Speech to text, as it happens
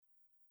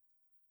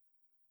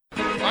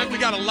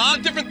got a lot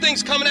of different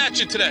things coming at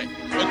you today,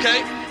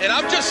 okay? And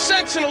I'm just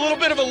sensing a little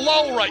bit of a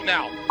lull right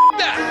now.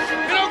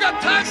 That. We don't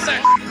got time for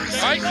that.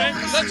 All right,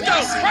 let's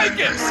go. Crank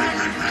it.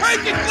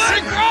 Crank it,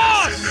 Glenn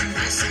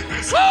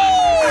Cross.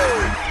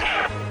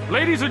 Woo!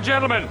 Ladies and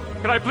gentlemen,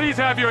 can I please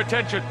have your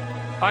attention?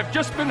 I've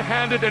just been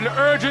handed an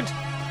urgent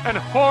and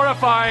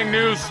horrifying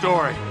news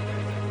story.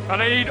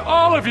 And I need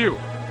all of you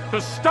to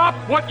stop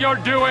what you're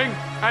doing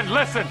and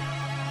listen.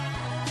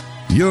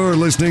 You're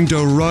listening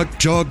to Rock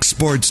Chalk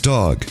Sports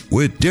Talk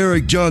with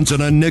Derek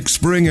Johnson and Nick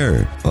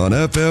Springer on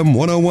FM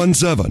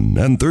 1017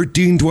 and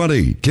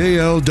 1320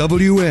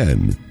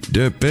 KLWN.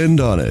 Depend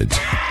on it.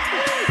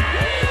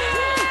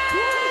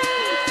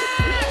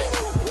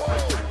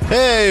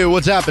 Hey,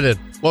 what's happening?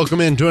 Welcome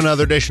into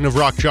another edition of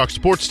Rock Chalk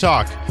Sports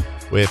Talk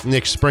with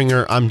Nick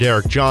Springer. I'm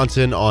Derek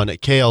Johnson on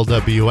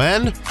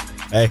KLWN.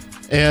 Hey.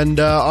 And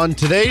on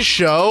today's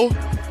show,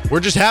 we're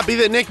just happy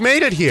that Nick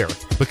made it here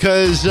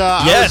because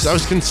I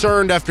was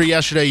concerned after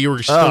yesterday you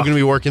were still going to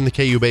be working the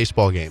KU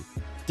baseball game.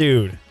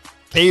 Dude,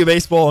 KU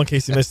baseball, in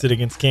case you missed it,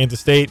 against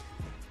Kansas State,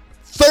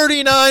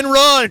 39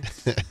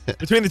 runs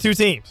between the two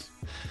teams.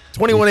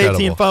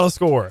 21-18 final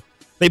score.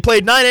 They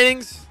played 9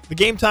 innings. The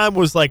game time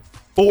was like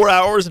 4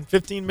 hours and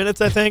 15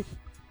 minutes, I think,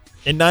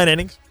 in 9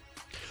 innings.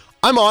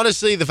 I'm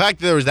honestly, the fact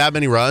that there was that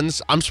many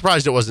runs, I'm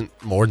surprised it wasn't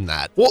more than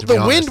that. Well,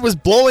 the wind was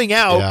blowing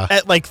out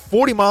at like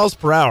 40 miles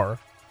per hour.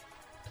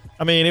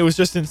 I mean, it was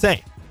just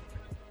insane.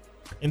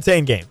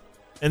 Insane game.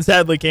 And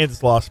sadly,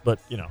 Kansas lost, but,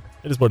 you know,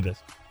 it is what it is.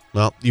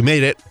 Well, you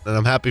made it, and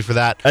I'm happy for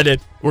that. I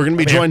did. We're going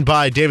to be joined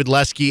by David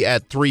Lesky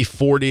at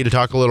 3:40 to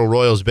talk a little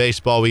Royals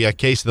baseball. We got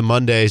Case of the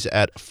Mondays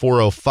at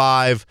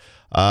 4:05.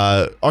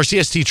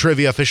 RCST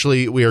trivia,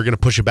 officially, we are going to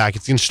push it back.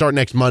 It's going to start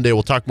next Monday.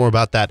 We'll talk more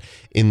about that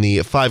in the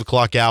 5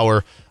 o'clock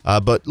hour.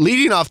 But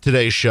leading off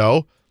today's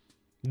show,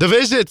 the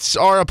visits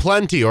are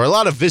aplenty, or a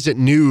lot of visit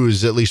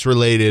news, at least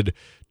related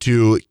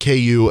to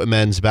KU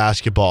men's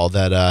basketball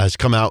that has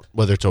come out,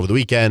 whether it's over the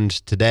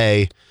weekend,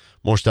 today,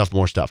 more stuff.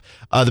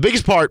 The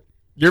biggest part.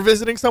 You're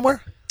visiting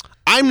somewhere?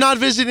 I'm not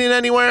visiting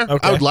anywhere.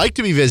 Okay. I would like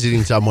to be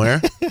visiting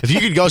somewhere. If you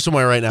could go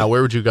somewhere right now,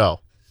 where would you go?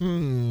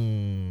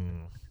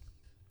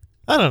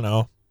 I don't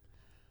know.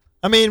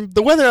 I mean,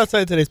 the weather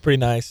outside today is pretty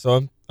nice,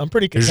 so I'm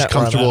pretty content. You're just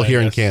comfortable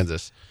here in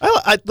Kansas.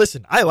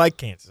 Listen, I like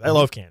Kansas. I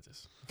love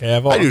Kansas. Okay,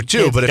 I do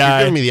too, but if you're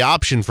giving me the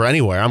option for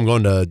anywhere, I'm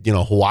going to,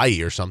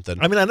 Hawaii or something.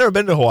 I mean, I've never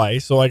been to Hawaii,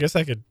 so I guess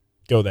I could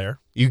go there.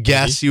 You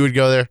guess you would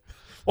go there?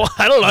 Well,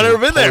 I don't know. I've never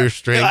been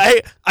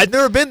there. I've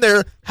never been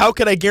there. How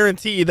could I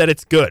guarantee that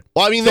it's good?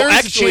 Well, I mean, so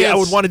actually, I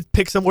would want to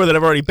pick somewhere that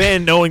I've already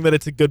been, knowing that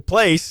it's a good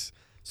place,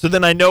 so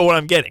then I know what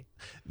I'm getting.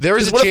 There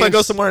is a what chance if I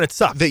go somewhere and it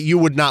sucks? That you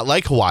would not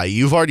like Hawaii.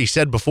 You've already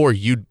said before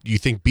you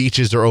think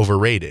beaches are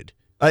overrated.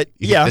 You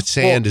think that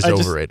sand is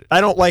overrated.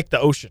 I don't like the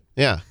ocean.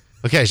 Yeah.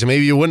 Okay, so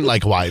maybe you wouldn't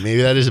like Hawaii.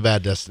 Maybe that is a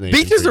bad destination.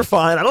 Beaches are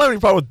fine. I don't have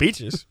any problem with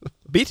beaches.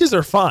 Beaches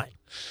are fine.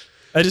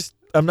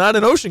 I'm not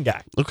an ocean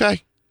guy.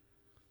 Okay.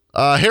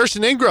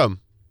 Harrison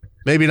Ingram,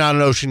 maybe not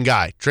an ocean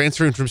guy.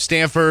 Transferring from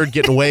Stanford,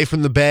 getting away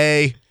from the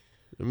Bay.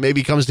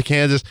 Maybe comes to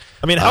Kansas.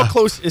 I mean, how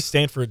close is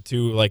Stanford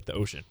to like the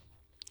ocean?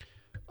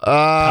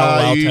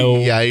 Palo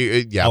Alto,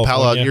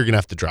 Palo Alto, you're going to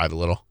have to drive a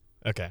little.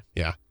 Okay.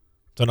 Yeah.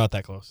 So not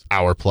that close.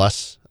 Hour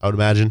plus, I would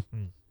imagine.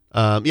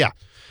 Yeah.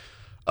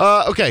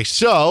 Okay,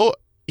 so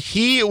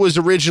he was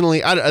originally,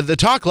 the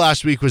talk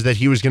last week was that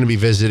he was going to be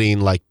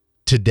visiting like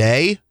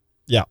today.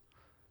 Yeah.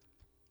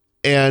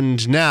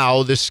 And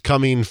now this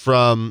coming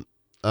from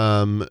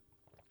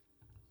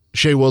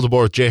Shea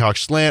Wildeboer with Jayhawk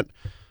Slant.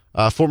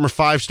 Former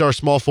 5-star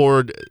small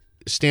forward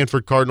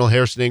Stanford Cardinal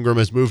Harrison Ingram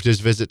has moved his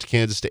visit to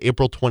Kansas to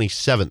April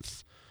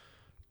 27th.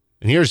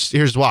 And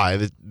here's why.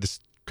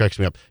 This cracks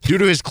me up. Due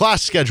to his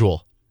class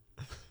schedule.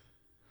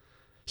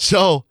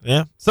 So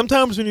yeah,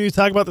 sometimes when you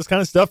talk about this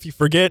kind of stuff, you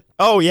forget.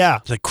 Oh yeah,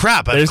 it's like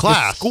crap. I have There's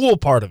class. The school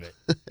part of it.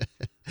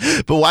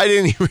 But why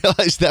didn't you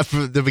realize that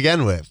to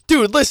begin with?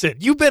 Dude, listen,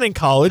 you've been in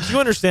college. You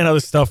understand how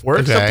this stuff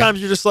works. Okay.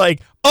 Sometimes you're just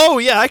like, oh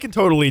yeah, I can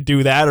totally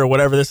do that or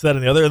whatever, this, that,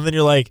 and the other. And then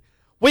you're like,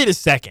 wait a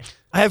second.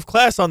 I have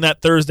class on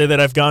that Thursday that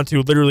I've gone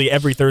to literally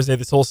every Thursday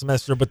this whole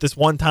semester, but this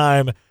one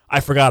time I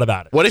forgot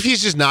about it. What if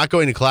he's just not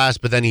going to class,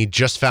 but then he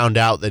just found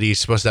out that he's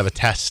supposed to have a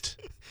test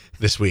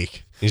this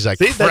week? He's like,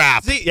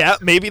 crap.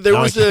 Maybe there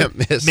was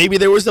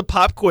a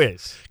pop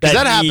quiz. Because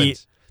that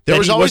happens. There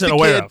was always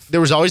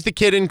the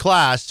kid in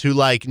class who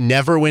like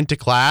never went to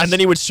class, and then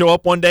he would show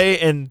up one day,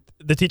 and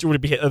the teacher would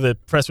be, the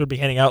professor would be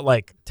handing out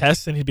like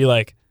tests, and he'd be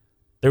like,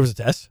 "There was a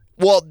test."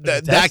 Well,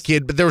 that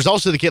kid, but there was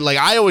also the kid. Like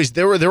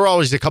there were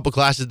always a couple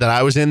classes that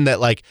I was in that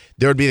like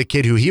there would be the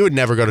kid who he would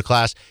never go to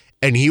class,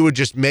 and he would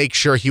just make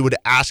sure he would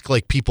ask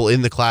like people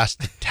in the class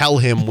to tell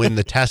him when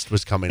the test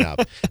was coming up,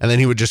 and then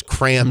he would just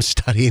cram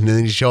studying, and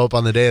then he'd show up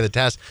on the day of the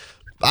test.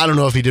 I don't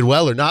know if he did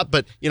well or not,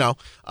 but I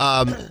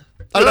don't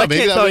know.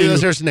 Maybe that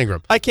was Harrison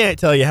Ingram. I can't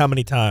tell you how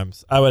many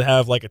times I would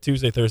have like a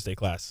Tuesday, Thursday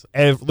class,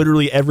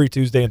 literally every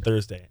Tuesday and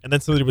Thursday. And then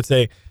somebody would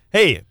say,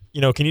 hey,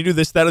 can you do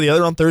this, that, or the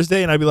other on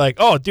Thursday? And I'd be like,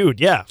 oh, dude,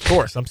 yeah, of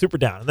course. I'm super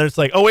down. And then it's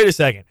like, oh, wait a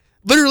second.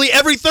 literally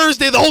every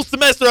Thursday the whole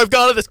semester I've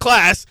gone to this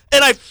class,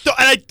 and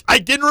I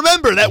didn't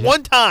remember that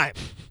one time.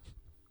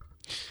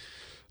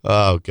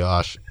 Oh,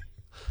 gosh.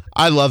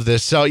 I love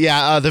this. So,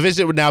 yeah, the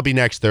visit would now be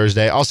next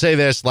Thursday. I'll say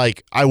this,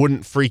 like, I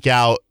wouldn't freak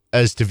out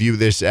as to view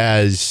this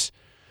as,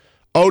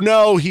 oh,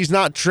 no, he's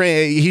not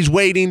he's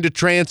waiting to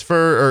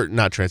transfer, or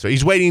not transfer,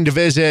 he's waiting to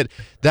visit.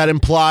 That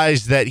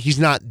implies that he's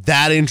not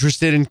that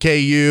interested in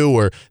KU,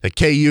 or that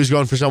KU is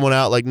going for someone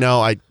out. Like,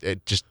 no, it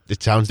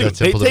sounds that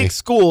simple to me. They take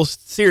school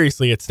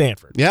seriously at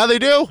Stanford. Yeah, they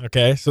do.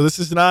 Okay, so this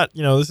is not,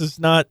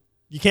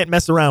 you can't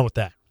mess around with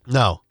that.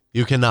 No,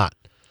 you cannot.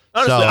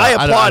 Honestly, So, I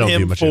applaud him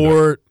view much into it.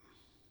 for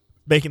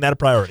making that a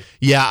priority.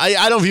 Yeah,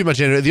 I don't view much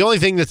into it. The only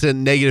thing that's a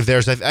negative there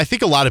is I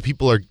think a lot of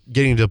people are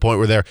getting to the point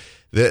where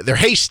they're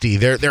hasty.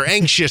 They're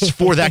anxious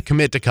for that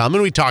commit to come.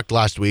 And we talked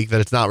last week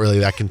that it's not really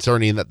that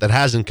concerning that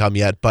hasn't come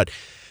yet. But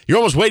you're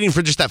almost waiting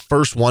for just that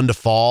first one to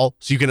fall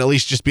so you can at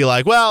least just be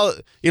like, well,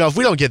 if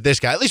we don't get this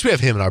guy, at least we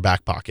have him in our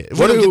back pocket. If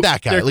we don't get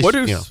that guy, Derek, at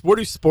least, what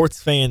do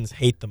sports fans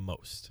hate the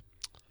most?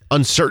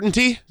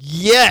 Uncertainty?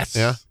 Yes.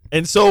 Yeah.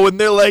 And so when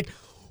they're like,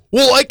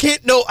 well, I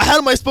can't know. How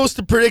am I supposed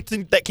to predict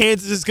that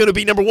Kansas is going to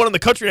be number 1 in the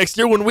country next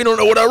year when we don't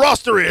know what our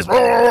roster is?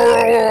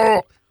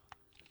 It's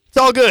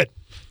all good.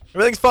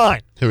 Everything's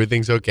fine.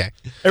 Everything's okay.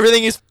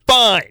 Everything is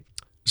fine.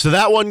 So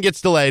that one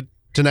gets delayed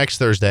to next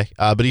Thursday,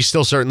 but he's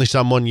still certainly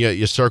someone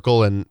you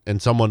circle and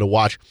someone to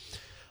watch.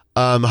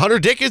 Hunter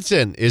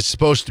Dickinson is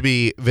supposed to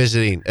be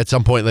visiting at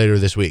some point later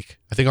this week.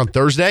 I think on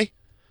Thursday.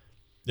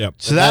 Yep.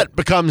 So that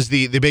becomes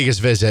the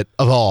biggest visit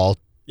of all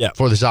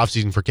for this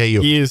offseason for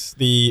KU. He is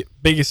the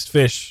biggest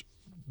fish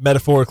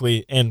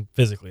metaphorically and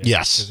physically.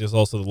 Yes. Because he's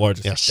also the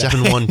largest. Yeah,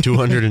 7'1",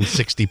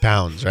 260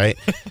 pounds, right?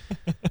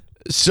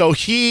 So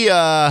he,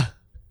 I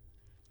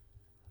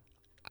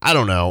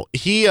don't know.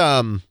 He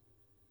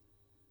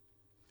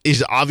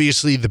is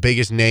obviously the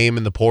biggest name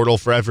in the portal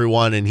for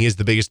everyone, and he is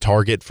the biggest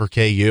target for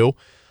KU.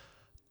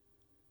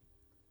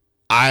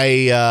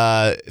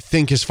 I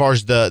think as far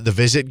as the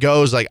visit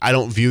goes, like I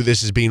don't view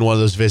this as being one of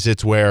those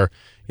visits where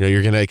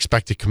you're going to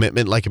expect a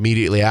commitment like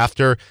immediately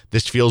after.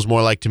 This feels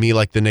more like to me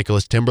like the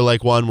Nicholas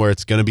Timberlake one, where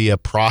it's going to be a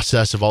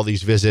process of all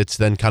these visits,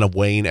 then kind of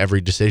weighing every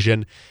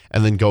decision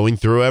and then going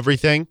through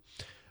everything.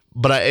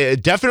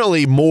 But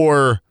definitely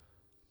more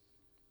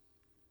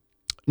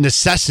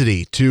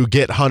necessity to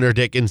get Hunter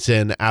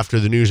Dickinson after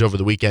the news over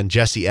the weekend.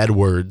 Jesse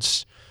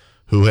Edwards,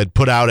 who had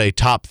put out a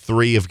top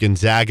 3 of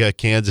Gonzaga,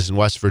 Kansas, and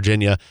West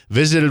Virginia,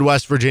 visited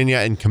West Virginia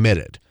and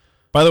committed.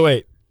 By the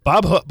way,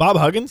 Bob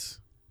Huggins,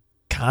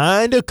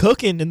 kind of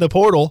cooking in the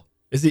portal.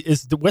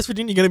 Is the West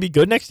Virginia going to be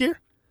good next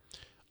year?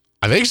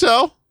 I think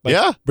so.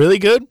 Yeah. Really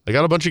good? They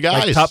got a bunch of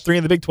guys. Like top 3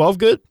 in the Big 12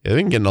 good? Yeah, they've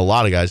been getting a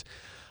lot of guys.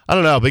 I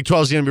don't know. Big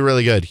 12 is going to be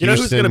really good. Houston,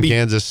 who's going to be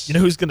Kansas. You know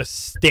who's going to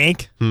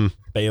stink?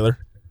 Baylor.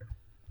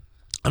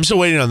 I'm still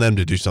waiting on them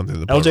to do something.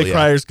 In the portal, LJ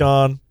Cryer's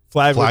gone.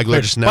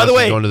 Flagler just By the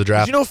way, going to the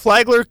draft. Did you know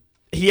Flagler,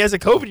 he has a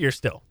COVID year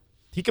still.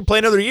 He could play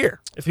another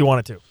year if he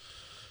wanted to.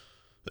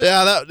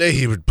 Yeah,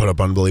 he would put up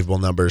unbelievable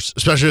numbers,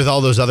 especially with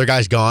all those other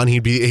guys gone.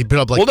 He'd put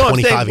up like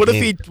 25 a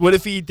game. What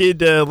if he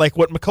did like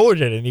what McCullough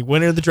did and he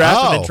went into the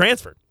draft and then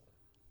transferred?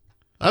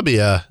 That'd be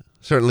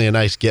certainly a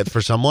nice get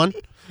for someone.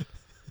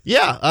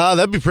 Yeah,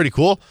 that'd be pretty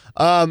cool.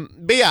 But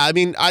yeah, I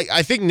mean,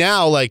 I think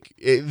now like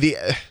the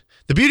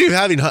beauty of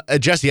having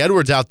Jesse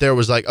Edwards out there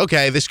was like,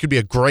 okay, this could be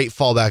a great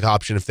fallback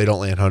option if they don't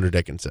land Hunter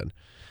Dickinson.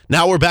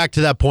 Now we're back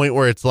to that point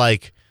where it's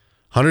like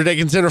Hunter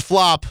Dickinson or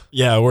flop.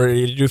 Yeah, where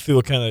you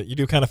do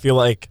kind of feel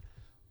like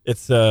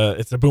it's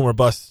a boom or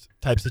bust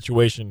type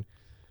situation.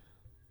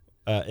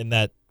 In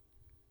that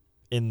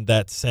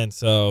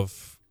sense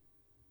of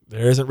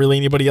there isn't really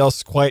anybody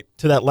else quite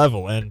to that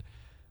level, and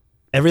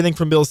everything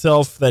from Bill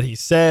Self that he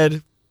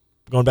said,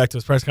 going back to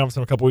his press conference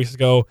from a couple weeks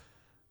ago,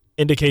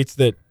 indicates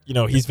that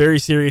he's very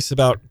serious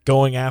about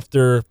going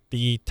after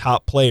the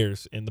top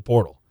players in the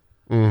portal.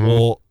 Mm-hmm.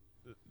 Well,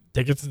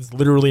 Dickinson's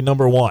literally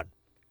number 1,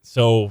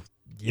 so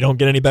you don't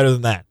get any better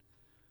than that.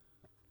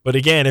 But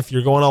again, if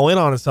you're going all in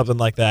on something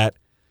like that,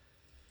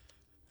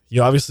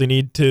 you obviously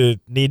need to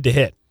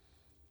hit.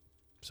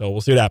 So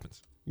we'll see what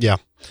happens. Yeah,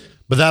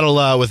 but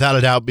that'll without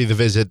a doubt be the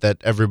visit that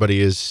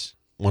everybody is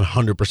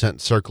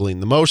 100% circling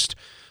the most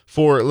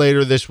for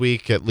later this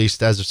week, at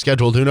least as of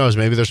scheduled. Who knows?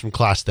 Maybe there's some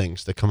class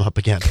things that come up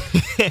again.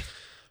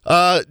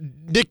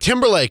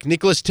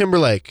 Nicholas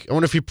Timberlake. I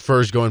wonder if he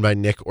prefers going by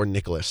Nick or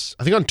Nicholas.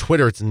 I think on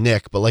Twitter it's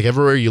Nick, but like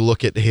everywhere you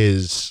look at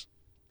his,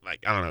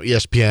 like, I don't know,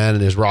 ESPN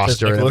and his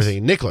roster and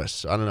everything,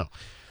 Nicholas. I don't know.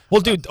 Well,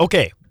 dude,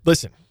 okay,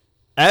 listen.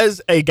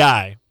 As a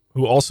guy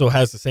who also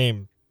has the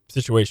same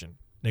situation,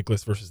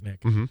 Nicholas versus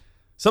Nick,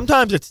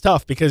 sometimes it's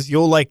tough because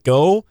you'll like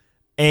go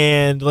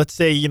and let's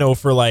say,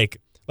 for like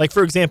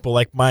for example,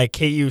 like my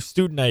KU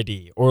student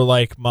ID or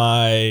like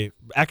my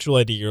actual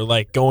ID or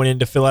like going in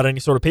to fill out any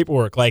sort of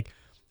paperwork, like,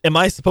 am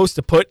I supposed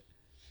to put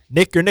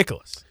Nick or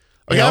Nicholas?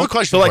 Okay, I have a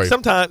question for you. So like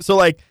sometimes,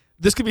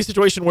 this could be a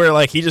situation where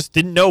like he just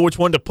didn't know which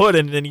one to put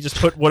and then he just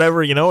put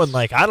whatever, and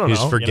like, I don't know. He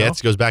just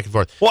forgets, goes back and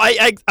forth. Well,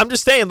 I'm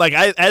just saying, like,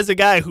 as a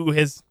guy who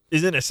is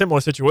in a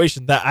similar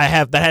situation that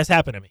has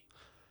happened to me.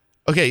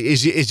 Okay,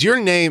 is your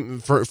name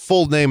for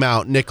full name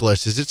out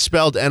Nicholas? Is it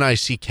spelled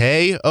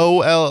Nickol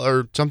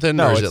or something?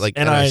 No, or is it's it like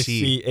Nicholas.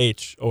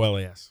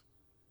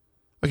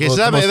 Okay, so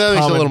that makes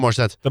a little more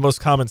sense. The most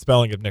common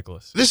spelling of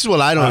Nicholas. This is what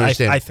I don't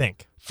understand. I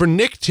think. For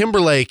Nick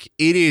Timberlake,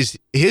 it is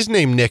his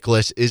name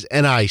Nicholas is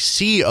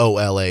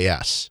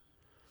Nicolas.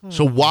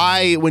 So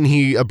why, when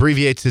he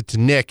abbreviates it to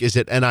Nick, is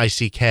it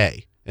Nick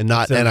and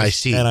not Nic?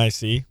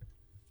 Nic.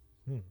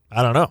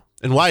 I don't know.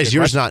 And why is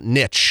yours not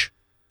Nitch?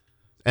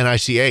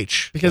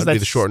 Nich. Because That'd be that's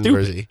the shortened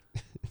stupid. version.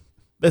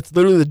 That's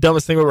literally the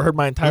dumbest thing I've ever heard in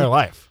my entire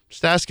life.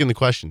 Just asking the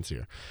questions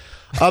here.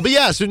 But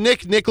yeah, so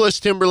Nicholas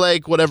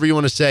Timberlake, whatever you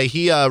want to say,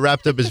 he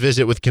wrapped up his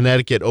visit with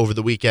Connecticut over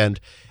the weekend,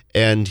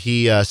 and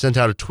he sent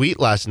out a tweet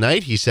last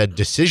night. He said,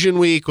 "Decision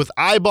week" with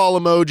eyeball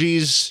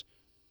emojis.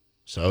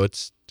 So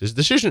it's his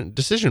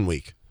decision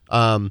week.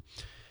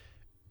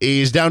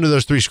 He's down to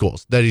those 3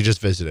 schools that he just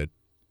visited: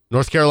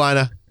 North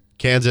Carolina,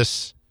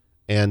 Kansas,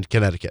 and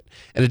Connecticut.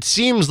 And it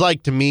seems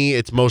like to me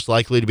it's most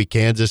likely to be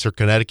Kansas or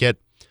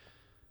Connecticut.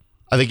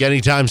 I think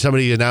anytime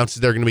somebody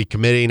announces they're going to be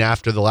committing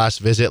after the last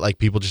visit, like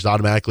people just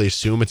automatically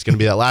assume it's going to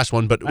be that last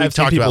one. But we've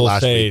talked about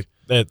last week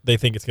that they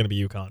think it's going to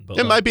be UConn. But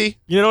it might be.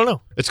 You don't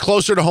know. It's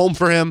closer to home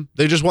for him.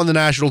 They just won the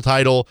national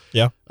title.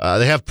 Yeah.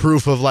 They have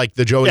proof of like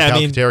the Joey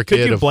Calcaterra kid.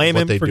 Could you blame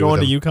him for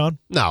going to UConn?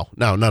 No,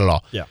 not at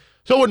all. Yeah.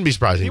 So it wouldn't be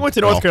surprising. If he went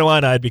to North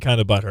Carolina, I'd be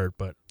kind of butthurt.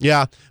 But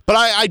yeah, but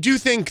I do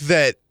think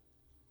that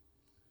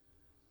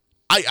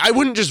I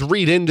wouldn't just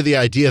read into the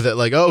idea that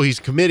like, oh, he's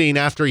committing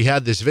after he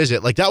had this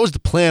visit. Like that was the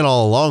plan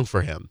all along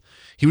for him.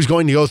 He was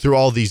going to go through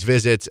all these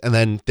visits and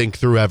then think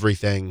through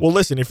everything. Well,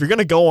 listen, if you're going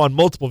to go on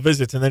multiple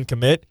visits and then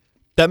commit,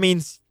 that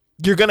means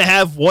you're going to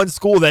have one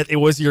school that it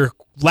was your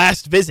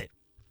last visit,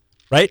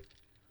 right?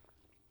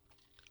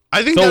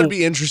 I think that would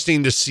be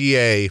interesting to see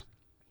a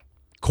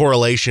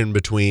correlation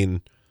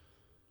between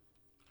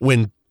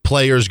when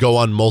players go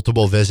on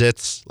multiple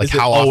visits, like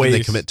how often they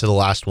commit to the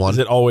last one. Is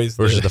it always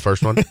versus the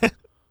first one?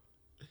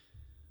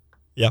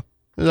 Yeah.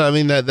 I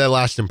mean, that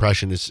last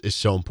impression is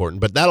so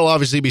important. But that'll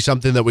obviously be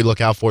something that we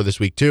look out for this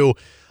week, too.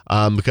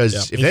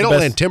 Because if they don't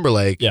land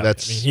Timberlake,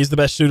 that's... I mean, he's the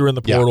best shooter in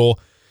the portal.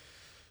 Yeah.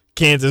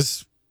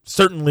 Kansas,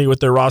 certainly with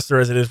their roster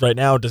as it is right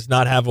now, does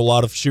not have a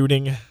lot of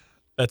shooting.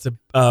 That's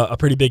a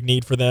pretty big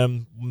need for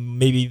them.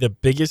 Maybe the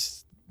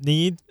biggest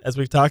need, as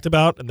we've talked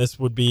about. And this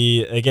would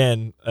be,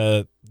 again,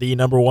 the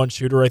number one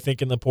shooter, I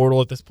think, in the portal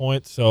at this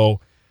point. So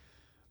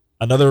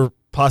another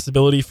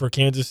possibility for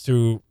Kansas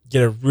to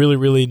get a really,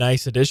 really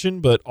nice addition,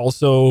 but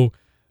also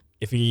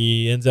if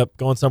he ends up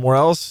going somewhere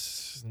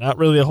else, not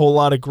really a whole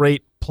lot of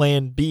great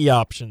plan B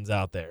options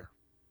out there.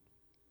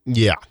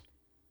 Yeah.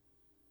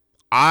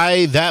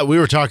 We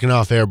were talking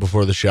off air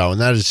before the show,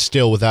 and that is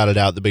still without a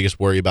doubt the biggest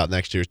worry about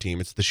next year's team.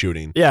 It's the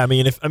shooting. Yeah, I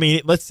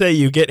mean, let's say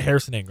you get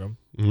Harrison Ingram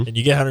and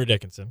you get Hunter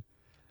Dickinson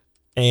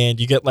and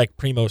you get like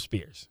Primo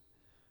Spears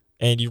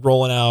and you're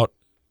rolling out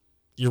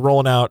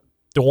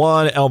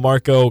DeJuan, El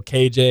Marco,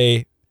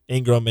 KJ,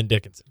 Ingram, and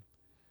Dickinson.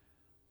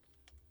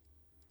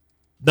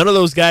 None of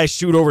those guys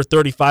shoot over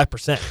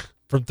 35%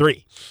 from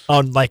 3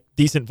 on like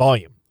decent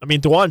volume. I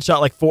mean, DeJuan shot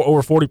like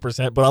over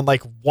 40%, but on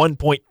like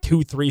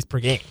 1.2 threes per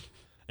game.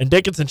 And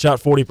Dickinson shot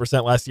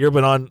 40% last year,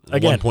 but on,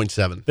 again,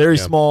 1.7. Very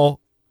small,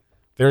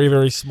 very,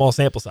 very small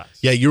sample size.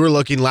 Yeah, you were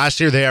looking last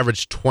year, they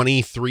averaged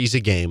 20 threes a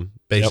game.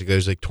 Basically, It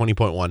was like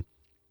 20.1.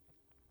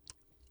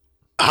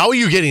 How are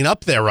you getting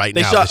up there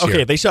this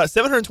year? They shot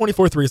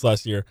 724 threes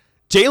last year.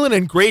 Jalen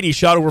and Grady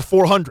shot over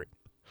 400.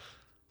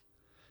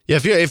 Yeah,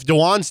 if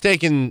DeJuan's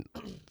taking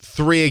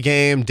 3 a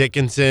game,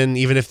 Dickinson,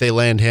 even if they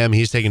land him,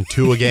 he's taking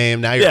 2 a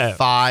game. Now you're at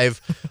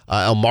 5.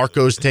 El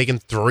Marco's taking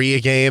 3 a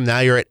game. Now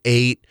you're at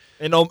 8.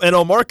 And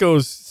El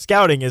Marco's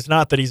scouting is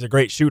not that he's a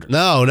great shooter.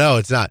 No,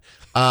 it's not.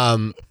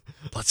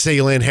 Let's say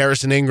you land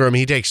Harrison Ingram.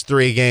 He takes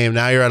 3 a game.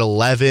 Now you're at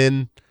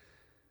 11.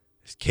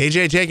 Is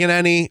KJ taking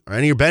any? Or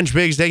any of your bench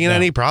bigs taking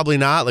any? Probably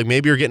not. Like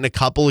maybe you're getting a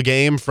couple a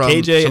game from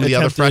some of the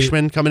other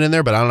freshmen coming in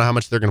there, but I don't know how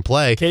much they're going to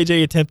play.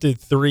 KJ attempted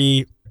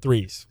 3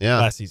 threes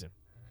last season.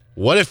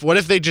 What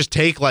if they just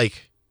take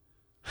like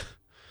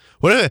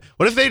what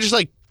if they just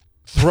like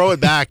throw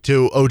it back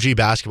to OG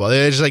basketball?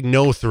 They just like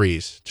no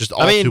threes, just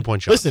all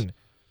 2-point shots. Listen,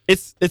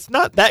 it's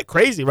not that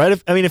crazy, right?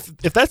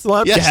 If that's the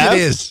lineup you have, it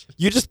is.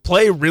 You just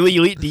play really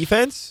elite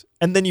defense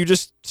and then you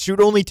just shoot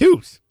only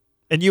 2s.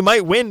 And you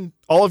might win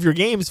all of your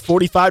games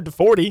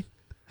 45-40.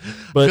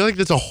 But I feel like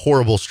that's a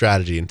horrible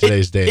strategy in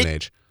today's day and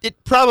age.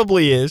 It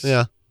probably is.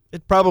 Yeah.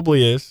 It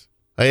probably is.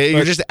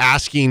 You're just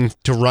asking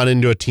to run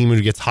into a team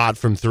who gets hot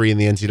from 3 in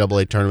the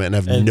NCAA tournament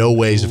and have no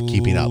ways of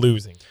keeping up.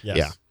 Losing, yes.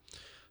 Yeah.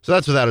 So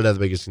that's without a doubt the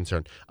biggest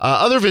concern.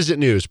 Other visit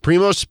news,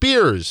 Primo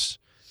Spears.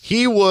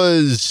 He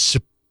was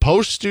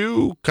supposed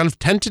to kind of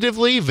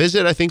tentatively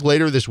visit, I think,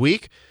 later this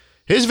week.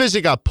 His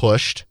visit got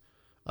pushed.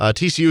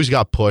 TCU's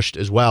got pushed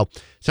as well.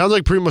 Sounds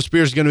like Primo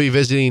Spears is going to be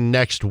visiting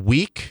next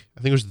week.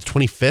 I think it was the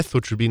 25th,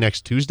 which would be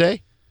next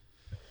Tuesday.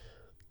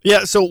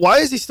 Yeah, so why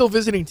is he still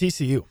visiting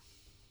TCU?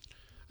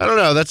 I don't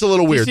know. That's a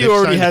little weird. TCU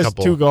already has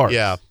 2 guards.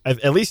 Yeah.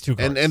 At least 2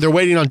 guards. And they're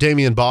waiting on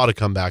Damian Baugh to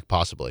come back,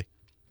 possibly.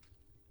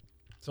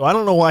 So I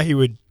don't know why he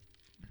would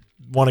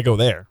want to go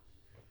there.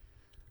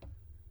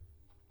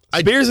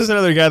 Spears is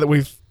another guy that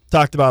we've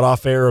talked about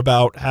off air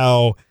about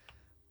how,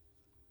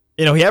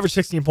 he averaged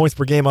 16 points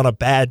per game on a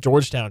bad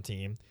Georgetown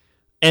team.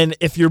 And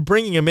if you're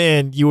bringing him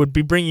in, you would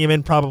be bringing him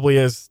in probably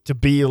as to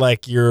be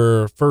like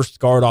your first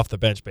guard off the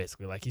bench,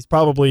 basically. Like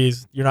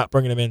you're not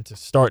bringing him in to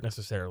start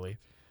necessarily.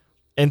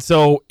 And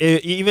so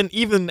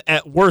even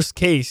at worst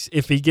case,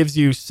 if he gives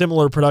you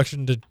similar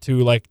production to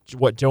like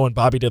what Joe and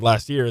Bobby did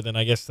last year, then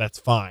I guess that's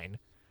fine.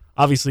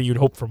 Obviously, you'd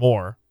hope for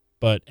more,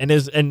 but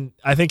and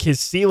I think his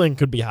ceiling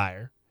could be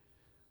higher.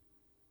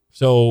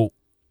 So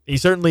he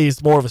certainly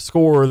is more of a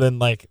scorer than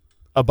like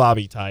a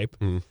Bobby type.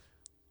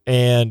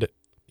 And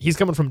he's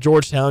coming from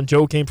Georgetown.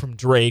 Joe came from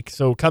Drake.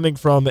 So coming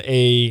from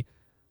a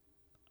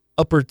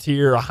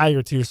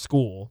higher tier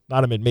school,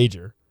 not a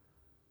mid-major,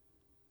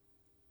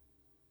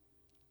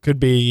 could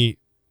be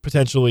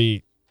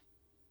potentially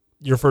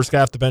your first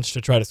guy off the bench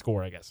to try to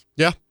score, I guess.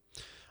 Yeah.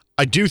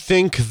 I do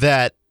think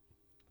that,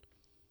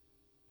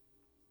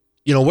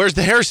 where's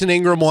the Harrison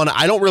Ingram one?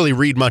 I don't really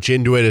read much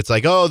into it. It's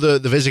like, oh, the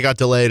visit got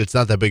delayed. It's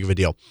not that big of a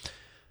deal.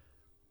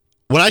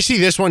 When I see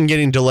this one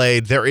getting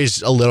delayed, there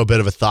is a little bit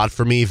of a thought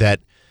for me that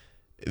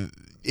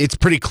it's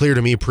pretty clear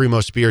to me Primo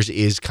Spears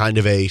is kind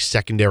of a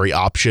secondary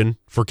option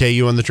for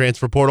KU on the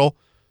transfer portal.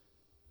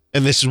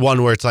 And this is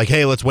one where it's like,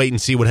 hey, let's wait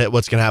and see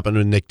what's going to happen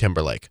with Nick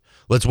Timberlake.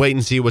 Let's wait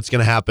and see what's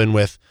going to happen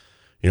with,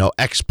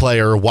 X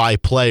player, Y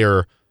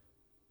player.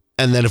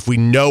 And then if we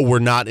know we're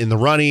not in the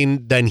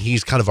running, then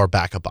he's kind of our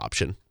backup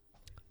option.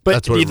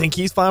 But do you think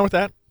he's fine with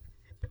that?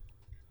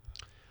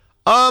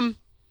 I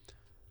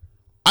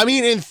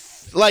mean,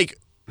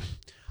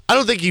 I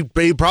don't think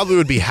he probably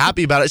would be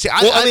happy about it. See,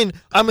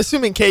 I'm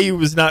assuming KU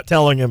was not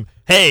telling him,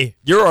 hey,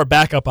 you're our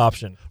backup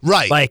option.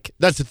 Right. Like,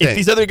 that's the thing. If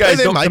these other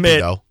guys don't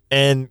commit,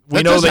 and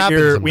we know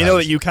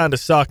that you kind of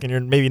suck and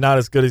you're maybe not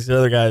as good as the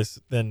other guys,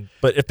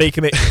 but if they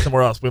commit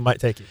somewhere else, we might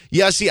take you.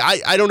 Yeah, see,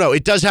 I don't know.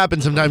 It does happen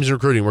sometimes in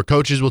recruiting where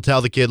coaches will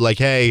tell the kid, like,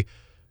 hey,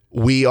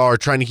 we are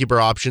trying to keep our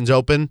options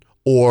open,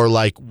 or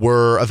like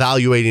we're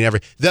evaluating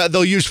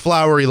they'll use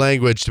flowery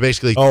language to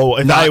basically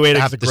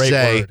evaluating is a great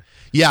word.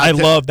 Yeah, I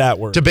love that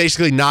word. To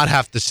basically not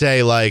have to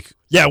say like,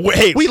 yeah,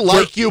 we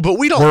like you, but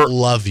we don't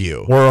love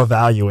you. We're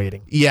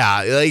evaluating.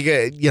 Yeah,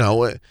 like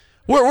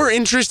we're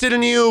interested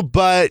in you,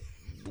 but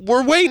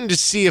we're waiting to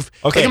see if.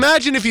 Okay, like,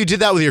 imagine if you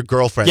did that with your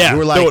girlfriend. Yeah, you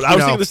were like, I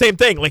was thinking the same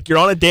thing. Like, you're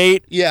on a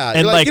date. Yeah,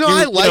 and like,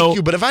 I like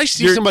you, but if I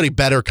see somebody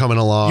better coming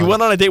along, you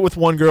went on a date with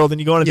one girl, then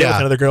you go on a date with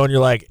another girl, and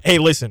you're like, hey,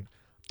 listen,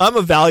 I'm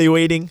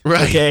evaluating.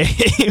 Right. Okay,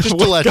 just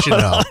to let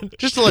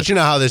you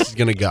know, how this is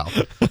gonna go.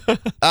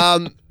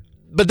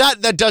 But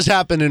that does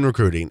happen in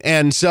recruiting,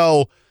 and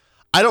so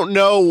I don't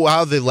know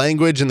how the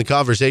language and the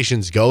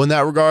conversations go in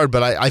that regard,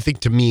 but I think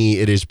to me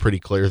it is pretty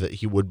clear that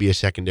he would be a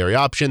secondary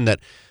option that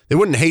they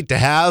wouldn't hate to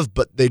have,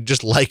 but they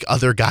just like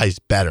other guys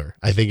better,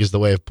 I think is the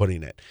way of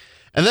putting it.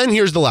 And then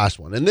here's the last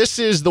one, and this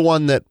is the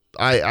one that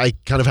I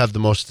kind of have the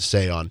most to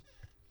say on,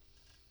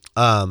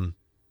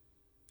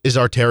 is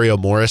Arterio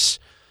Morris.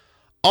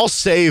 I'll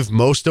save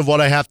most of what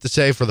I have to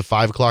say for the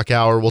 5 o'clock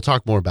hour. We'll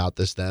talk more about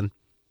this then.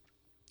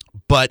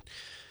 But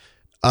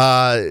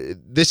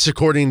this,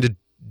 according to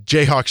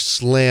Jayhawk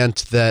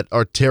Slant, that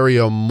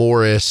Arterio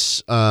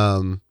Morris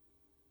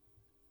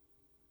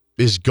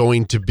is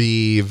going to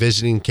be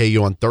visiting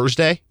KU on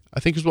Thursday, I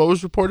think is what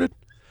was reported.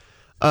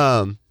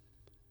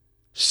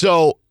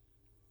 So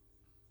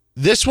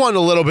this one a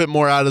little bit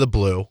more out of the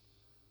blue.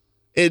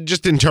 It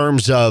just in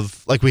terms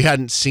of, like, we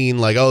hadn't seen,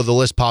 like, oh, the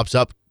list pops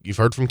up, you've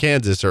heard from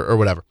Kansas or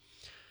whatever.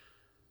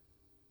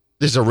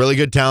 This is a really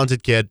good,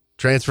 talented kid,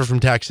 transfer from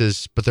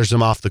Texas, but there's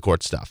some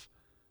off-the-court stuff.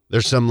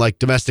 There's some, like,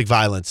 domestic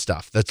violence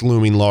stuff that's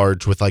looming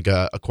large with, like,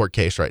 a court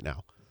case right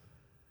now.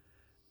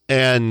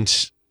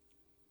 And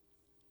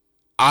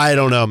I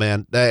don't know,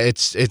 man.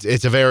 It's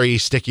a very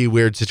sticky,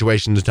 weird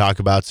situation to talk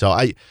about. So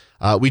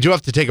we do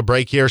have to take a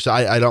break here, so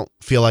I don't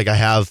feel like I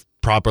have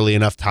properly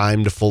enough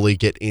time to fully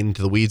get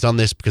into the weeds on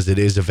this, because it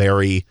is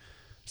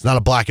it's not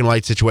a black and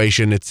white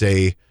situation. It's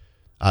a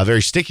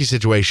very sticky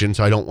situation,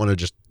 so I don't want to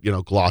just,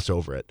 gloss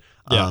over it.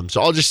 Yeah.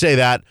 So I'll just say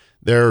that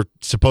there's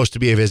supposed to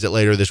be a visit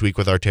later this week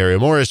with Arterio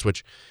Morris,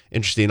 which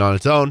interesting on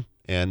its own.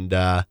 And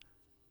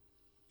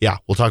yeah,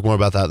 we'll talk more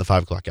about that in the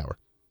 5 o'clock hour.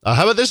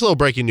 How about this little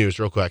breaking news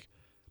real quick?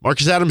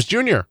 Marcus Adams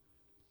Jr.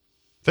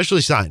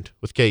 officially signed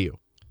with KU.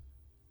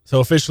 So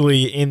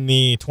officially in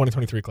the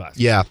 2023 class.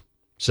 Yeah.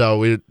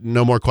 So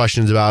no more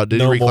questions about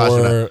did he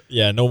reclassify?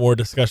 Yeah, no more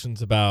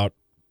discussions about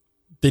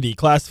did he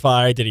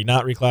classify, did he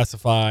not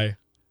reclassify.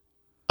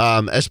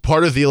 As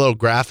part of the little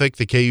graphic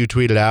that KU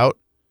tweeted out,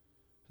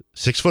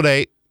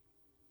 6'8",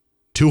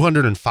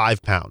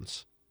 205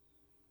 pounds.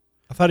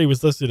 I thought he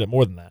was listed at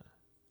more than that.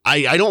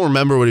 I don't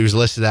remember what he was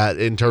listed at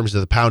in terms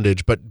of the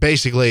poundage, but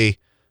basically,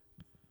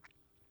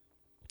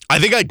 I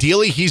think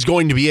ideally he's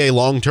going to be a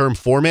long-term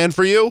 4-man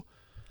for you.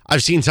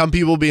 I've seen some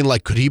people being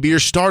like, could he be your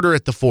starter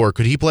at the 4?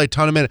 Could he play a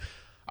ton of minutes?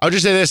 I would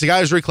just say this. The guy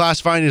who's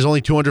reclassifying is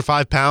only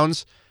 205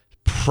 pounds.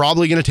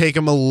 Probably going to take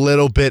him a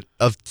little bit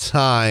of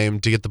time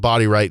to get the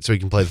body right so he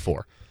can play the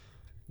 4.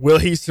 Will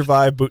he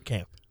survive boot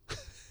camp?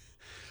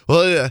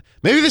 Well,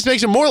 maybe this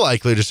makes him more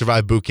likely to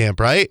survive boot camp,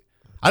 right?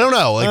 I don't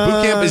know. Like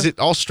boot camp, is it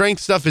all strength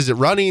stuff? Is it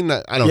running?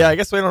 I don't know. Yeah, I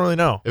guess we don't really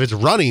know. If it's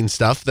running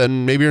stuff,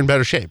 then maybe you're in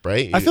better shape,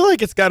 right? I feel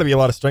like it's got to be a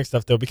lot of strength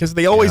stuff, though, because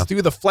they always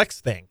do the flex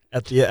thing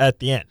at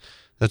the end.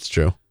 That's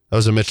true. That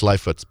was a Mitch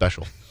Lightfoot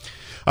special.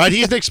 All right,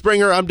 he's Nick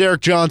Springer. I'm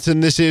Derek Johnson.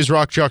 This is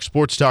Rock Chalk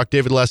Sports Talk.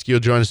 David Lesky will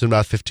join us in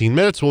about 15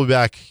 minutes. We'll be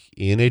back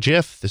in a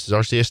jiff. This is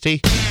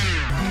RCST.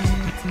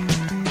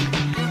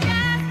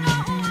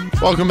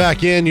 Welcome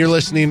back in. You're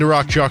listening to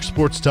Rock Chalk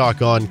Sports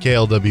Talk on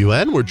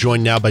KLWN. We're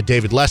joined now by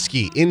David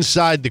Lesky,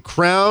 Inside the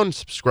Crown.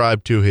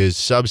 Subscribe to his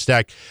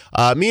Substack.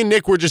 Me and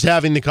Nick were just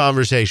having the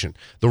conversation.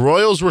 The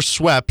Royals were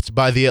swept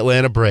by the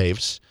Atlanta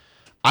Braves.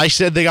 I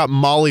said they got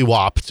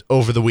mollywopped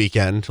over the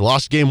weekend.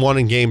 Lost game 1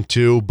 and game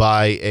 2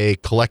 by a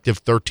collective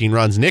 13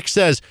 runs. Nick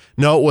says,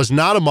 no, it was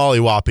not a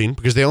mollywhopping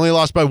because they only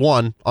lost by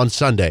 1 on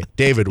Sunday.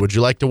 David, would you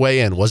like to weigh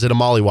in? Was it a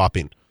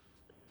mollywhopping?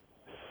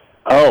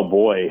 Oh,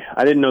 boy.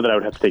 I didn't know that I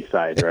would have to take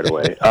sides right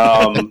away.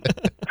 I'm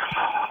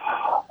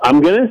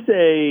going to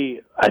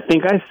say I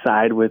think I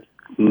side with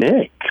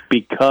Nick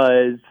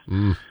because,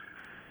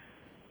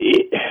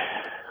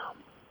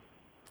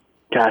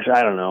 gosh,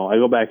 I don't know. I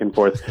go back and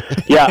forth.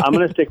 Yeah, I'm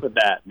going to stick with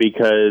that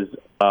because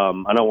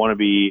I don't want to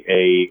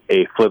be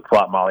a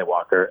flip-flop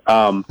mollywalker.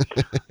 I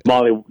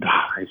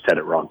said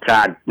it wrong.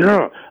 God,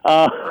 no.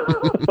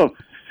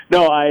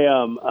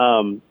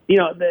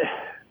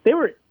 They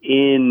were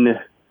in...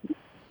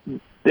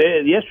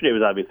 Yesterday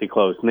was obviously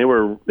close, and they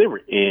were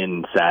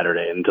in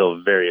Saturday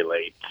until very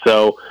late.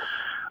 So,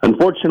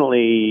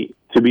 unfortunately,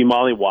 to be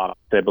mollywopped,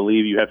 I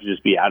believe you have to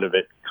just be out of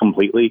it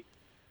completely,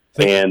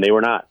 and they were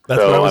not.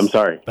 I'm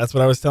sorry. That's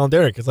what I was telling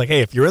Derek. It's like,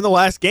 hey, if you're in the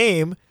last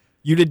game,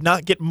 you did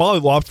not get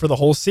mollywopped for the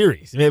whole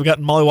series. You may have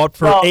gotten mollywopped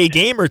for a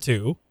game or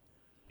two.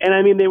 And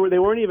I mean, they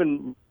weren't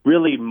even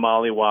really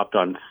mollywopped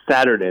on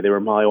Saturday. They were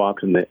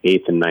mollywopped in the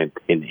 8th and 9th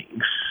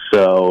innings.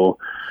 So.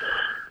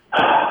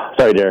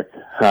 Sorry, Derek.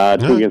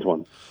 2 against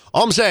 1.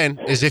 All I'm saying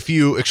is if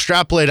you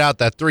extrapolate out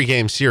that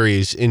 3-game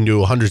series into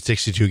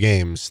 162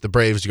 games, the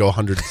Braves go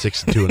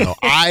 162-0.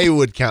 I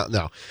would count.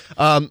 No.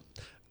 I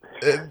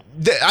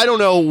don't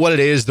know what it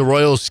is. The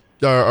Royals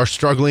are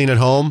struggling at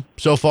home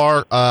so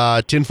far.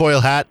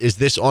 Tinfoil hat, is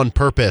this on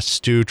purpose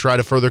to try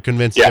to further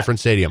convince a different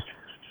stadium?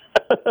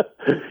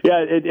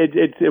 Yeah,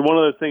 it's one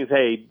of those things,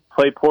 hey,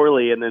 play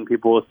poorly, and then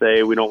people will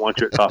say, we don't want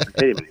you at Kauffman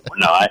Stadium anymore.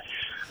 No,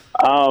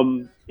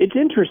 it's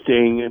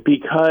interesting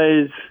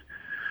because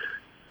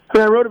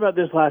I wrote about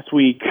this last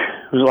week.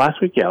 Was it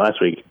last week? Yeah, last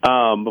week.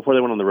 Before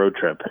they went on the road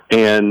trip,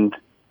 and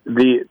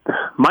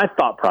my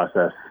thought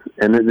process,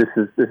 and this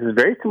is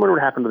very similar to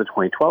what happened to the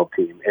 2012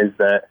 team, is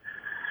that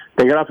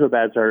they got off to a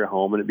bad start at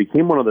home, and it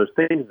became one of those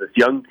things. This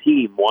young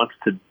team wants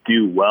to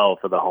do well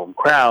for the home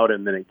crowd,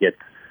 and then it gets,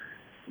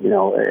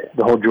 the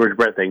whole George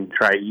Brett thing.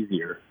 Try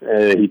easier.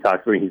 He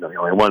talks. I mean, he's not the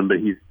only one, but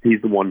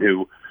he's the one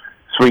who.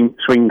 Swing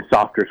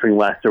softer, swing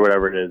less, or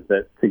whatever it is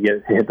to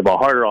hit the ball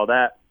harder. All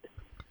that.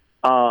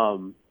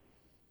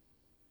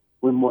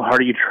 When the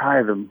harder you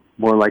try, the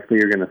more likely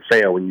you're going to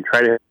fail. When you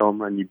try to hit a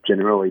home run, you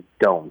generally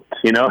don't.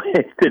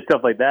 It's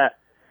stuff like that.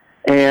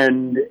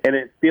 And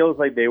it feels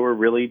like they were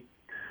really,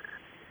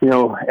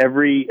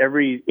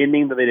 every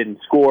inning that they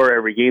didn't score,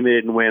 every game they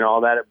didn't win,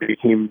 all that, it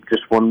became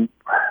just a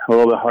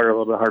little bit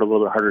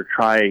harder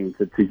trying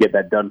to get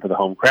that done for the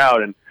home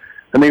crowd. And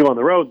then they go on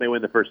the road, and they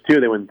win the first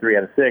 2, they win 3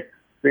 out of 6.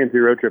 3-3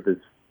 road trip is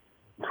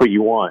what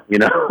you want,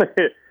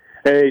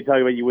 Hey, talk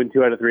about you win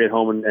 2 out of 3 at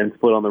home and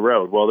split on the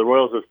road. Well, the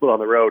Royals have split on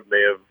the road, and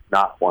they have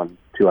not won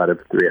 2 out of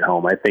 3 at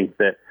home. I think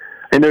that,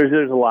 and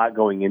there's a lot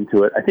going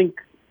into it. I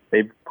think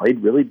they've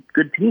played really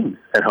good teams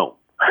at home.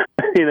 I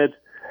mean,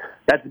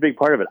 that's a big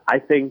part of it. I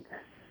think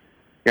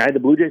I had the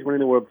Blue Jays winning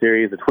the World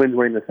Series, the Twins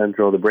winning the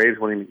Central, the Braves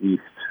winning the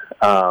East.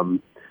 The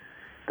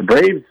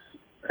Braves,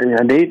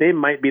 they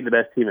might be the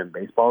best team in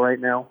baseball right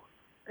now,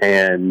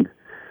 and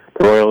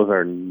the Royals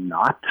are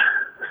not.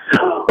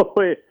 So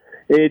I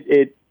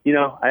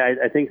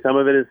think some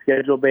of it is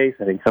schedule based.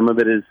 I think some of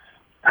it is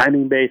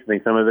timing based. I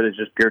think some of it is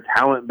just pure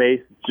talent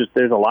based. It's just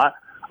there's a lot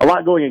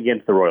going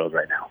against the Royals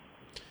right now.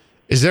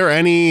 Is there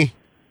any,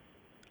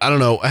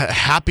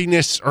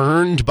 happiness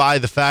earned by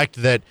the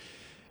fact that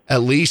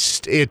at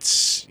least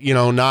it's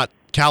not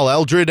Cal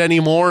Eldred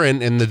anymore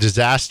and the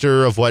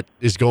disaster of what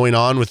is going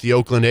on with the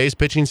Oakland A's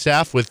pitching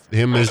staff with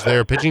him as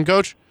their pitching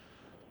coach?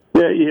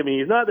 Yeah, I mean,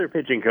 he's not their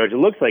pitching coach. It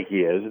looks like he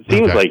is. It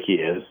seems like he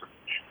is.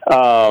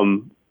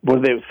 Was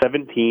it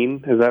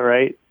 17? Is that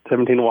right?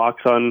 17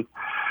 walks on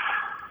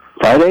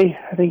Friday,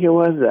 I think it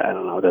was. I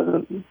don't know. It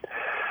doesn't.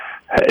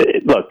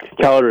 Look,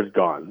 Keller's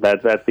gone.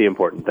 That's the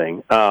important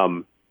thing.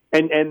 And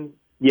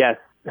yes,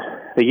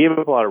 they gave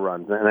up a lot of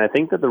runs, and I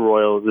think that the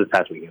Royals this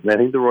past weekend. I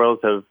think the Royals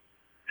have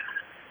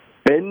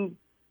been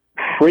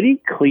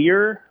pretty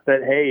clear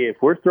that hey, if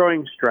we're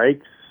throwing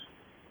strikes,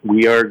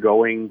 we are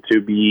going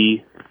to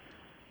be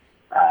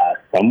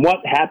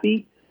somewhat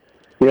happy.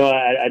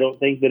 I don't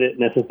think that it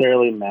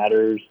necessarily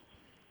matters.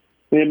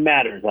 I mean, it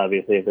matters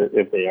obviously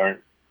if they aren't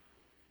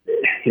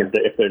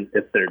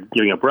if they're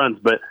giving up runs,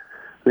 but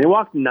they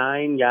walked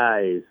 9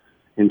 guys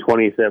in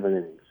 27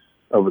 innings.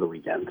 over the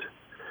weekend.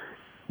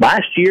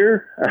 Last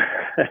year,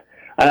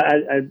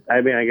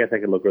 I mean, I guess I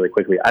could look really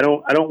quickly. I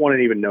don't want to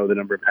even know the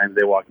number of times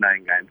they walked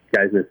 9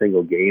 guys in a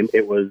single game.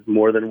 It was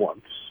more than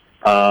once.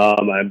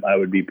 I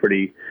would be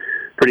pretty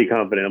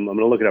confident. I'm going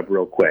to look it up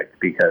real quick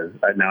because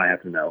now I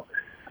have to know.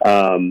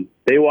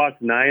 They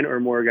walked 9 or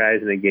more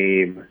guys in a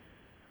game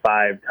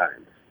 5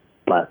 times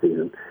last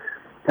season,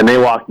 and they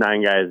walked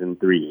 9 guys in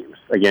 3 games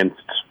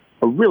against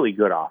a really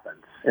good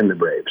offense in the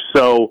Braves.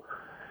 So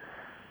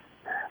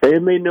they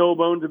have made no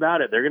bones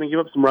about it. They're going to give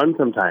up some runs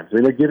sometimes. I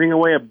mean, they're giving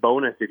away a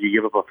bonus if you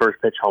give up a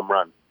first pitch home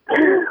run.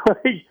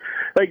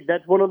 like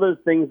that's one of those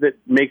things that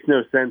makes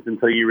no sense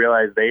until you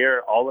realize they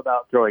are all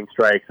about throwing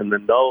strikes, and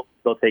then they'll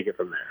take it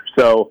from there.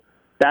 So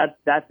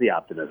that's the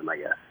optimism, I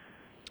guess.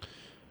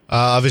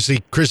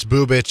 Obviously, Chris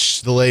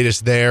Bubic, the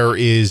latest there,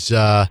 is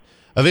of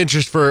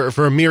interest for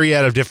a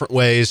myriad of different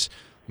ways.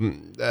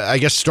 I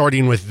guess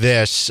starting with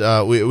this,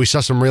 we saw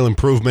some real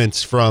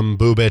improvements from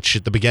Bubic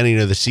at the beginning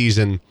of the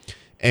season.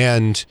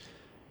 And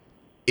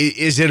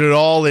is it at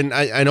all, and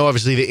I know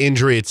obviously the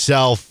injury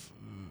itself,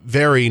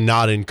 very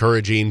not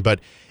encouraging, but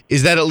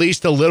is that at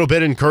least a little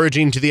bit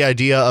encouraging to the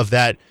idea of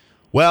that,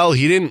 well,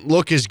 he didn't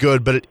look as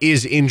good, but it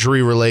is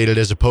injury related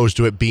as opposed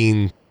to it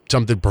being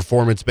something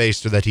performance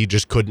based or that he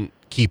just couldn't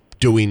keep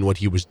doing what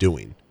he was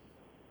doing?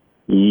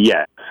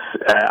 Yes.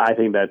 I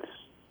think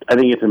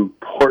it's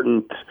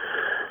important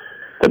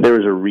that there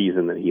was a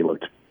reason that he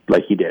looked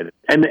like he did.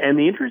 And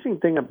the interesting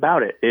thing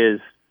about it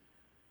is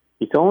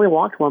he's only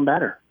walked 1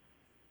 batter.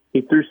 He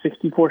threw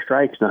 64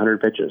 strikes in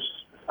 100 pitches.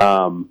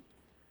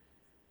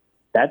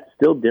 That's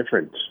still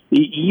different.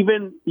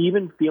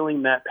 Even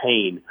feeling that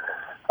pain,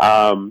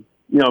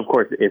 of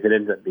course, if it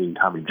ends up being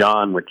Tommy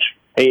John, which,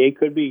 hey, it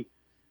could be.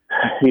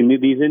 I mean,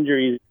 these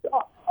injuries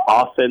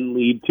often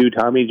lead to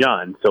Tommy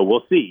John, so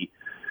we'll see.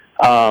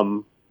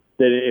 That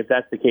if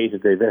that's the case,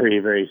 it's a very,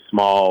 very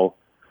small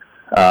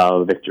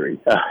victory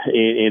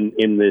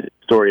in the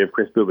story of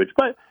Chris Bubic.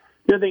 But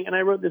the other thing, and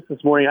I wrote this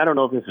morning, I don't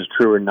know if this is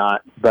true or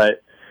not,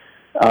 but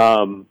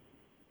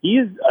he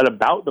is at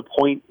about the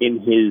point in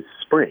his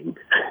spring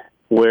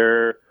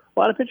where a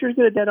lot of pitchers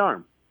get a dead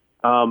arm.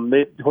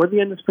 Toward the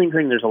end of spring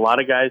training, there's a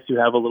lot of guys who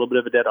have a little bit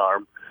of a dead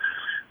arm.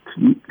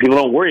 People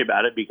don't worry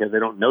about it because they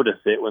don't notice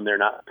it when they're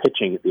not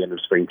pitching at the end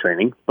of spring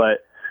training.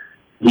 But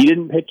he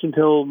didn't pitch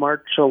until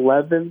March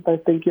 11th, I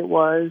think it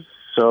was.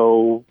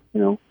 So,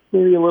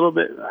 maybe a little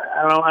bit.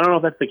 I don't know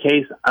if that's the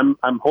case. I'm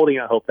holding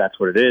out hope that's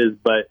what it is.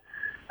 But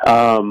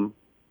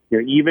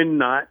even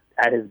not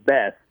at his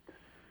best,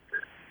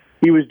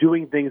 he was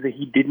doing things that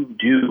he didn't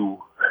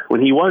do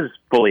when he was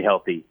fully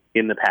healthy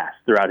in the past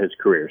throughout his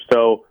career.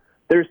 So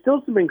there's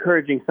still some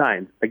encouraging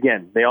signs.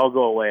 Again, they all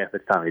go away if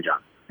it's Tommy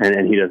John,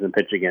 and he doesn't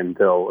pitch again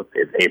until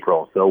it's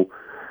April. So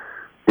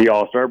the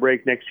All-Star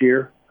break next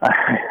year,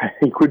 I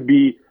think would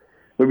be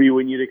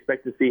when you'd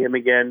expect to see him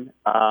again.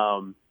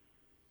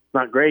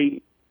 Not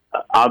great,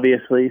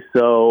 obviously.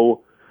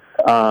 So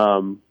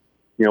we'll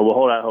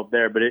hold out hope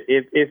there. But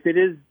if it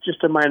is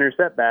just a minor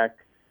setback,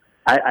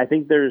 I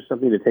think there's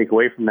something to take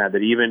away from that.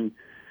 That even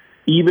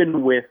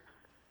with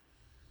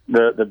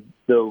the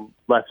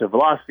lesser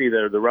velocity,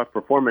 the rough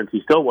performance, he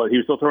was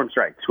still throwing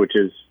strikes, which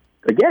is,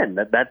 again,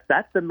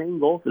 that's the main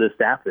goal for the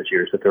staff this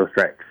year, is to throw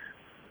strikes.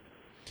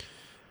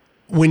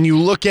 When you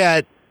look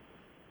at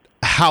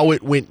how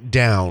it went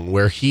down,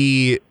 where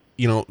he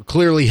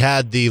clearly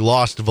had the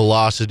lost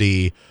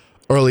velocity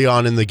early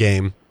on in the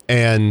game,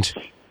 and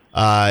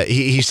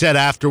he said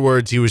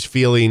afterwards he was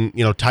feeling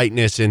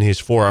tightness in his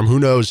forearm. Who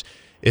knows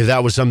if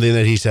that was something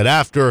that he said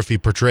after, if he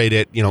portrayed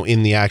it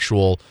in the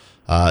actual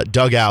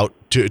dugout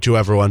to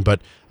everyone. But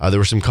there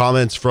were some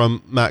comments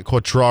from Matt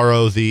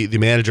Quattraro, the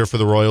manager for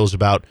the Royals,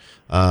 about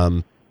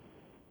that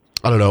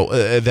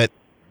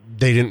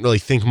they didn't really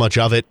think much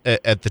of it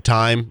at the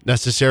time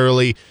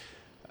necessarily.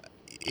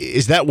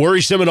 Is that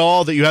worrisome at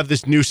all, that you have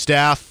this new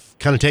staff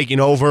kind of taking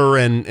over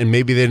and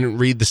maybe they didn't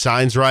read the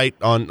signs right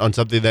on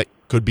something that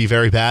could be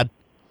very bad?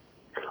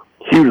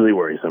 Hugely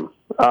worrisome.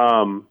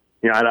 I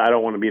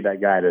don't want to be that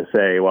guy to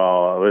say,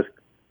 well,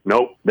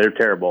 nope, they're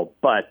terrible.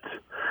 But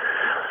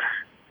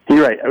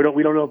you're right.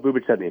 We don't know if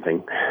Bubic said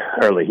anything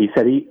early. He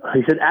said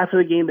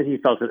after the game that he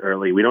felt it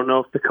early. We don't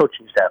know if the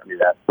coaching staff knew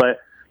that. But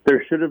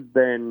there should have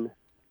been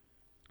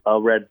a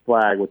red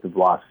flag with the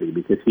velocity,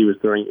 because he was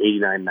throwing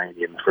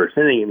 89-90 in the first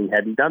inning, and he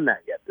hadn't done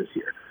that yet this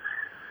year.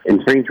 In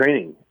spring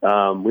training,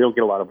 we don't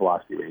get a lot of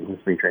velocity in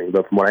spring training,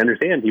 but from what I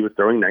understand, he was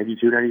throwing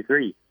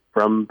 92-93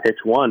 from pitch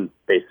 1,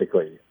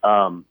 basically.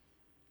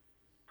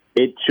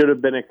 It should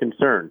have been a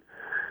concern.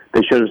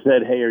 They should have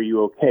said, "Hey, are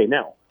you okay?"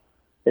 Now,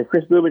 if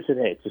Chris Bubic said,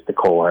 "Hey, it's just a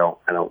cold.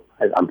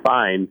 I'm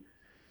fine,"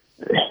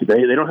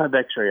 they don't have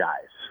X-ray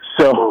eyes,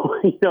 so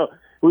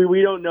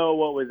we don't know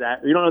what was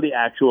that. We don't know the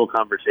actual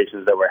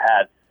conversations that were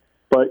had.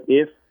 But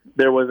if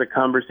there was a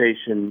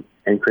conversation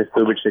and Chris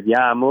Bubic said,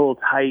 "Yeah, I'm a little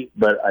tight,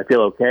 but I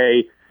feel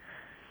okay,"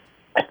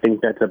 I think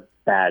that's a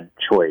bad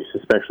choice,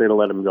 especially to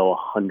let him go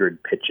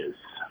 100 pitches.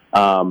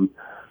 Let's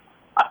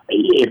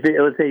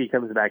say he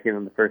comes back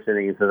in the first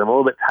inning and says, "I'm a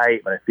little bit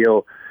tight, but I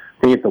feel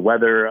think it's the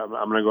weather. I'm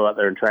going to go out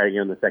there and try it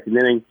again in the second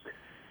inning.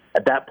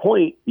 At that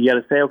point, you got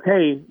to say,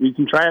 okay, we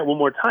can try it one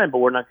more time, but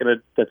we're not going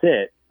to. That's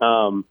it.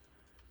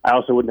 I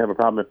also wouldn't have a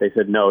problem if they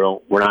said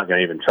no, we're not going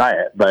to even try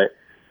it. But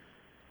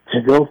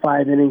to go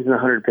 5 innings and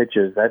 100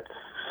 pitches,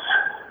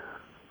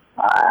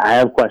 I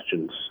have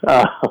questions.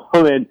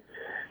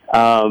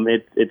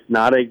 It's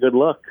not a good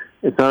look.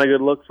 It's not a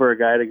good look for a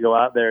guy to go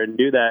out there and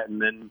do that,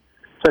 and then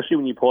especially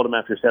when you pulled him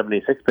after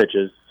 76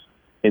 pitches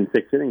in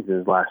 6 innings in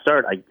his last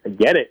start. I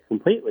get it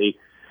completely,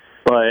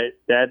 but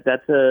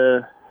that's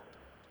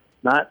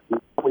not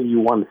what you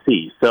want to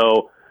see.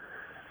 So,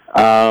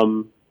 I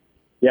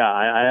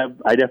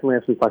definitely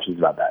have some questions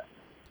about that.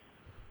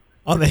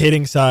 On the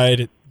hitting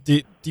side,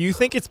 do you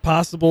think it's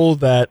possible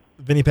that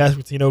Vinny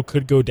Pasquantino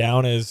could go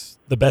down as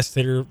the best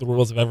hitter the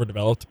Royals have ever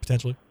developed,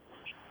 potentially?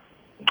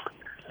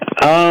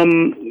 I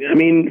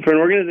mean, for an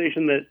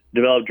organization that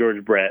developed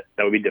George Brett,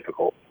 that would be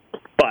difficult.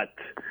 But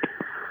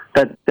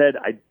that said,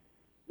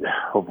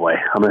 oh boy,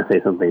 I'm going to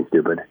say something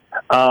stupid.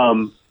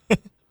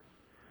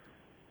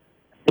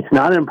 It's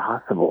not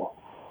impossible.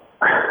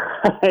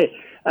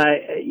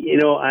 You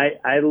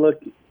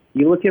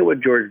look at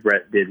what George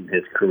Brett did in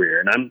his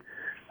career, and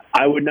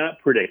I would not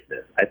predict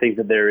this. I think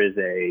that there is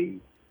a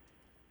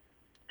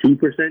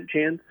 2%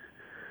 chance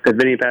that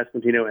Vinny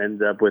Pasquantino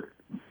ends up with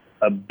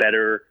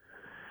better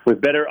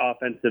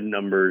offensive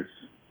numbers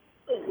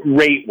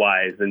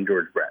rate-wise than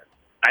George Brett.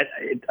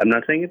 I'm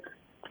not saying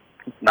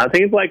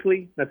it's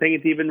likely. Not saying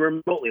it's even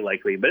remotely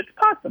likely, but it's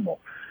possible.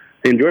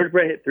 And George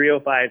Brett hit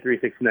 305,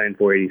 369,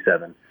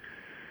 487.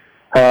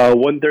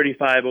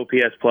 135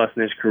 OPS plus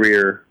in his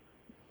career.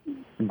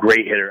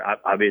 Great hitter.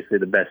 Obviously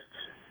the best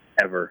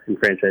ever in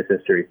franchise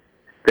history.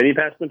 Vinny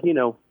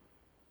Pasquantino,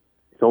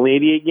 it's only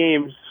 88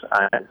 games,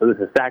 so this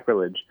is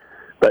sacrilege.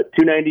 But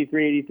 290,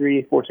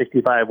 383,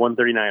 465,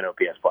 139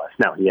 OPS plus.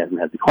 Now, he hasn't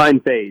had decline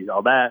phase,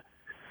 all that.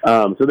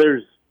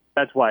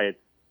 That's why it's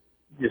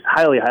just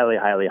highly, highly,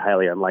 highly,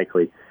 highly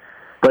unlikely.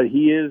 But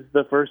he is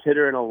the first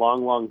hitter in a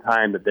long, long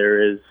time that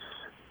there is,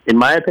 in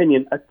my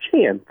opinion, a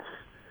chance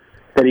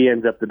that he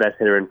ends up the best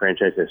hitter in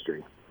franchise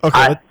history.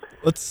 Okay,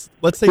 let's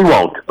say he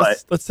won't.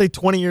 But let's say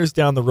 20 years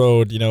down the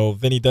road,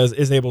 Vinny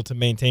is able to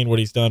maintain what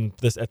he's done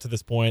to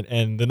this point,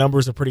 and the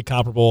numbers are pretty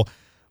comparable.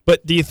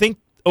 But do you think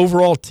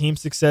overall team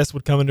success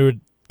would come into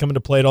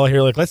play at all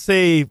here? Like, let's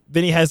say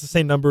Vinny has the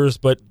same numbers,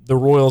 but the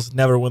Royals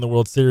never win the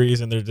World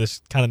Series, and they're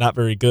just kind of not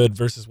very good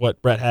versus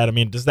what Brett had. I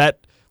mean,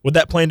 would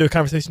that play into a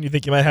conversation you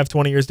think you might have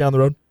 20 years down the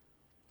road?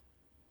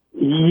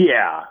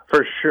 Yeah,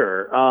 for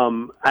sure.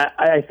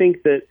 I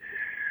think that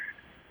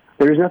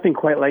there's nothing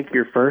quite like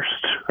your first,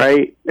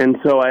 right? And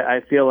so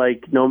I feel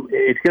like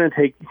it's going to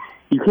take.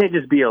 You can't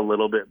just be a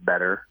little bit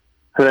better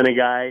than a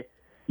guy.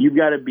 You've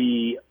got to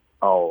be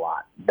a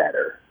lot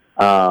better.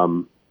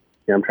 I'm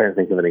trying to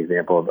think of an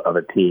example of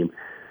a team.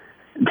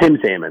 Tim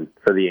Salmon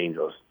for the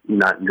Angels,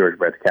 not in George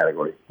Brett's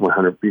category.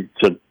 100.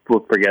 So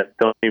we'll forget.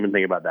 Don't even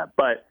think about that.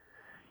 But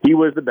he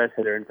was the best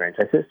hitter in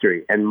franchise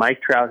history. And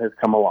Mike Trout has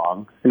come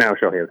along. And now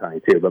Shohei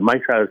Ohtani too. But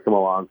Mike Trout has come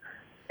along,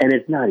 and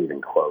it's not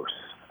even close.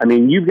 I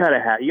mean, you got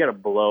to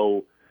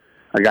blow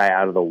a guy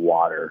out of the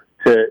water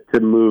to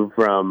move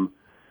from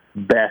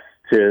best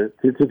to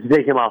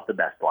take him off the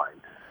best line.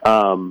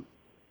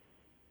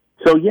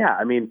 So yeah,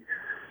 I mean,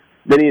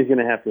 Vinny is going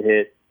to have to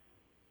hit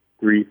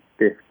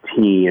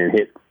 315 and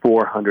hit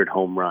 400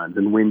 home runs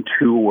and win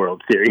 2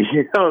 World Series.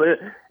 He's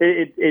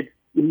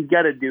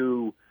got to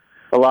do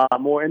a lot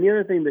more. And the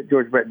other thing that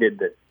George Brett did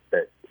that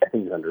I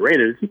think is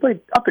underrated is he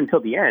played up until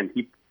the end.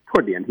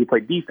 Toward the end, he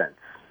played defense.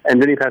 And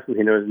Vinny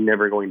Pasquantino is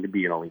never going to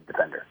be an elite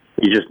defender.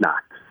 He's just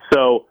not.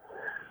 So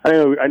I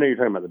know you're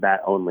talking about the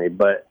bat only,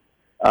 but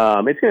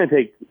it's going to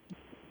take.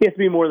 He has to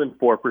be more than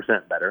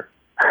 4% better,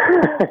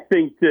 I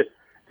think, to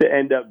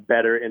end up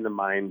better in the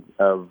minds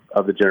of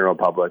the general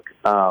public.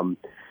 But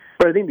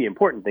I think the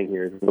important thing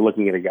here is we're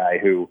looking at a guy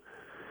who,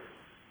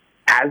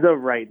 as of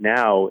right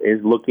now,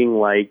 is looking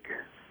like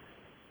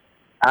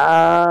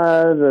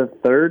the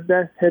 3rd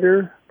best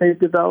hitter they've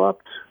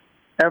developed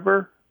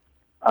ever.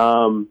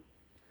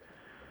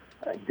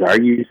 You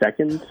argue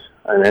 2nd,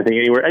 and I think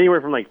anywhere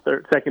from like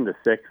 2nd to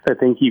 6th. I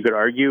think you could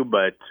argue,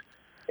 but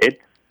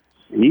it's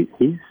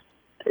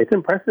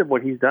impressive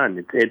what he's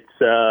done. It's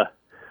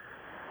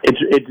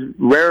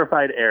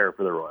rarefied air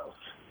for the Royals.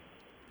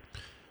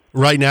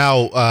 Right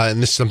now,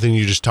 and this is something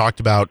you just talked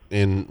about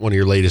in one of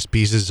your latest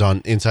pieces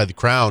on Inside the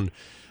Crown,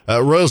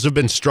 Royals have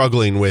been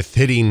struggling with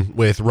hitting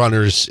with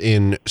runners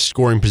in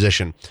scoring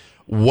position.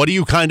 What do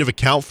you kind of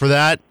account for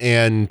that?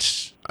 And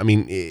I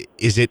mean,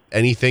 is it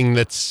anything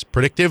that's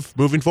predictive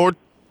moving forward?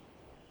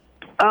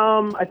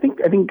 I think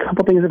a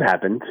couple things have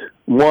happened.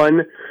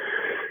 One,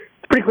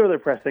 it's pretty clear they're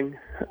pressing.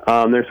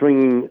 They're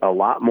swinging a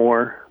lot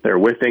more. They're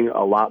whiffing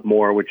a lot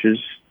more, which is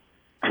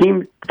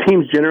teams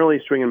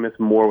generally swing and miss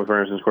more with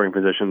runners in scoring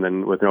position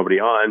than with nobody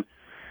on.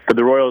 But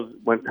the Royals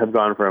have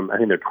gone from, I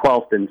think they're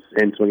 12th in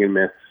swing and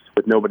miss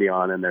with nobody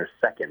on, and they're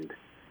 2nd,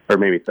 or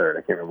maybe 3rd.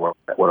 I can't remember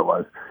what it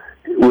was,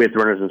 with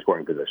runners in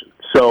scoring position.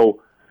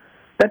 So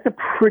that's a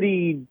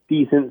pretty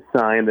decent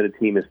sign that a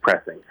team is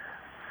pressing.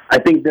 I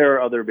think there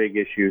are other big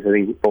issues. I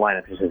think the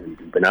lineup just isn't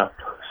deep enough.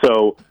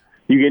 So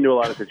you get into a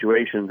lot of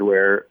situations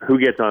where who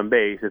gets on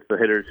base, it's the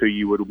hitters who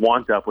you would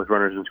want up with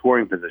runners in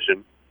scoring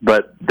position,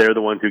 but they're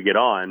the ones who get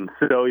on.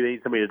 So they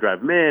need somebody to drive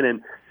them in.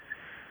 And,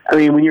 I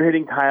mean, when you're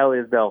hitting Kyle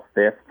Isbell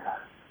fifth,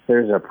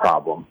 there's a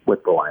problem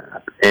with the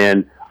lineup.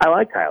 And I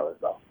like Kyle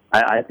Isbell.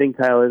 I think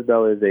Kyle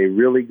Isbell is a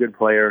really good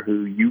player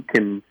who you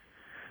can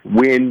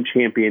win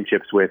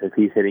championships with if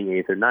he's hitting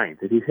eighth or ninth.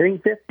 If he's hitting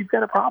fifth, you've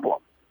got a problem.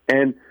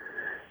 And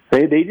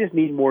they just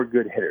need more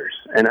good hitters.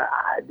 And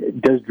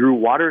does Drew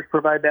Waters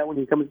provide that when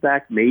he comes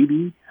back?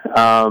 Maybe.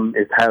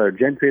 Is Tyler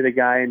Gentry the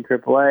guy in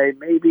AAA?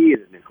 Maybe. Is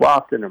it Nick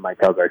Lofton or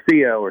Michael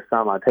Garcia or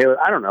Sama Taylor?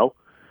 I don't know.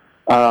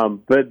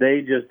 But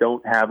they just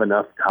don't have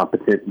enough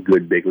competent,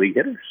 good big league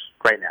hitters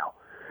right now.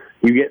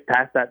 You get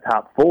past that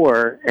top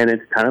four, and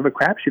it's kind of a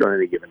crapshoot on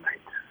any given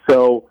night.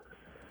 So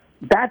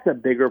that's a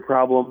bigger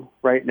problem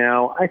right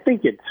now. I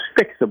think it's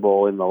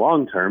fixable in the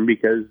long term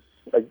because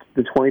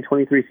the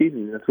 2023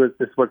 season, that's what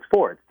it's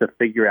for. It's to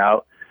figure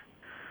out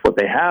what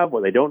they have,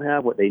 what they don't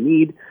have, what they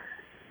need.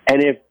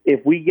 And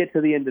if we get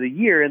to the end of the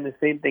year and the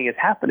same thing is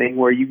happening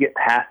where you get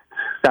past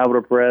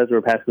Salvador Perez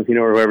or past Messino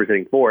or whoever's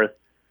hitting fourth,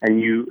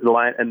 and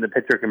the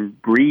pitcher can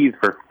breathe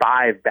for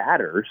 5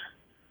 batters,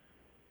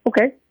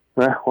 okay.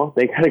 Well,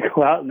 they got to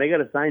go out and they got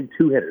to sign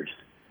 2 hitters.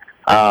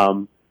 I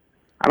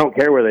don't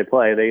care where they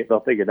play; they'll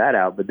figure that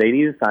out. But they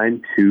need to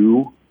sign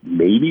 2,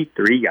 maybe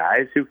 3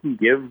 guys who can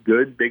give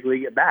good big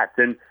league at bats.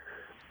 And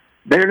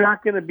they're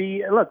not going to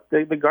be. Look,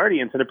 the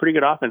Guardians had a pretty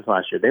good offense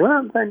last year. They went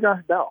out and signed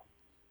Josh Bell.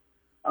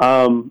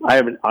 I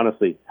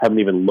haven't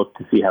even looked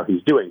to see how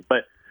he's doing,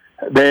 but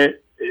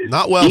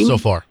not well so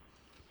far.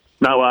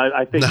 No,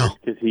 I think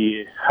because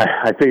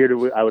I figured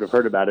I would have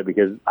heard about it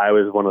because I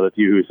was one of the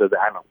few who said that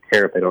I don't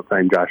care if they don't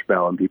sign Josh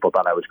Bell, and people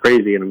thought I was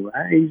crazy, and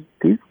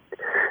he's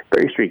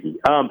very streaky.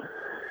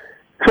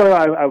 So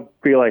I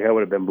feel like I would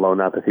have been blown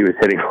up if he was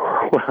hitting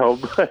well,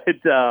 but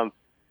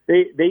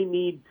they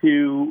need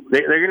to.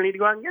 They're going to need to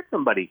go out and get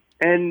somebody,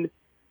 and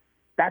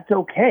that's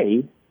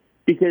okay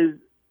because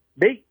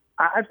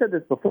I've said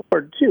this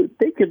before too.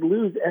 They could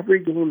lose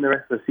every game the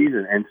rest of the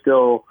season and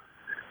still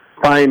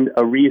find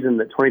a reason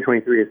that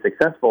 2023 is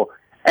successful,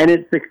 and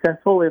it's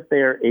successful if they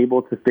are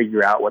able to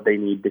figure out what they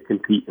need to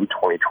compete in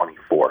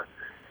 2024.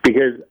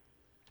 Because,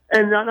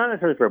 and not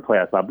necessarily for a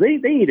playoff spot, but they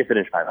need to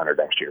finish 500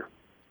 next year.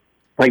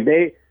 Like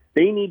they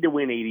need to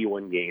win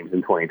 81 games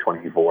in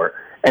 2024,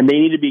 and they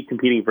need to be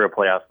competing for a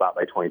playoff spot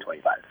by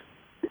 2025.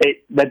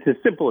 That's as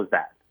simple as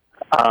that.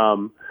 I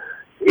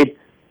think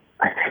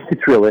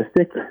it's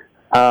realistic.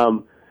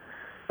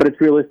 But it's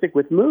realistic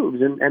with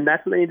moves, and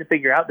that's what they need to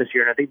figure out this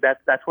year. And I think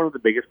that's one of the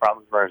biggest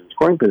problems for runners in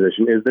scoring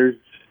position is there's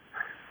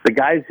the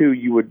guys who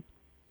you would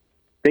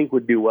think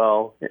would do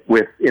well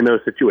in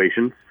those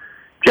situations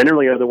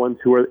generally are the ones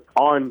who are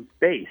on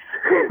base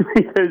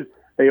because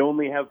they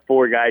only have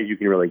 4 guys you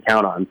can really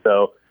count on.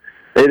 So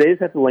they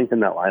just have to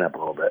lengthen that lineup a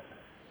little bit.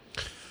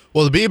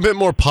 Well, to be a bit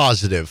more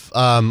positive,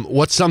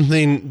 what's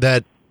something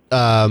that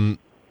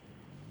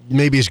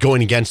maybe is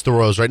going against the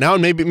Royals right now,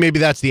 and maybe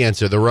that's the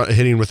answer, the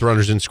hitting with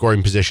runners in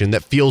scoring position,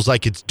 that feels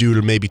like it's due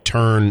to maybe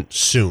turn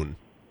soon?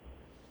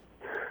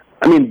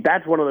 I mean,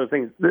 that's one of those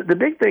things. The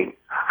big thing,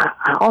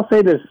 I'll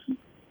say this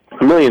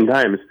a million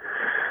times,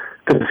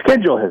 the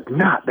schedule has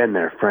not been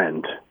their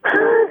friend.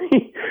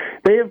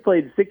 They have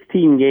played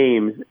 16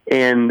 games,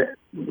 and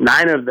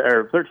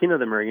 13 of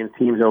them are against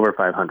teams over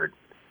 500.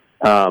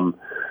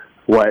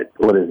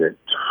 What is it?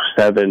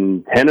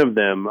 10 of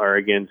them are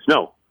against,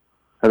 no.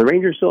 Are the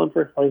Rangers still in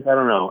first place? I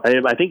don't know.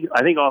 I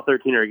think all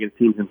 13 are against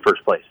teams in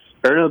first place.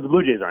 Or no, the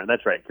Blue Jays aren't.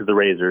 That's right, because the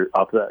Rays are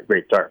off to that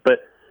great start. But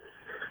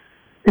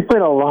they've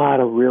played a lot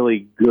of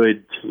really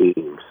good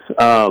teams.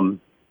 The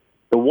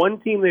one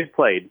team they've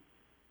played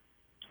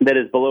that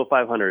is below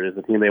 500 is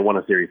the team they won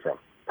a series from.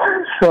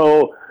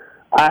 So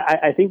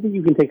I think that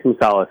you can take some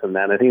solace in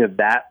that. And I think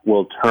that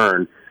will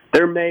turn.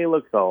 Their May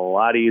looks a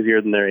lot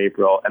easier than their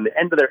April, and the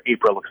end of their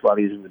April looks a lot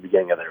easier than the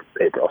beginning of their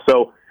April.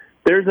 So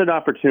there's an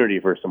opportunity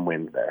for some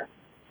wins there.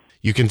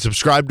 You can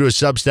subscribe to his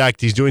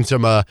Substack. He's doing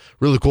some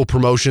really cool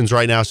promotions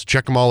right now, so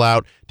check them all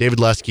out. David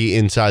Lesky,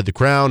 Inside the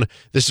Crown.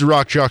 This is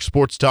Rock Chalk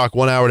Sports Talk.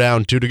 1 hour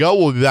down, 2 to go.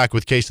 We'll be back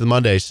with Case of the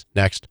Mondays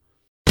next.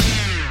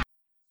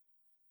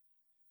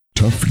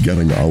 Tough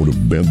getting out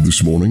of bed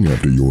this morning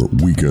after your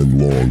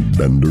weekend-long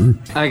bender?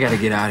 I gotta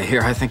get out of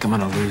here. I think I'm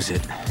gonna lose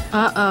it.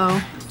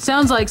 Uh-oh.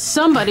 Sounds like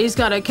somebody's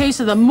got a case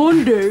of the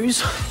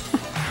Mondays.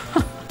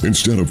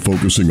 Instead of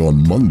focusing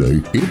on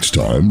Monday, it's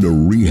time to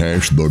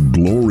rehash the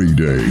glory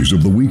days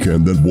of the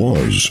weekend that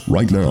was,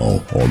 right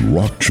now on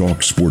Rock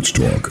Chalk Sports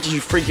Talk.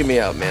 You're freaking me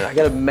out, man. I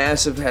got a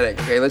massive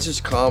headache, okay? Let's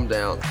just calm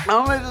down.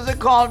 How much does it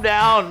calm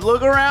down?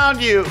 Look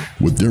around you.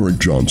 With Derek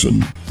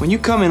Johnson. When you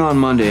come in on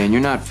Monday and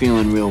you're not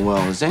feeling real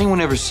well, does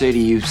anyone ever say to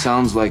you,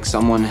 sounds like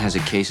someone has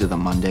a case of the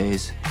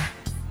Mondays?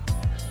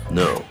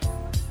 No.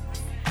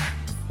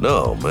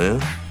 No,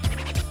 man.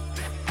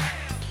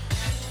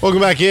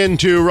 Welcome back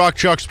into Rock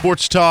Chalk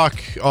Sports Talk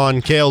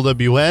on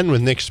KLWN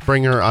with Nick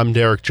Springer. I'm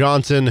Derek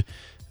Johnson.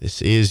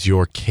 This is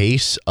your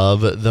case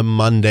of the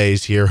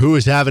Mondays here. Who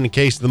is having a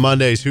case of the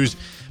Mondays? Who's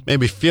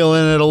maybe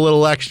feeling it a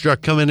little extra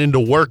coming into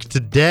work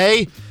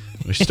today?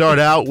 We start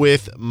out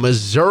with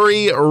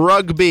Missouri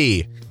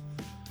rugby.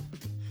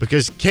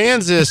 Because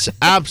Kansas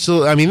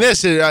absolutely, I mean,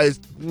 this is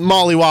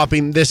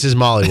mollywhopping. This is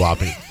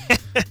mollywhopping.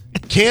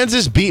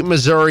 Kansas beat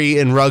Missouri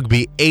in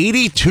rugby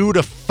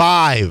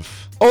 82-5.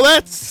 Oh,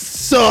 that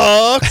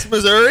sucks,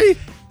 Missouri.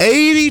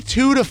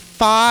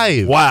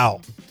 82-5. Wow.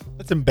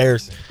 That's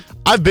embarrassing.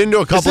 I've been to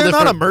a couple Is there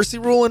different... not a mercy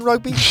rule in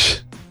rugby?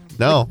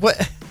 No.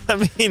 What?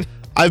 I mean...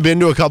 I've been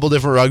to a couple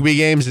different rugby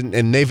games,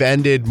 and they've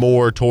ended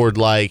more toward,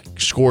 like,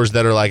 scores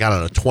that are, like, I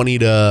don't know, 20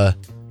 to,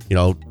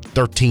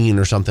 13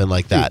 or something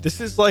like that. Dude, this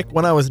is like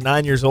when I was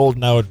 9 years old,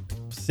 and I would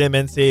sim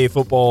NCAA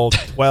football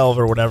 12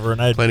 or whatever,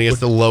 and I playing against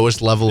the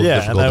lowest level of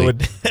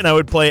difficulty. and I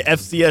would play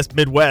FCS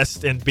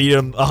Midwest and beat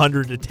them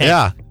 100-10.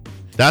 Yeah,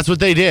 that's what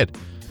they did.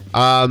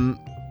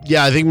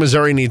 Yeah, I think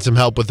Missouri needs some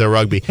help with their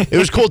rugby. It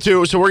was cool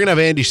too. So we're gonna have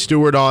Andy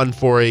Stewart on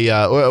for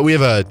a. We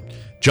have a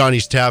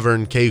Johnny's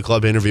Tavern KU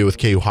Club interview with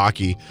KU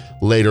Hockey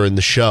later in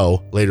the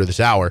show, later this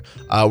hour.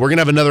 We're going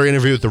to have another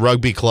interview with the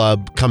Rugby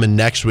Club coming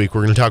next week.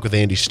 We're going to talk with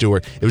Andy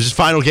Stewart. It was his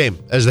final game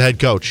as the head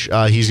coach.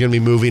 He's going to be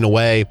moving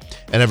away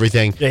and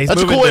everything. Yeah,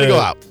 that's a cool way to go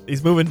out.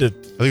 He's moving to, I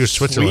think it was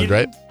Switzerland,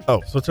 Sweden? right?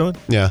 Oh, Switzerland?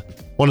 Yeah.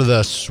 One of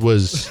us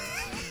was...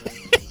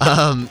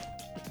 that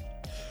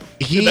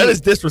is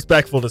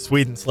disrespectful to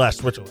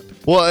Sweden/Switzerland.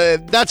 Well,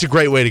 that's a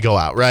great way to go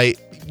out, right?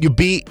 You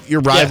beat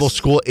your rival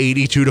school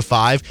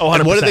 82-5. Oh, 100%.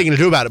 And what are they going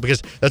to do about it?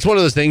 Because that's one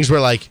of those things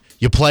where, like,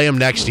 you play them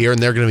next year and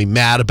they're going to be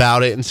mad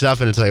about it and stuff.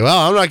 And it's like, well,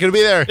 I'm not going to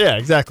be there. Yeah,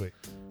 exactly.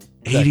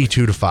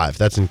 82-5.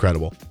 That's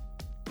incredible.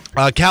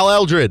 Cal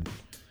Eldred,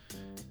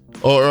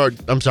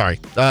 I'm sorry,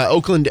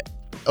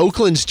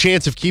 Oakland's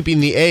chance of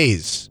keeping the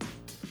A's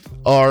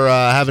are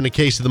having a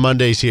case of the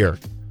Mondays here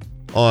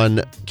on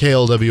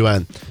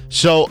KLWN.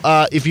 So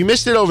if you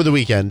missed it over the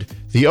weekend,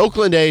 the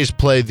Oakland A's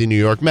played the New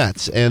York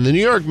Mets, and the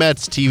New York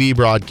Mets TV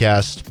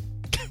broadcast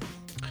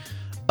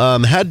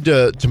had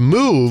to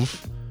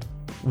move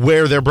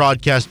where their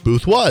broadcast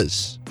booth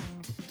was,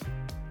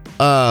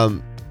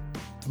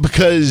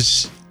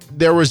 because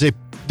there's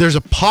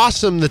a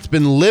possum that's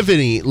been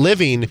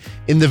living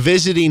in the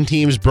visiting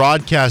team's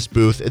broadcast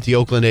booth at the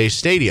Oakland A's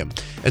stadium.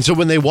 And so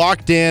when they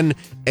walked in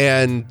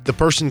and the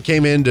person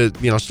came in to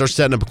start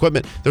setting up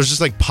equipment, there was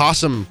just like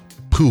possum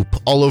poop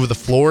all over the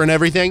floor and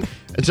everything.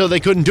 And so they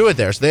couldn't do it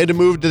there. So they had to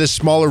move to this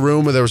smaller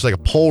room where there was like a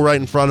pole right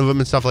in front of them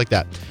and stuff like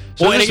that.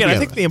 So well, and again, I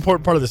think the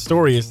important part of the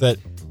story is that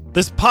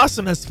this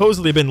possum has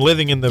supposedly been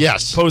living in the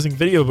opposing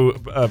video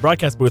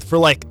broadcast booth for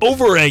like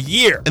over a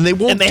year. And they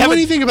won't do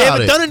anything about it. They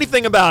haven't done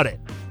anything about it.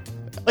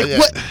 Like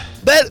what?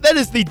 That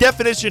is the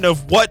definition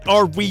of what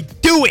are we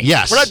doing?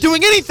 Yes. We're not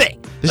doing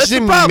anything. This is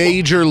a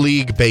Major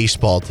League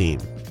Baseball team.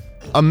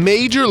 A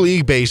Major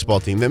League Baseball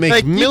team that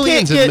makes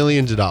millions and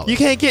millions of dollars. You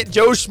can't get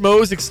Joe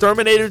Schmo's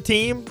exterminator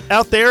team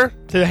out there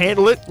to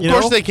handle it. Of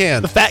course they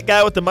can. The fat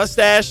guy with the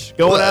mustache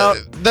going out.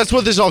 That's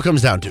what this all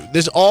comes down to.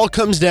 This all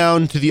comes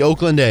down to the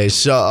Oakland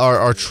A's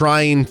are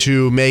trying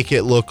to make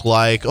it look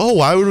like, oh,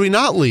 why would we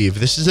not leave?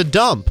 This is a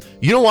dump.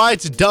 You know why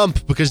it's a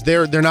dump? Because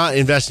they're not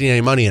investing any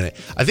money in it.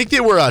 I think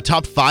they were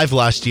top 5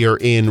 last year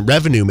in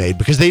revenue made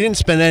because they didn't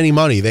spend any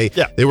money. They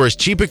were as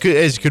cheap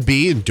as could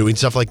be and doing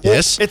stuff like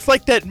this. It's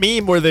like that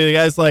meme where the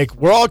guy's like,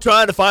 we're all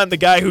trying to find the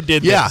guy who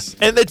did this.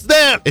 And it's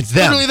them. It's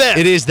them. Literally them.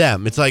 It is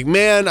them. It's like,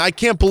 man, I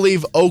can't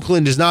believe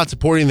Oakland is not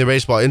supporting their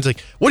baseball. And it's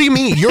like, what do you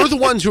mean? You're the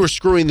ones who are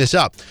screwing this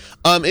up.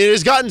 It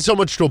has gotten so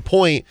much to a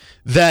point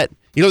that,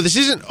 this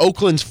isn't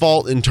Oakland's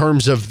fault in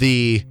terms of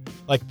the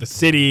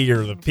city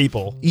or the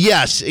people.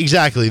 Yes,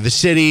 exactly. The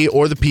city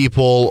or the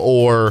people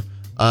or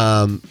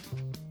I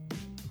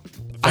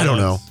don't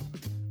know.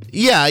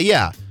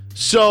 Yeah.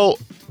 So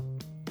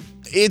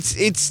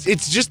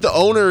it's just the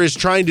owner is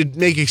trying to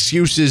make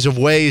excuses of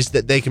ways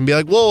that they can be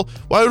like, well,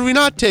 why would we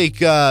not take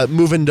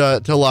moving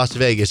to Las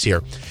Vegas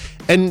here?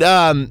 And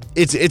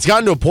it's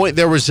gotten to a point.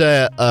 There was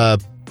a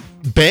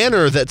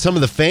banner that some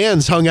of the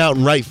fans hung out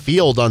in right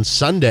field on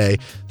Sunday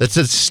that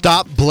said,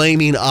 "Stop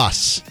blaming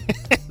us."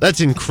 That's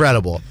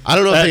incredible. I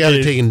don't know if they got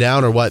it taken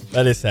down or what.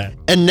 That is sad.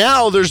 And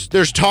now there's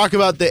talk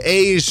about the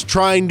A's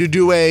trying to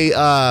do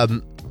a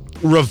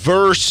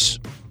reverse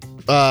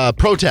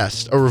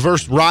protest, a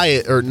reverse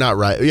riot, or not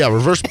riot,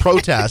 reverse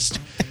protest,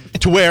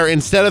 to where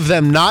instead of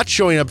them not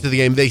showing up to the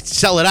game, they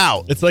sell it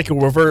out. It's like a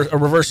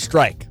reverse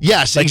strike.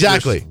 Yes,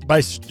 exactly.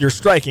 You're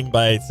striking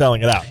by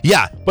selling it out.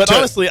 Yeah. But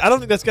honestly, I don't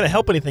think that's going to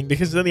help anything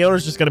because then the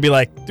owner's just going to be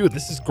like, dude,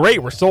 this is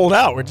great. We're sold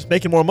out. We're just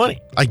making more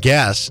money. I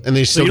guess. And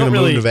they're still going to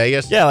move to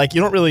Vegas? Yeah,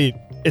 you don't really,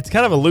 it's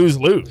kind of a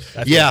lose-lose.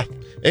 Yeah.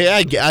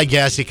 I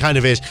guess it kind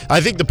of is. I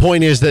think the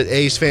point is that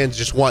A's fans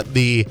just want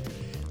the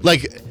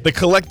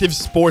collective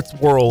sports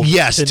world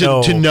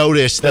to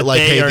notice that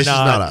hey, this is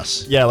not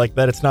us. Yeah,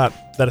 that it's not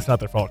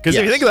their fault. Because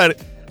if you think about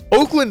it,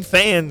 Oakland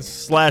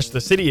fans /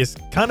 the city has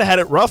kind of had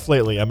it rough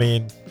lately. I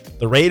mean,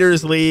 the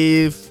Raiders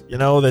leave,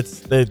 that's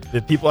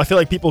the people. I feel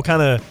like people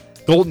kind of,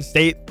 Golden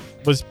State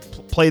was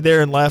played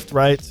there and left,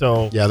 right?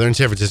 So yeah, they're in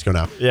San Francisco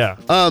now. Yeah.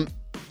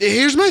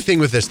 Here's my thing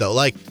with this, though.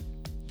 Like,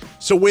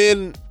 so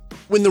when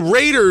the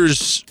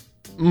Raiders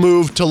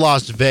moved to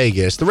Las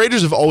Vegas, the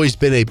Raiders have always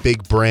been a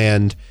big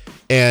brand,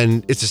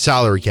 and it's a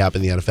salary cap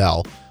in the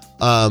NFL.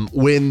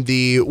 When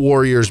the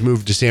Warriors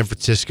moved to San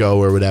Francisco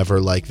or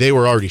whatever, like, they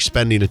were already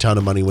spending a ton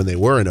of money when they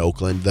were in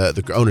Oakland,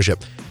 the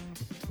ownership.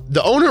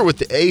 The owner with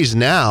the A's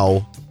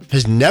now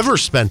has never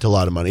spent a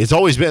lot of money. It's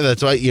always been,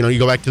 that's why, you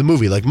go back to the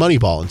movie, like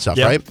Moneyball and stuff,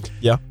 right?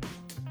 Yeah.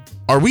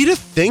 Are we to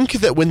think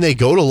that when they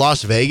go to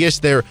Las Vegas,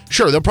 they'll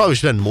probably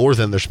spend more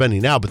than they're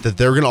spending now, but that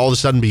they're going to all of a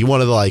sudden be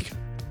one of the, like,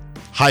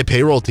 high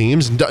payroll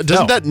teams?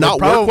 Doesn't that not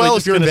work well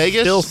if you're in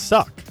Vegas? Still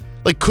suck.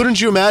 Like, couldn't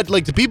you imagine?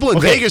 Like, the people in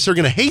Vegas are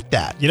going to hate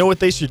that. You know what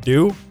they should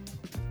do?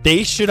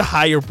 They should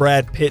hire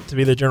Brad Pitt to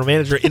be the general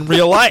manager in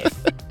real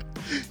life.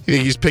 You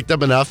think he's picked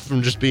up enough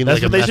from just being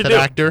like a method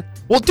actor?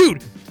 Well,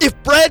 dude,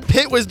 if Brad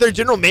Pitt was their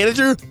general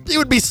manager, it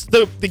would be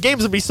the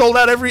games would be sold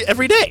out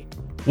every day.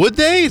 Would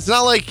they? It's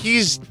not like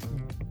he's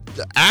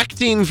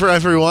acting for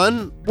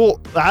everyone. Well,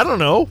 I don't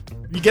know.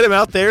 You get him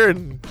out there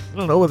and, I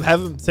don't know,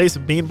 have him say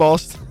some beanball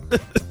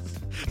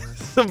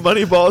some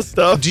Moneyball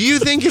stuff. Do you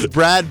think if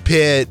Brad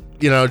Pitt,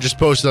 just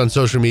posted on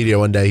social media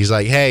one day, he's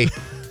like, hey,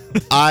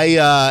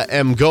 I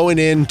am going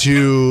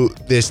into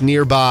this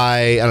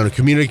nearby,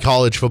 community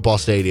college football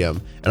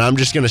stadium, and I'm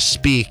just going to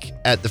speak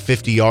at the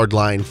 50-yard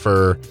line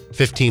for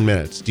 15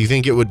 minutes. Do you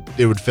think it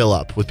would fill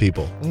up with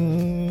people?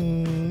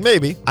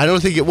 Maybe. I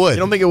don't think it would. You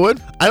don't think it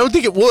would? I don't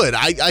think it would.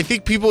 I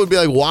think people would be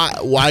like,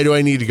 why do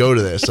I need to go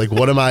to this? Like,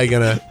 what am I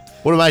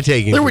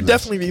taking? There would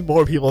definitely be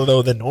more people,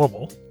 though, than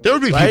normal. There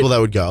would be people that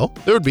would go.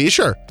 There would be,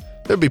 sure.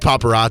 There'd be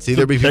paparazzi.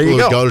 There'd be people who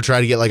would go to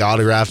try to get like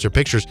autographs or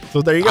pictures.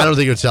 So there you go. I don't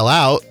think it would sell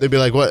out. They'd be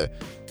like, what?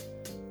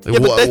 Yeah,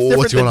 but that's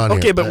what's going on here?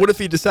 Okay, but what if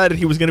he decided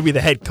he was going to be the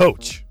head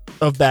coach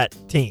of that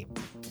team?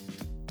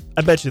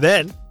 I bet you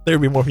then there'd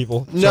be more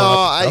people. No,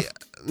 I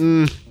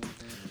think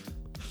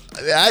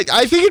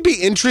it'd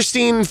be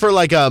interesting for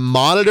like a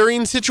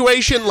monitoring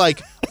situation.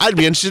 Like, I'd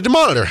be interested to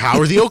monitor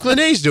how are the Oakland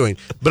A's doing.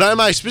 But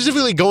am I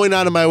specifically going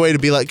out of my way to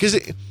be like, because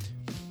in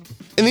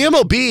the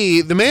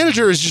MLB, the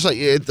manager is just like,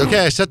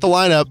 okay, I set the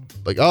lineup.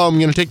 Like, oh, I'm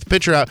going to take the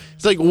pitcher out.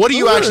 It's like, what are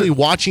you actually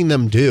watching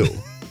them do?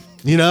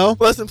 Well,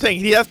 that's the thing.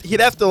 He'd have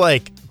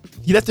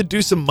to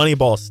do some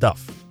Moneyball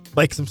stuff,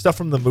 like some stuff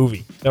from the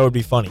movie. That would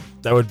be funny.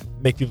 That would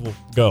make people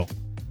go.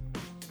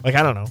 Like,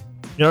 I don't know.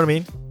 You know what I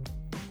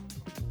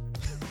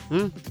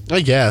mean? I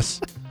guess.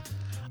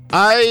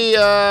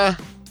 I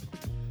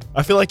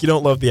feel like you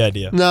don't love the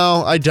idea.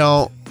 No, I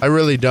don't. I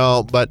really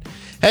don't. But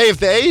hey, if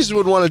the A's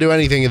would want to do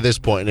anything at this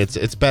point,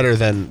 it's better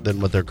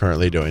than what they're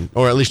currently doing,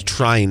 or at least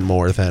trying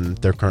more than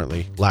their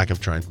currently lack of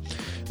trying.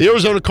 The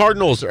Arizona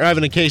Cardinals are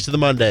having a case of the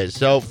Mondays.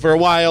 So for a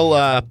while,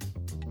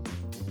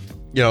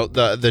 the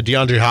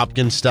DeAndre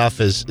Hopkins stuff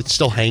it's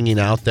still hanging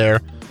out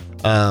there.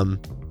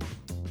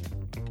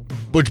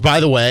 Which, by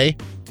the way,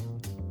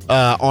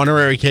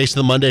 honorary case of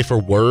the Monday for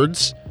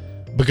words,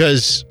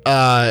 because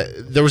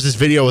there was this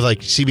video with like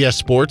CBS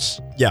Sports.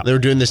 Yeah, they were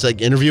doing this like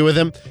interview with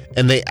him,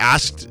 and they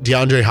asked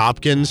DeAndre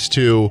Hopkins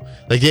to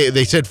like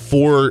they said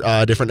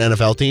 4 different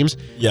NFL teams.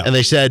 Yeah, and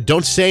they said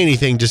don't say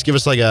anything, just give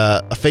us like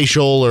a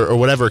facial or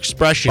whatever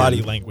expression,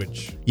 body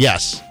language.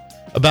 Yes,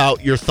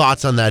 about your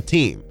thoughts on that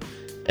team.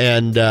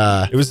 And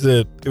it was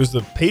the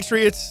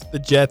Patriots, the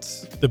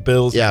Jets, the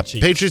Bills. Yeah, and the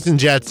Chiefs. Patriots and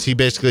Jets. He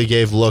basically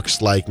gave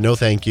looks like no,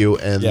 thank you,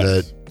 and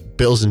the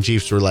Bills and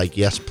Chiefs were like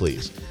yes,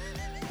 please.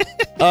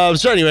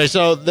 So anyway,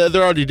 so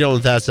they're already dealing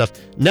with that stuff.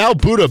 Now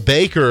Budda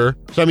Baker.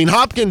 So I mean,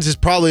 Hopkins is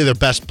probably their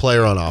best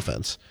player on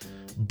offense.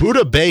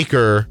 Budda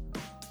Baker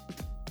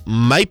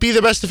might be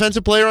the best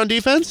defensive player on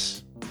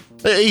defense.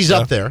 He's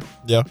up there.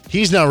 Yeah,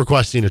 he's now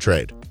requesting a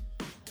trade.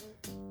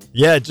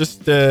 Yeah,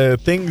 just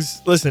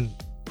things. Listen,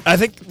 I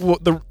think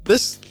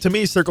this to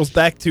me circles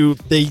back to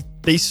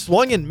they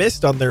swung and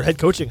missed on their head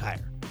coaching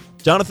hire.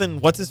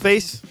 Jonathan, what's his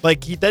face?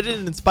 Like that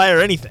didn't inspire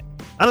anything.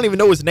 I don't even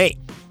know his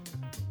name.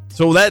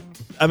 So that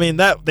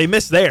they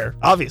missed there.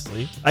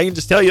 Obviously, I can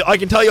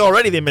tell you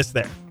already they missed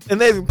there,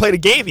 and they haven't played a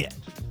game yet.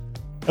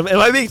 Am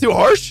I being too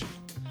harsh?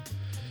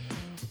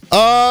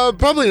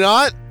 Probably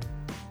not.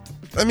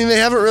 I mean, they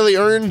haven't really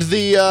earned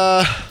the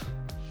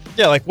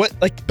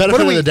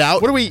benefit of the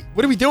doubt. What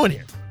are we doing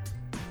here?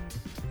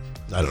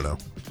 I don't know.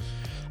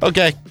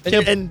 Okay,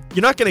 and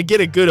you're not going to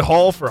get a good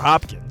haul for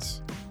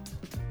Hopkins.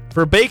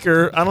 For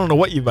Baker, I don't know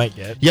what you might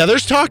get. Yeah,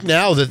 there's talk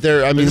now that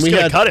we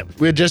had cut him.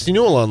 We had Jesse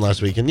Newell on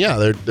last week, and yeah,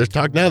 there's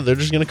talk now that they're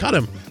just going to cut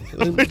him.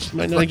 They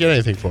might not get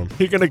anything for him.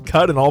 You're going to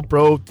cut an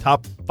All-Pro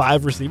top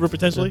 5 receiver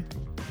potentially?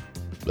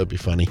 That'd be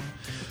funny.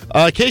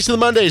 Case of the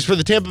Mondays for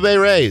the Tampa Bay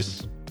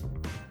Rays.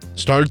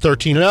 Started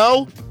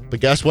 13-0, but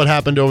guess what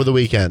happened over the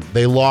weekend?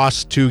 They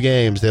lost 2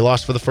 games. They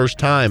lost for the first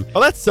time.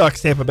 Oh, that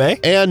sucks, Tampa Bay.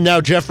 And now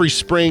Jeffrey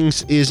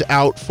Springs is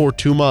out for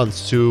 2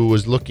 months, who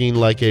was looking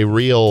like a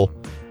real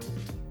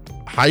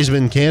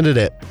Heisman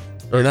candidate.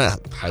 Or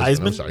not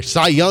Heisman? I'm sorry,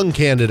 Cy Young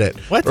candidate.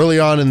 What? Early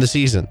on in the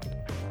season.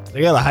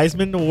 They got a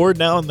Heisman award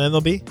now in the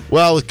MLB?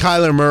 Well, with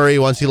Kyler Murray,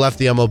 once he left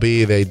the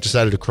MLB, they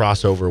decided to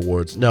cross over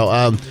awards. No,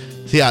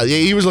 Yeah,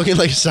 he was looking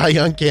like a Cy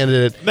Young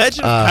candidate.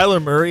 Imagine if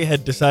Kyler Murray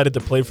had decided to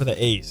play for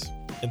the A's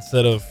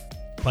instead of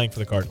playing for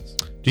the Cardinals.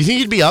 Do you think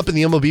he'd be up in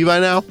the MLB by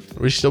now?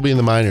 Or would he still be in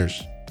the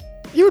minors?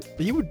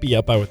 He would be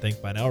up, I would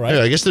think, by now, right?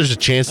 Yeah, I guess there's a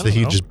chance that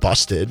he just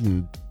busted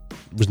and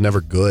was never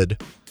good.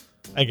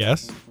 I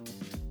guess.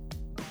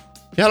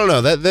 Yeah, I don't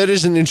know. That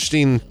is an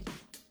interesting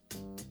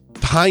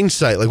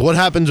hindsight. Like, what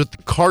happens with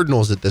the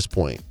Cardinals at this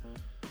point?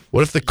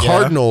 What if the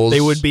Cardinals...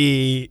 They would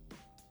be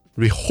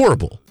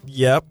horrible.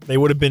 Yep. They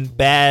would have been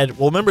bad.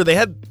 Well, remember,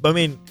 a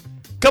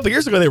couple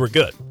years ago, they were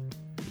good.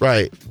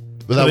 Right.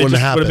 But that they wouldn't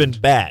just happen. would have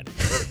been bad.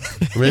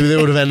 Or maybe they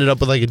would have ended up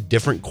with like a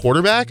different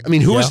quarterback. I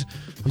mean, who was...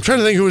 I'm trying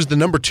to think who was the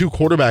number 2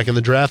 quarterback in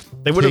the draft.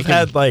 They would have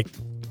had, like,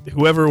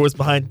 whoever was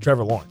behind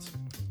Trevor Lawrence.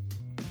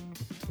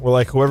 Or,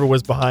 like, whoever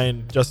was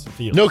behind Justin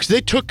Fields. No, because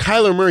they took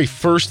Kyler Murray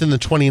first in the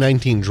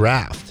 2019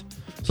 draft.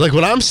 So, like,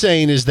 what I'm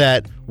saying is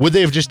that would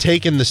they have just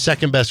taken the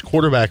second best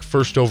quarterback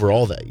first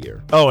overall that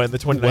year? Oh, in the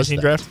 2019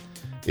 draft?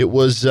 It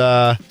was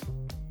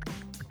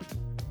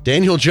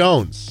Daniel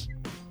Jones.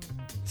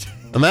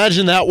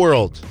 Imagine that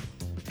world.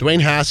 Dwayne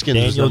Haskins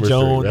Daniel was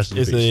number 3.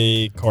 Jones is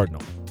a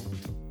Cardinal.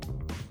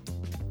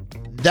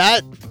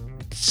 That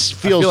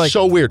feels like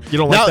so weird. You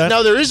don't like that?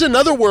 Now, there is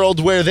another world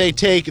where they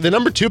take... The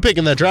number 2 pick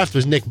in that draft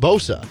was Nick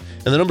Bosa,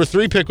 and the number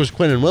 3 pick was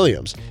Quinnen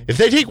Williams. If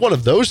they take one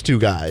of those two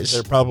guys...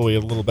 They're probably a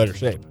little better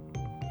shape.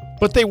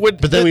 But they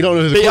would... But then we don't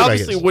know who the quarterback quarterback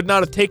is. They obviously would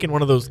not have taken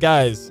one of those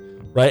guys,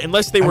 right?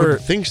 Unless they were... I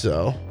don't think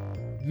so.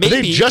 Maybe.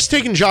 They've just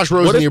taken Josh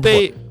Rosen the year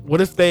before.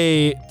 What if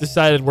they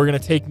decided we're going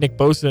to take Nick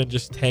Bosa and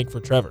just tank for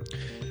Trevor?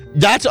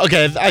 That's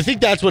okay. I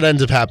think that's what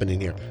ends up happening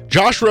here.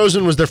 Josh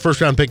Rosen was their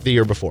first round pick the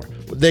year before.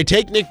 They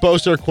take Nick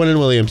Bosa or Quinnen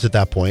Williams at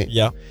that point.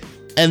 Yeah.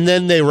 And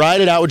then they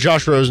ride it out with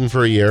Josh Rosen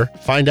for a year,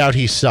 find out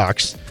he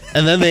sucks.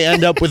 And then they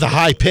end up with a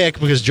high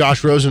pick because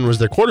Josh Rosen was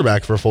their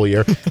quarterback for a full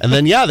year. And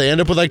then, they end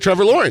up with like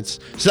Trevor Lawrence.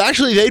 So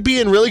actually, they'd be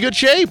in really good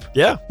shape.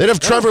 Yeah. They'd have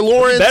Trevor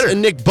Lawrence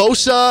and Nick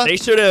Bosa. They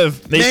should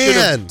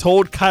have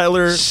told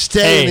Kyler,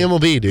 stay in the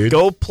MLB, dude.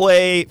 Go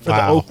play for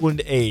the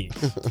Oakland A's.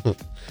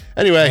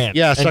 Anyway, and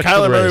Kyler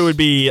Kyler Murray would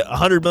be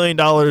 $100 million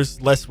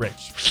less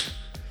rich.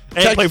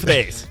 And play for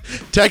the A's.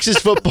 Texas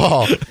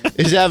football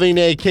is having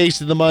a case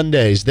of the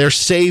Mondays. Their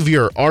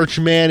savior, Arch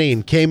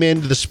Manning, came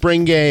into the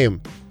spring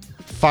game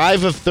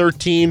 5 of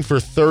 13 for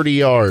 30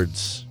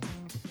 yards.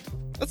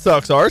 That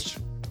sucks, Arch.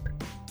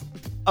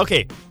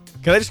 Okay,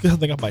 can I just get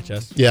something off my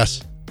chest?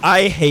 Yes.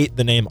 I hate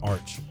the name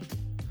Arch.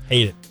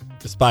 Hate it.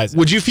 Despise it.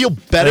 Would you feel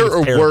better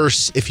or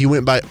worse if you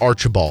went by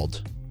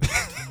Archibald?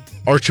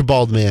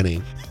 Archibald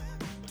Manning.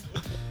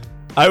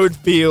 I would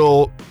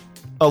feel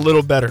a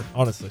little better,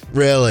 honestly.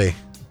 Really?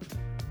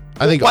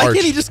 I think Why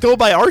can't he just go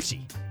by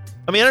Archie?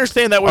 I mean, I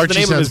understand that was Archie the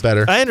name sounds of his.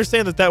 better. I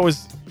understand that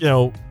was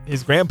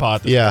his grandpa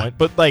at this point.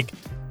 But like,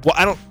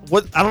 I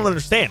don't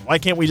understand. Why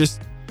can't we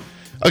just?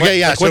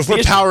 Okay, so if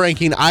we're power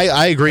ranking,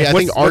 I agree. I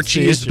think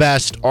Archie is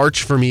best.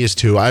 Arch for me is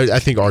 2. I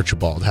think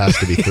Archibald has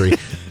to be 3.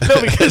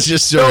 No, because it's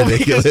just so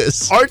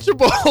ridiculous.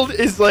 Archibald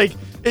is like,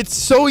 it's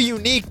so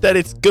unique that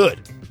it's good.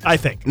 I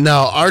think.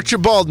 No,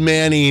 Archibald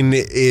Manning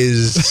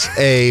is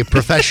a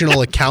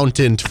professional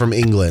accountant from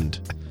England.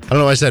 I don't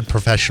know why I said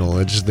professional.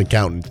 It's just an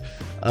accountant.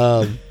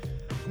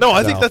 No,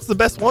 I think that's the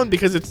best one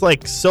because it's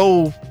like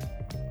so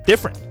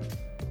different.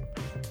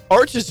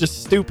 Arch is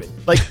just stupid.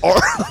 Like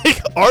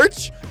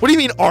Arch? What do you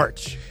mean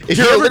Arch? If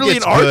he ever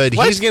gets good,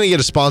 he's going to get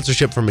a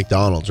sponsorship from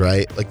McDonald's,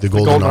 right? Like the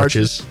Golden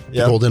Arches.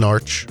 Yeah. The Golden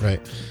Arch, right?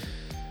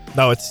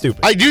 No, it's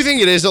stupid. I do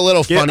think it is a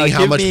little funny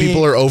how much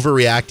people are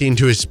overreacting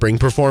to his spring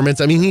performance.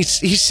 I mean,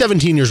 he's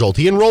 17 years old.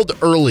 He enrolled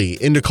early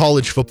into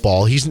college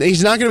football. He's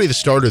not going to be the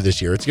starter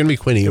this year. It's going to be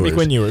Quinn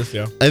Ewers.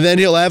 Yeah. And then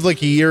he'll have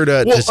like a year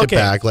to sit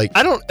back. Like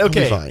I don't.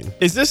 Okay, fine.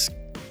 Is this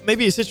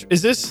maybe is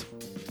this?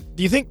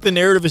 Do you think the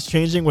narrative is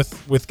changing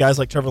with guys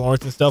like Trevor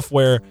Lawrence and stuff?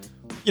 Where,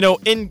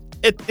 in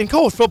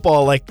college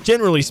football, like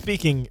generally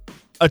speaking,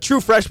 a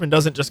true freshman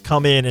doesn't just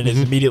come in and is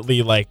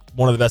immediately like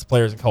one of the best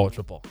players in college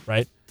football,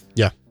 right?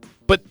 Yeah.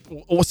 But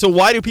so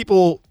why are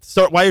people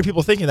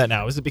thinking that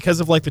now? Is it because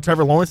of like the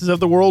Trevor Lawrences of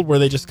the world where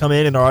they just come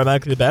in and are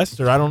automatically the best,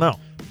 or I don't know?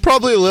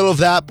 Probably a little of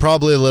that.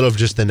 Probably a little of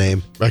just the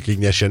name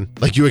recognition.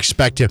 Like you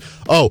expect him.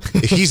 Oh,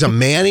 if he's a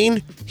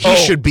Manning, he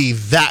should be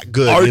that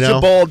good.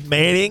 Archibald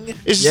Manning.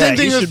 It's the same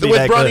thing with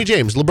Bronny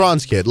James,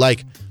 LeBron's kid.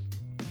 Like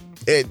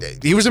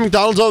he was a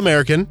McDonald's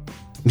All-American.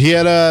 He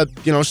had a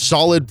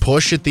solid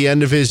push at the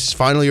end of his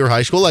final year of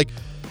high school. Like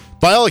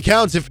by all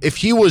accounts, if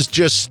he was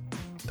just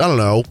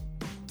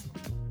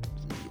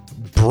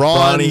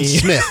Bronny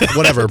Smith,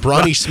 whatever,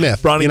 Bronny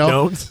Smith. Bronny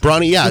Jones?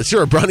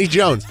 Bronny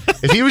Jones.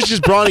 If he was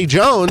just Bronny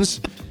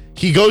Jones,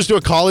 he goes to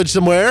a college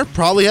somewhere,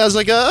 probably has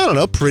like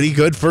a, pretty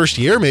good first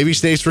year. Maybe he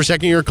stays for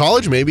second year of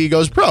college. Maybe he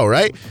goes pro,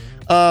 right?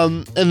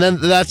 And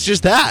then that's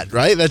just that,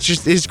 right? That's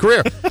just his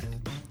career.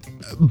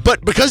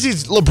 But because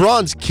he's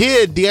LeBron's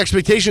kid, the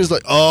expectation is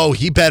like, oh,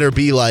 he better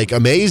be like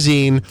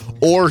amazing,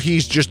 or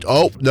he's just,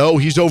 oh, no,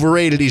 he's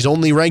overrated. He's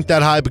only ranked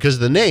that high because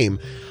of the name.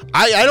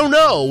 I don't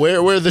know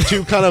where the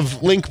two kind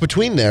of link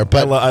between there,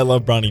 but I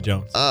love Bronny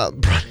Jones.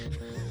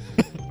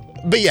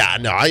 But yeah,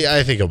 no,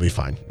 I think he'll be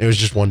fine. It was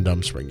just one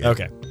dumb spring game.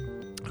 Okay.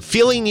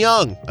 Feeling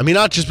young. I mean,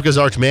 not just because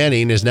Arch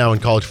Manning is now in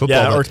college football.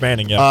 Yeah, Arch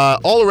Manning, yeah.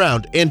 All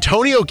around.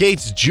 Antonio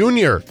Gates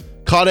Jr.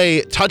 caught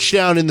a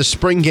touchdown in the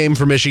spring game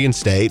for Michigan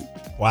State.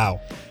 Wow.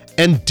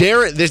 And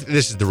Darren, this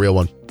is the real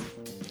one.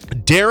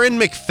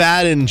 Darren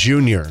McFadden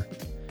Jr.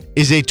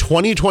 is a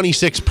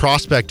 2026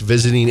 prospect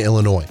visiting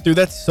Illinois. Dude,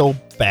 that's so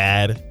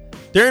bad.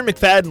 Darren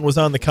McFadden was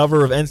on the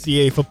cover of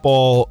NCAA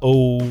Football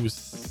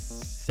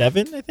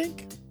 07, I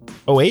think?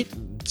 08?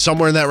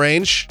 Somewhere in that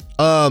range.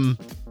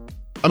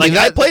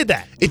 I played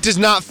that. It does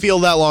not feel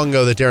that long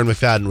ago that Darren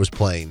McFadden was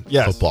playing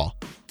football.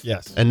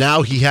 Yes. And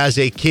now he has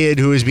a kid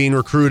who is being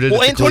recruited at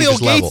the Antonio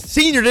collegiate Gates level.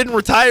 Sr. didn't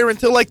retire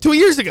until like 2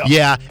 years ago.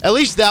 Yeah, at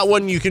least that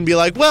one you can be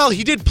like, well,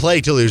 he did play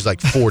till he was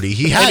like 40.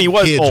 He had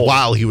kids old.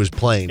 while he was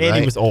playing, And right?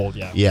 he was old,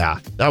 yeah. Yeah,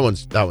 that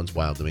one's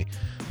wild to me.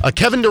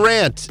 Kevin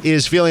Durant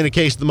is feeling a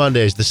case of the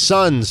Mondays. The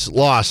Suns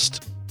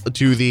lost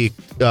to the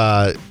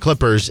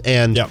Clippers,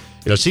 and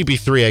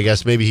CP3, I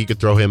guess maybe he could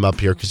throw him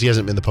up here because he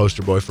hasn't been the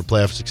poster boy for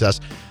playoff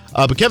success.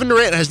 But Kevin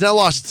Durant has now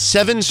lost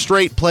 7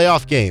 straight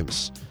playoff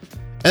games.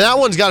 And that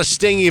one's got to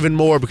sting even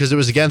more because it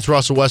was against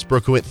Russell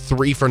Westbrook, who went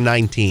 3 for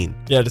 19.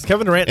 Yeah, does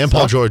Kevin Durant And suck?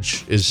 Paul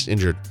George is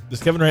injured.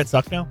 Does Kevin Durant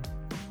suck now?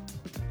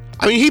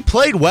 I mean, he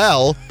played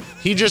well.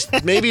 He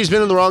just, maybe he's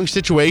been in the wrong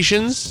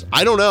situations.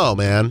 I don't know,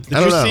 man. Did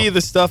you see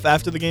the stuff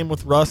after the game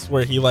with Russ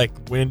where he like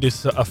went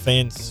into a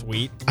fan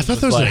suite? I thought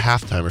that was at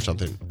halftime or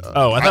something. I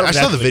thought it was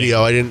I saw after the video.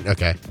 game. I didn't.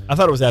 Okay. I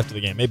thought it was after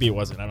the game. Maybe it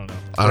wasn't. I don't know.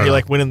 I don't He know.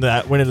 like went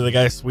into the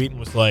guy's suite and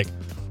was like,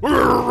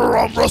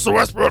 "I'm Russell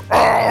Westbrook."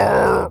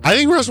 I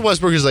think Russell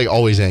Westbrook is like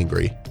always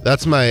angry.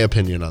 That's my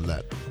opinion on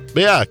that.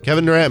 But yeah,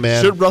 Kevin Durant,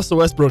 man. Should Russell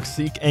Westbrook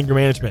seek anger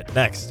management?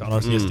 Next on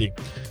RCST.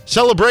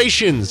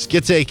 Celebrations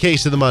gets a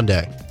case of the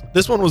Monday.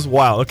 This one was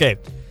wild. Okay,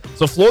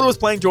 so Florida was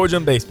playing Georgia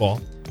in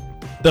baseball.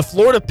 The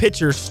Florida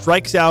pitcher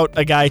strikes out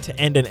a guy to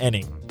end an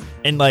inning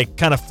and like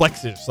kind of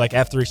flexes like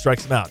after he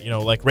strikes him out. You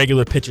know, like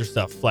regular pitcher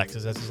stuff,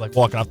 flexes as he's like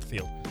walking off the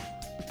field.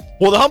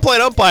 Well, the home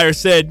plate umpire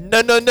said,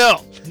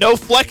 no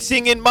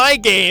flexing in my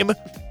game.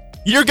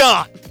 You're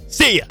gone.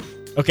 See ya.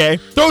 Okay,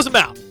 throws him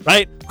out.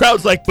 Right?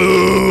 Crowd's like,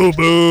 boo,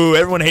 boo.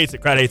 Everyone hates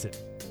it. Crowd hates it.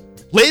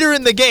 Later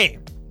in the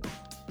game,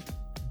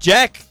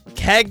 Jack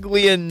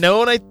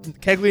Caglianone, I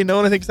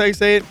think is how you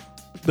say it,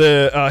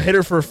 the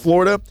hitter for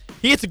Florida,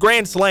 he hits a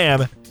grand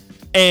slam,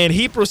 and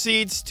he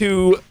proceeds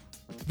to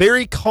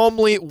very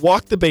calmly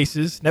walk the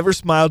bases, never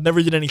smiled,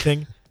 never did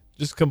anything,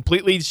 just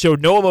completely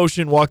showed no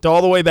emotion, walked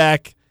all the way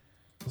back,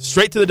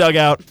 straight to the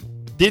dugout,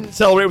 didn't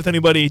celebrate with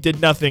anybody, did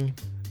nothing,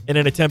 in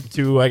an attempt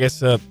to, I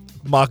guess,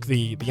 mock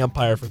the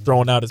umpire for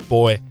throwing out his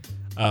boy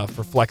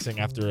for flexing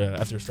after a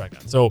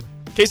strikeout. So,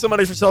 case of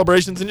money for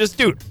celebrations, and just,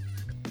 dude,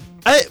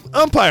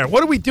 umpire,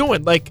 what are we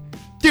doing? Like,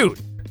 dude,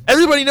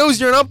 everybody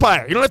knows you're an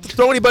umpire. You don't have to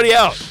throw anybody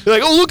out. You're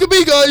like, oh, look at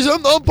me, guys.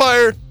 I'm the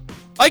umpire.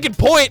 I can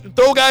point and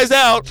throw guys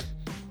out.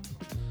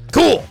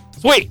 Cool.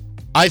 Sweet.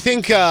 I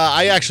think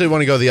I actually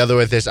want to go the other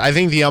way with this. I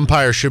think the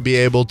umpire should be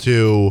able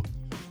to,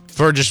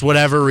 for just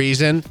whatever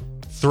reason,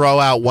 throw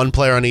out one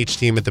player on each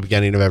team at the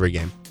beginning of every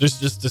game.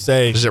 Just to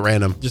say. Just at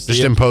random. Just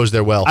impose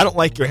their will. I don't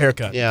like your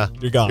haircut. Yeah.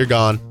 You're gone. You're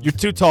gone. You're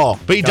too tall.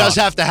 But he does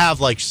have to have,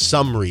 like,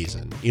 some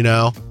reason, you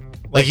know?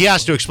 Like, he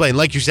has to explain.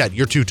 Like you said,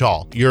 you're too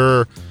tall.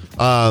 Your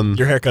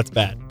haircut's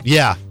bad.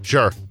 Yeah,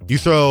 sure. You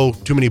throw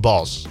too many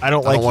balls. I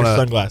don't like your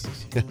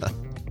sunglasses.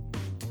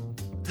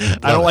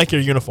 I don't like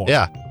your uniform.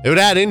 Yeah. It would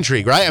add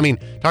intrigue, right? I mean,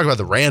 talk about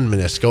the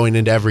randomness going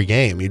into every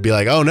game. You'd be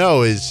like, oh,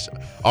 no,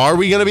 are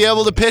we going to be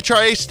able to pitch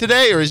our ace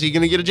today, or is he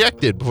going to get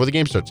ejected before the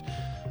game starts?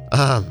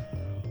 Wow,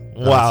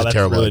 that's a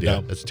terrible really idea.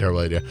 dumb. That's a terrible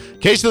idea.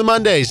 Case of the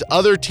Mondays,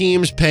 other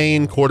teams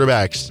paying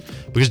quarterbacks.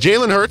 Because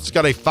Jalen Hurts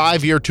got a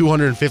 5-year,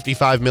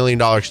 $255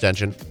 million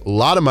extension. A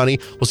lot of money.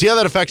 We'll see how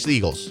that affects the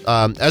Eagles.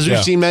 As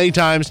we've seen many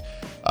times,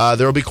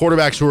 there will be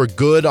quarterbacks who are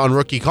good on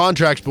rookie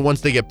contracts, but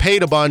once they get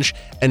paid a bunch,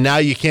 and now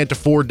you can't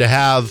afford to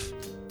have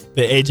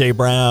the A.J.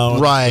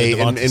 Brown. Right,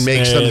 and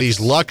make some of these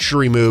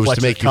luxury moves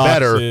Fletcher to make you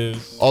better.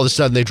 Coxes. All of a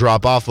sudden, they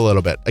drop off a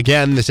little bit.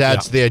 Again, this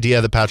adds to the idea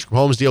of the Patrick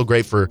Mahomes deal.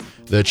 Great for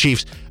the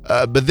Chiefs.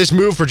 But this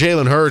move for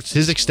Jalen Hurts,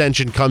 his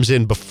extension comes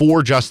in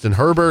before Justin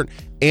Herbert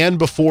and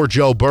before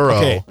Joe Burrow.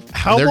 Okay,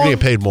 They're going to get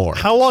paid more.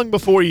 How long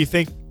before you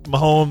think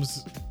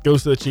Mahomes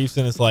goes to the Chiefs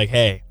and is like,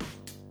 hey,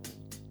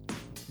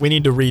 we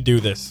need to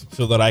redo this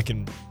so that I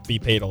can be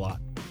paid a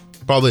lot?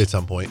 Probably at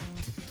some point.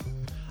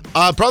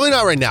 Probably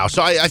not right now.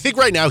 So I think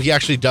right now he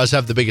actually does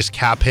have the biggest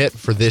cap hit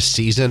for this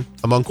season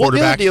among quarterbacks. Well,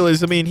 the other deal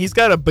is, I mean, he's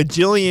got a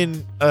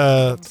bajillion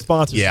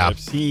sponsorships. Yeah.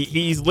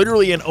 He's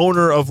literally an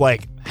owner of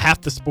like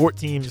half the sport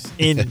teams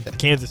in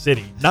Kansas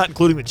City, not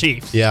including the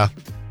Chiefs. Yeah.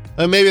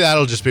 Maybe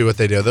that'll just be what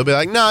they do. They'll be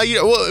like, no,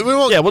 we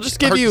won't. Yeah, we'll just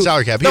give hurt you the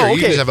salary cap. Here,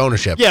 you just have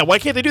ownership. Yeah, why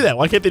can't they do that?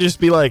 Why can't they just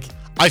be like,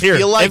 I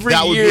feel like every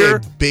that would year,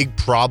 be a big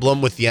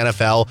problem with the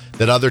NFL,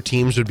 that other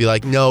teams would be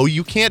like, no,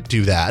 you can't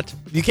do that.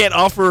 You can't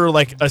offer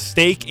like a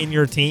stake in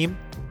your team.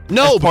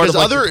 No, because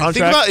of, like,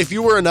 think about if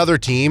you were another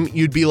team,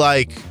 you'd be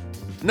like,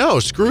 no,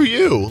 screw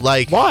you.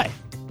 Like, why?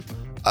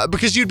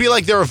 Because you'd be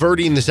like they're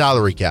averting the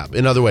salary cap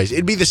in other ways.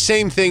 It'd be the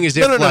same thing as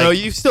if No.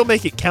 You still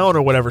make it count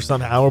or whatever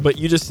somehow, but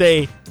you just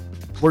say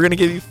we're going to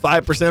give you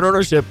 5%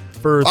 ownership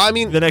for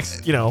the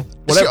next,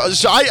 whatever.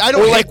 So I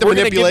don't like the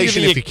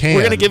manipulation if you can.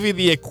 We're going to give you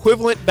the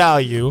equivalent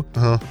value.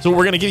 So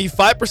we're going to give you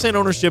 5%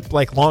 ownership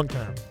like long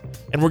term.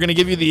 And we're going to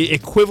give you the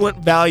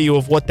equivalent value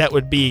of what that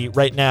would be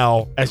right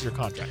now as your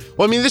contract.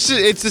 Well, I mean, it's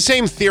the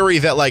same theory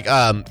that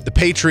the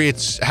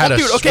Patriots had a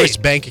Swiss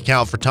bank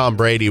account for Tom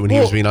Brady when he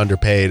was being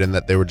underpaid, and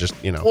that they were just,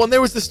 Well, and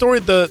there was the story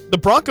the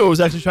Broncos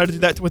actually tried to do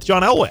that with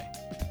John Elway.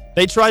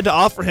 They tried to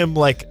offer him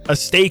like a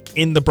stake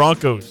in the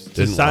Broncos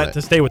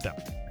to stay with them.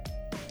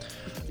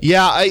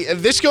 Yeah,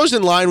 this goes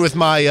in line with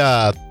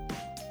my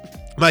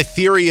my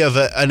theory of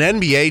an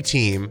NBA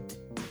team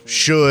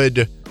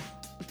should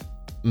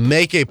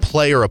make a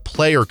player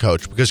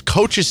coach, because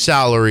coaches'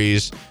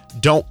 salaries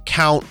don't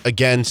count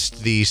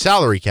against the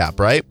salary cap,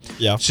 right?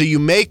 Yeah. So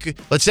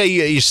let's say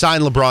you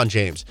sign LeBron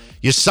James.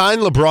 You sign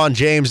LeBron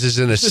James as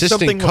an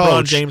assistant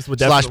coach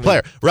 /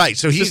 player. Right.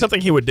 So he's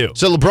something he would do.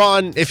 So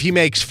LeBron, if he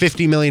makes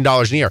 $50 million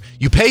a year,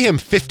 you pay him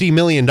 $50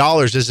 million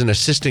as an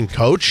assistant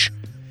coach,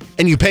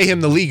 and you pay him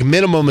the league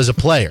minimum as a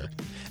player.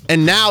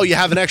 And now you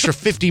have an extra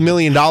 $50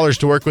 million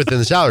to work with in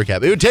the salary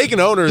cap. It would take an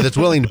owner that's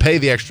willing to pay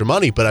the extra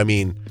money, but I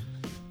mean,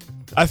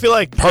 I feel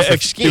like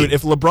perfect scheme. Dude,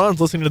 if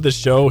LeBron's listening to this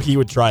show, he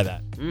would try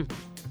that.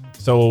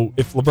 So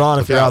if LeBron,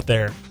 if you're out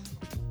there,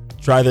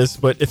 try this.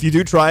 But if you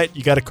do try it,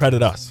 you got to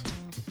credit us.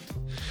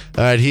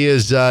 All right, he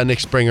is Nick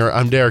Springer.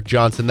 I'm Derek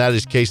Johnson. That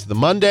is Case of the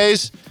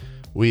Mondays.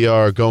 We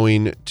are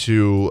going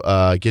to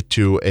get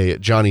to a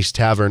Johnny's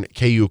Tavern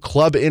KU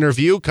Club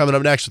interview coming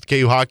up next with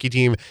the KU hockey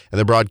team and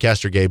the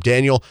broadcaster Gabe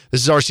Daniel.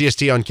 This is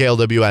RCST on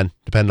KLWN.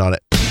 Depend on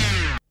it.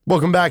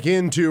 Welcome back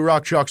into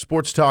Rock Chalk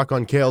Sports Talk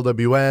on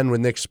KLWN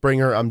with Nick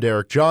Springer. I'm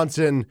Derek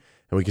Johnson,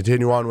 and we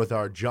continue on with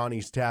our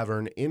Johnny's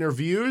Tavern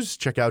interviews.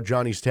 Check out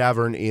Johnny's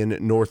Tavern in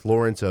North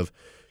Lawrence of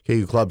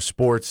KU Club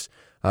Sports.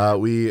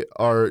 We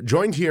are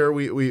joined here.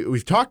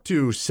 We've talked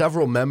to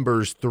several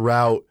members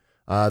throughout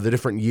the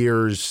different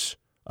years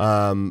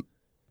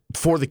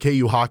for the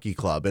KU Hockey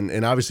Club,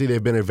 and obviously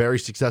they've been a very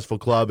successful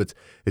club.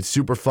 It's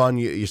super fun.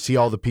 You see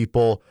all the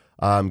people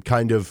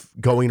kind of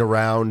going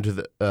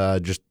around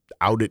just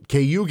out at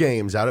KU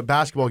games, out at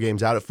basketball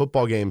games, out at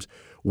football games,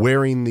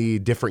 wearing the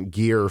different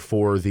gear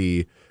for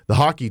the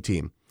hockey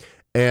team.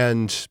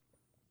 And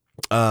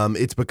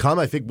it's become,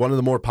 I think, one of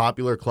the more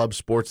popular club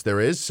sports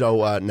there is.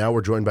 So now we're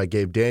joined by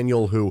Gabe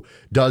Daniel, who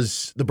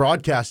does the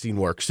broadcasting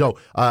work. So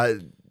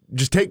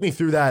just take me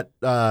through that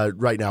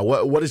right now.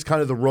 What is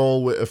kind of the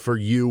role for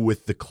you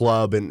with the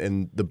club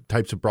and the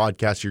types of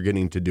broadcasts you're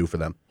getting to do for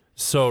them?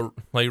 So,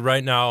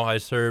 right now, I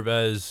serve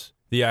as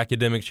the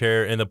academic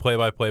chair and the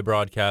play-by-play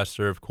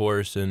broadcaster, of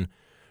course, and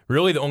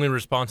really the only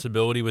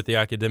responsibility with the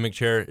academic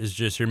chair is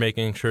just you're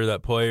making sure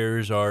that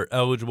players are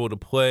eligible to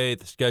play,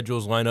 the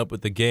schedules line up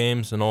with the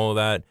games and all of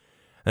that,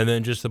 and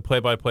then just the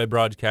play-by-play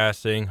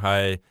broadcasting.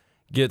 I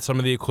get some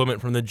of the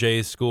equipment from the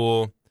J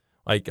School.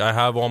 I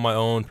have all my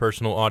own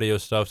personal audio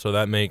stuff, so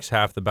that makes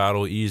half the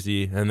battle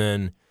easy, and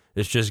then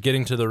it's just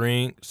getting to the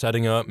rink,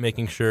 setting up,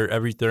 making sure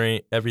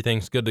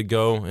everything's good to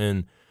go,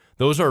 and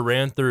those are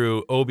ran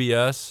through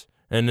OBS,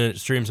 and then it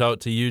streams out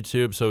to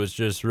YouTube, so it's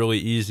just really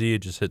easy.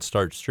 Just hit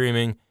start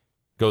streaming,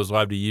 goes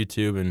live to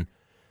YouTube, and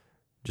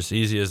just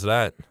easy as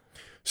that.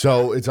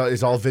 So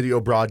it's all video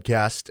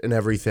broadcast and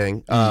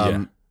everything.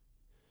 Yeah.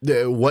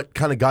 What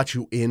kind of got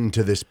you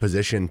into this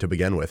position to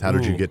begin with? How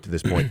did you get to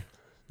this point?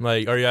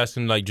 Are you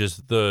asking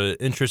just the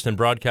interest in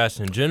broadcast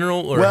in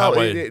general, or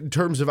in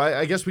terms of,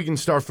 I guess we can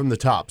start from the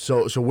top.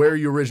 So where are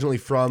you originally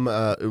from?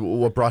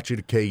 What brought you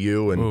to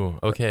KU? And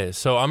okay.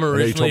 So I'm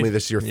originally. You told me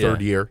this is your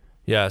third year.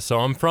 Yeah. So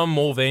I'm from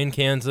Mulvane,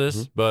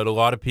 Kansas, but a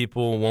lot of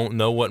people won't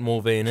know what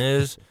Mulvane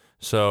is.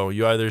 So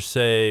you either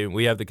say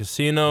we have the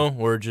casino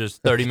or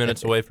just 30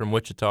 minutes away from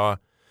Wichita.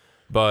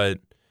 But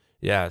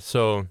yeah,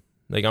 so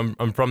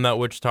I'm from that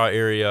Wichita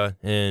area,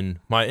 and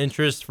my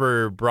interest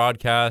for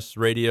broadcast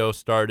radio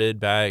started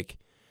back,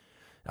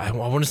 I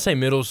want to say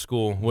middle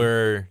school,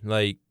 where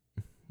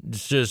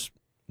it's just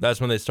that's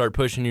when they start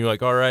pushing you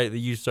all right,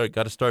 you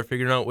got to start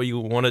figuring out what you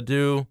want to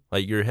do.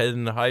 You're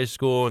heading to high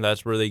school, and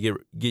that's where they get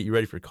you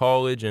ready for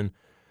college. And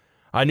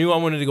I knew I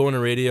wanted to go into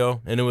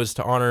radio, and it was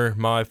to honor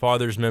my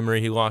father's memory.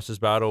 He lost his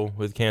battle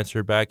with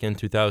cancer back in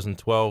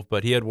 2012,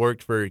 but he had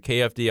worked for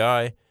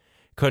KFDI,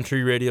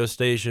 country radio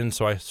station,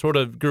 so I sort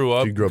of grew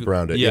up. You grew up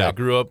around it, yeah. I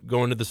grew up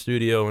going to the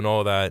studio and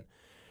all that.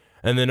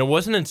 And then it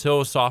wasn't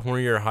until sophomore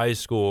year of high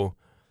school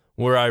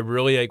where I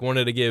really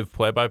wanted to give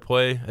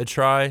play-by-play a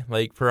try,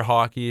 for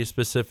hockey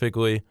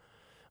specifically,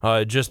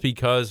 just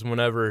because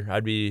whenever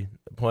I'd be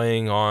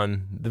playing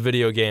on the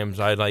video games,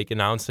 I'd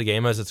announce the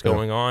game as it's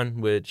going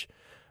on, which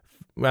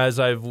as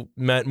I've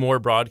met more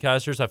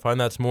broadcasters, I find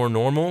that's more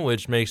normal,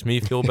 which makes me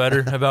feel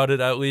better about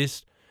it at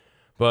least.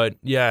 But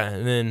yeah,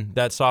 and then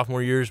that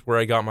sophomore year is where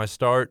I got my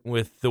start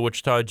with the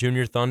Wichita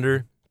Junior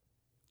Thunder.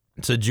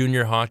 It's a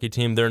junior hockey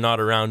team. They're not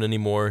around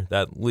anymore.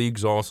 That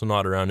league's also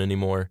not around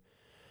anymore.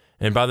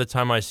 And by the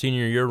time my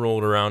senior year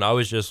rolled around, I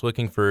was just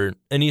looking for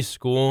any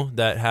school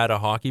that had a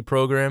hockey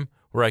program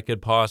where I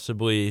could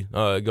possibly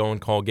go and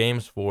call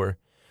games for.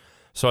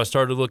 So I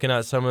started looking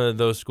at some of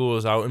those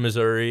schools out in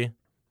Missouri,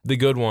 the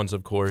good ones,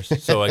 of course.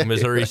 So like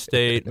Missouri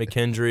State,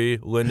 McKendree,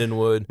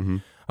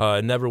 Lindenwood.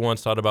 Never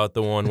once thought about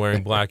the one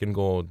wearing black and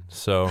gold.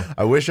 So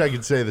I wish I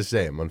could say the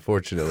same.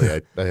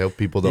 Unfortunately, I hope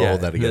people don't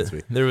hold that against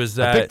me. There was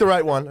that. I picked the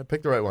right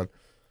one.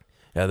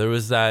 Yeah, there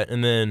was that.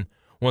 And then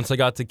once I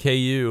got to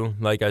KU,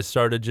 like I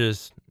started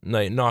just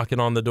like knocking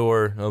on the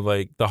door of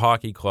like the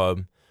hockey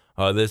club.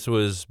 This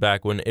was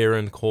back when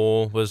Aaron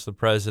Cole was the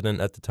president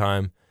at the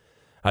time.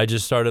 I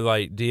just started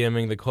like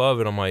DMing the club,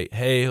 and I'm like,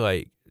 hey,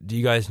 like, do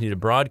you guys need a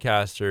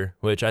broadcaster?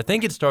 Which I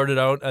think it started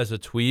out as a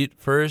tweet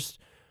first,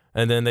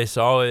 and then they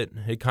saw it.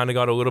 It kind of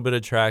got a little bit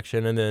of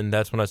traction, and then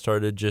that's when I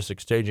started just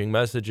exchanging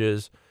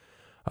messages.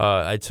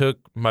 I took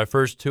my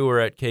first tour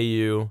at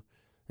KU,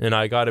 and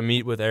I got to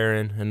meet with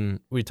Aaron,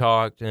 and we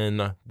talked,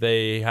 and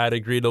they had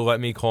agreed to let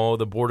me call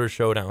the Border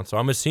Showdown. So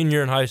I'm a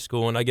senior in high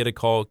school, and I get a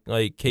call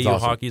like KU awesome.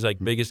 hockey's like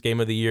biggest game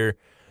of the year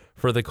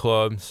for the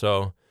club.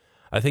 So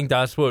I think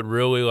that's what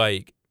really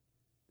like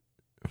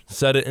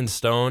set it in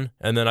stone.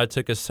 And then I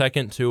took a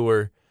second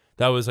tour.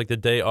 That was like the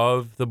day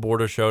of the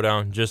Border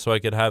Showdown, just so I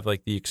could have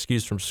like the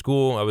excuse from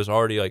school. I was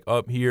already like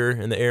up here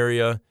in the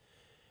area.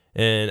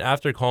 And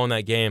after calling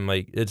that game,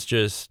 like it's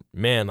just,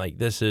 man, like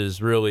this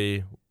is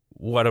really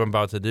what I'm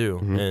about to do.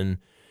 And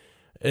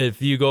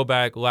if you go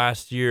back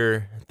last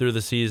year through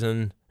the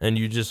season and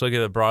you just look at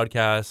the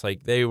broadcast,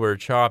 like they were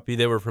choppy.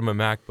 They were from a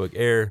MacBook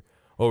Air.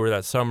 Over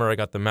that summer, I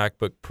got the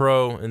MacBook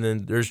Pro, and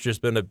then there's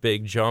just been a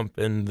big jump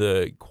in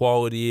the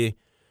quality.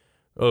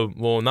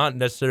 Well, not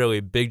necessarily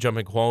a big jump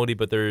in quality,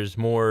 but there's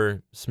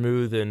more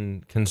smooth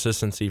and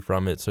consistency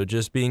from it. So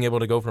just being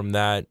able to go from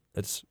that,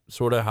 that's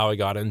sort of how I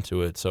got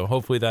into it. So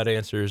hopefully that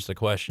answers the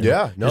question.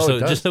 Yeah, no, it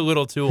does. Just a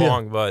little too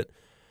long, but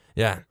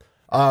yeah.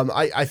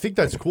 I think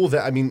that's cool.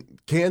 That I mean,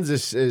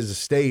 Kansas as a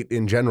state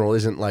in general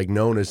isn't like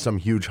known as some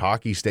huge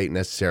hockey state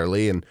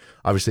necessarily, and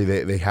obviously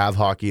they have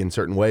hockey in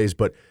certain ways,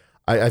 but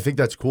I think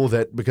that's cool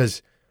that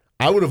because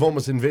I would have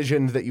almost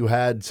envisioned that you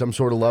had some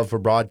sort of love for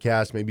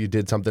broadcast. Maybe you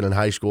did something in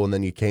high school and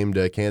then you came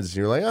to Kansas and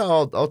you're like,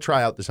 oh, I'll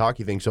try out this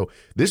hockey thing. So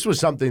this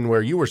was something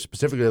where you were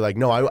specifically like,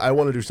 no, I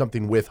want to do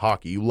something with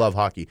hockey. You love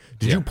hockey.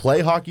 Did you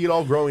play hockey at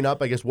all growing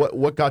up? I guess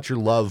what got your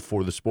love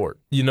for the sport?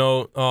 You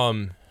know,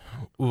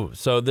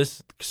 so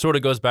this sort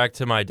of goes back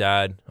to my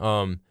dad.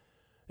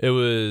 It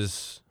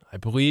was, I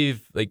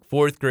believe, like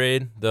fourth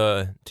grade.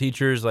 The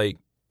teachers like,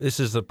 this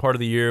is the part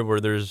of the year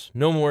where there's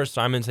no more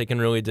assignments they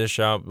can really dish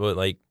out, but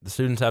like the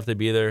students have to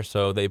be there.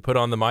 So they put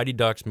on the Mighty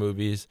Ducks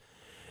movies.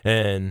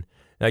 And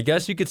I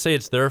guess you could say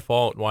it's their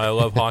fault why I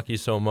love hockey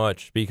so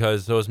much,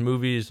 because those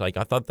movies, like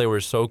I thought they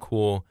were so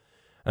cool.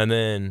 And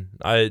then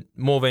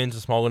Mulvane's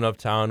a small enough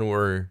town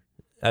where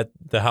at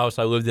the house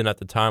I lived in at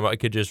the time, I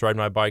could just ride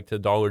my bike to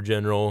Dollar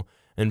General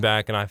and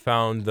back. And I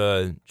found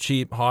the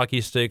cheap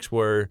hockey sticks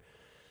where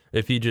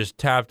if you just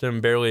tapped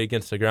them barely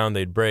against the ground,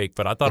 they'd break.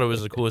 But I thought it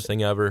was the coolest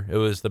thing ever. It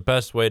was the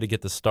best way to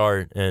get the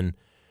start. And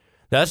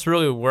that's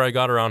really where I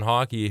got around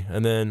hockey.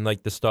 And then,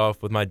 like, the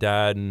stuff with my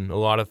dad and a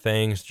lot of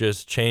things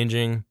just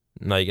changing,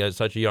 like, at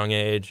such a young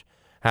age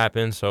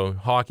happened. So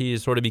hockey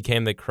sort of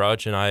became the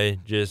crutch, and I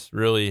just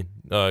really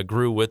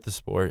grew with the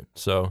sport.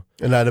 So,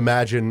 and I'd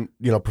imagine,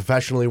 you know,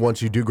 professionally,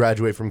 once you do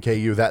graduate from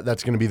KU,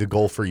 that's going to be the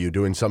goal for you,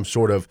 doing some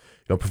sort of,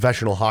 you know,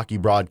 professional hockey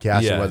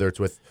broadcasting, whether it's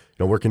with,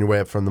 you know, working your way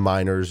up from the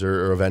minors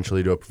or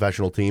eventually to a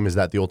professional team. Is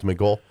that the ultimate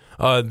goal?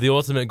 The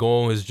ultimate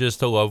goal is just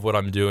to love what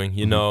I'm doing.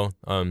 You know,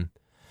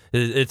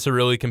 it's a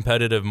really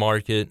competitive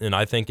market, and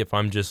I think if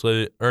I'm just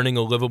earning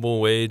a livable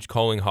wage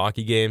calling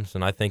hockey games,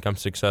 then I think I'm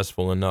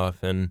successful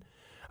enough. And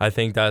I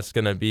think that's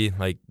going to be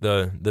like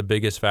the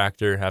biggest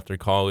factor after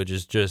college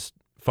is just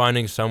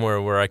finding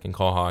somewhere where I can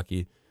call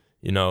hockey.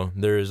 You know,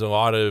 there's a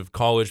lot of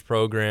college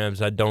programs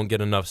that don't get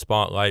enough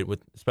spotlight,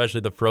 with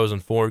especially the Frozen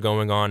Four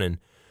going on, and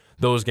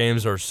those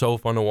games are so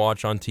fun to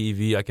watch on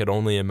TV. I could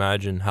only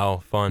imagine how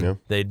fun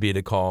they'd be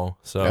to call.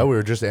 So yeah, we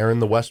were just airing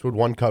the Westwood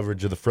One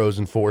coverage of the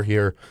Frozen Four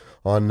here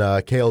on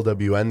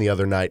KLWN the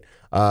other night.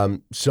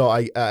 So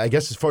I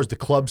guess as far as the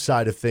club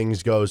side of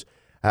things goes,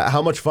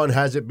 how much fun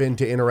has it been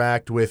to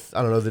interact with,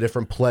 I don't know, the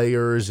different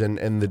players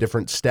and the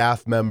different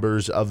staff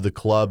members of the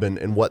club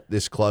and what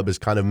this club has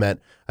kind of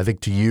meant, I think,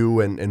 to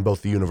you and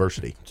both the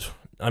university?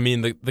 I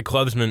mean, the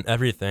club's meant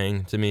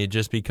everything to me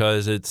just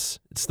because it's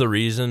the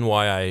reason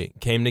why I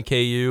came to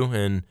KU.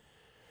 And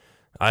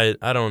I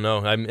don't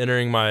know, I'm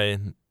entering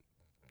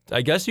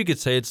I guess you could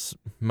say it's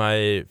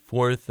my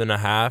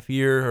 4.5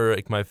 year or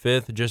like my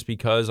 5th, just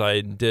because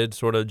I did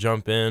sort of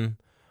jump in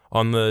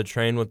on the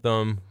train with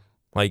them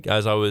like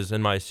as I was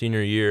in my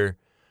senior year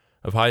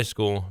of high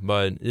school.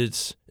 But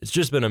it's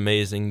just been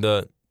amazing.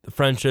 The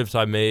friendships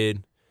I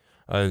made,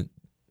 I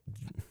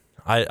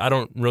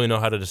don't really know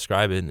how to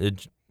describe it.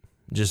 It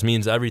just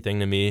means everything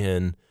to me.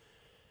 And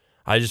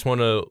I just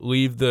want to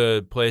leave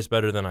the place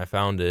better than I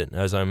found it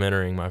as I'm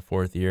entering my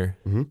 4th year.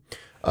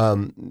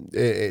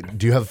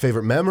 Do you have a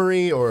favorite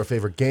memory or a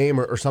favorite game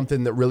or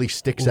something that really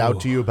sticks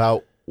out to you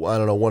about, I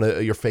don't know, one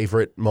of your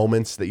favorite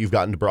moments that you've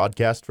gotten to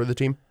broadcast for the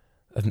team?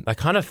 I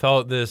kind of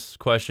felt this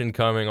question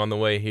coming on the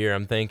way here.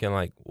 I'm thinking,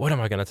 like, what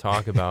am I going to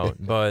talk about?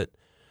 But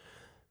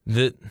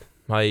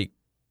I'd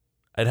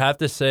have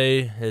to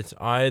say it's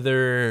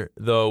either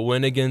the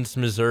win against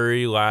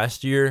Missouri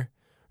last year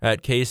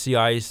at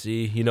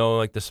KCIC,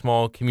 like the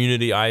small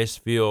community ice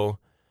field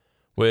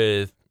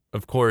with,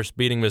 of course,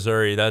 beating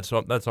Missouri. That's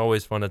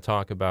always fun to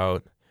talk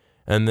about.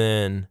 And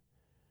then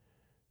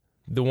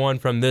the one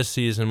from this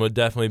season would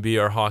definitely be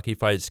our Hockey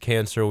Fights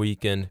Cancer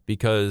Weekend,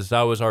 because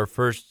that was our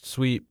first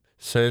sweep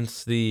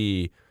since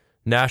the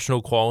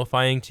national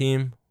qualifying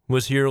team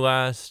was here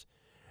last.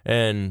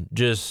 And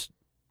just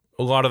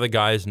a lot of the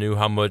guys knew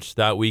how much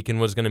that weekend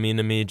was going to mean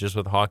to me just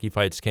with Hockey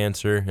Fights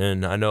Cancer.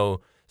 And I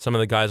know some of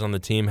the guys on the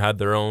team had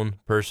their own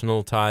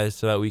personal ties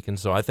to that weekend.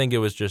 So I think it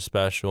was just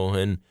special.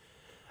 And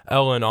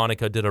Ella and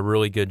Annika did a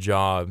really good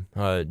job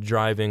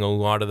driving a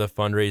lot of the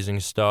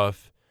fundraising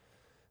stuff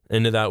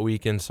into that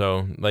weekend.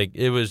 So,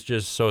 it was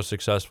just so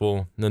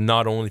successful, and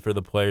not only for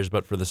the players,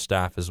 but for the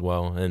staff as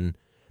well. And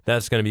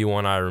that's going to be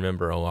one I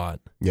remember a lot.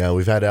 Yeah,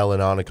 we've had Ella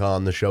and Annika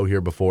on the show here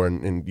before,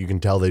 and you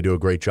can tell they do a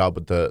great job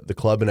with the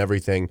club and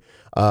everything.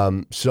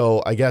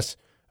 So I guess,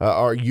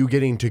 are you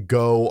getting to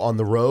go on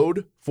the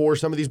road for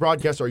some of these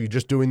broadcasts, or are you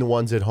just doing the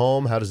ones at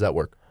home? How does that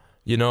work?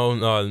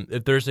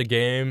 If there's a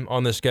game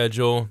on the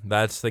schedule,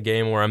 that's the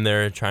game where I'm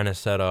there trying to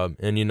set up.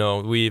 And,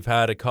 we've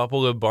had a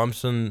couple of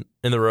bumps in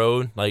the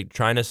road,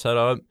 trying to set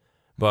up.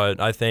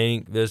 But I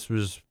think this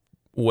was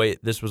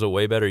a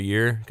way better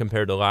year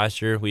compared to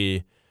last year.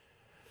 The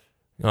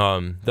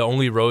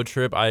only road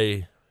trip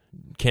I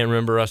can't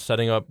remember us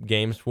setting up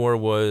games for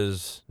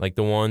was,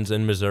 the ones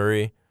in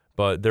Missouri.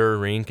 But their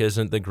rink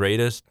isn't the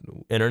greatest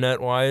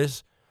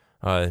internet-wise.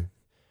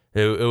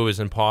 It was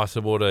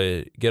impossible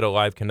to get a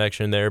live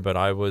connection there, but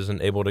I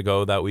wasn't able to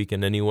go that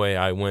weekend anyway.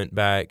 I went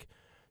back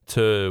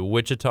to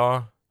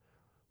Wichita.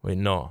 Wait,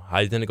 no,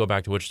 I didn't go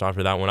back to Wichita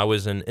for that one. I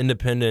was in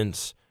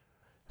Independence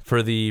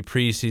for the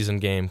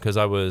preseason game because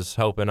I was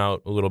helping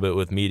out a little bit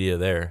with media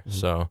there.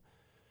 So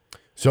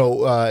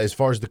as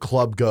far as the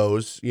club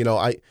goes,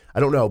 I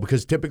don't know,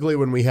 because typically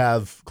when we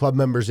have club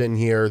members in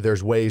here,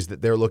 there's ways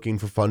that they're looking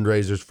for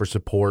fundraisers for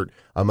support.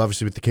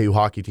 Obviously with the KU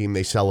hockey team,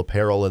 they sell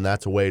apparel, and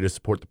that's a way to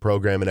support the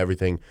program and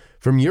everything.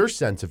 From your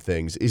sense of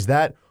things, is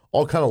that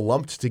all kind of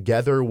lumped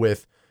together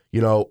with,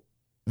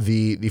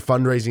 the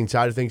fundraising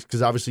side of things?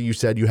 Because obviously you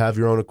said you have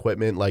your own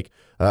equipment.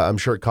 I'm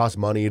sure it costs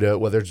money to,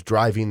 whether it's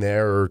driving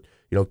there or,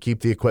 keep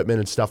the equipment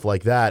and stuff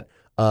like that.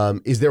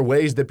 Is there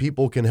ways that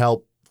people can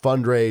help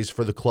fundraise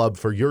for the club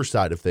for your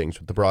side of things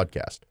with the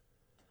broadcast?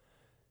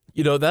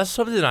 That's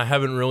something I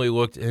haven't really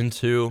looked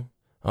into.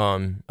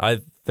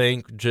 I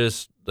think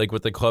just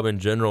with the club in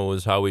general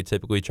is how we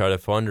typically try to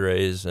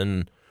fundraise,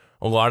 and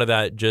a lot of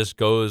that just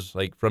goes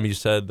from you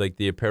said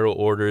the apparel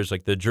orders,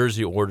 the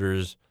jersey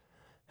orders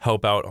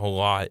help out a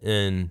lot,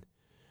 and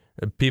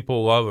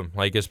people love them.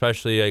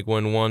 Especially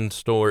when one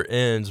store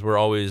ends, we're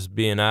always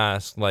being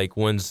asked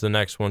when's the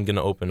next one going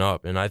to open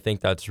up, and I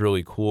think that's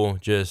really cool.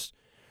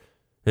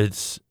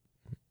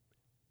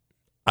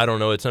 I don't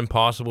know, it's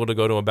impossible to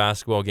go to a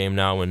basketball game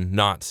now and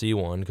not see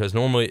one, because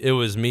normally it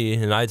was me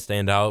and I'd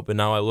stand out, but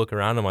now I look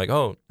around, I'm like,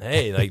 oh,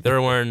 hey,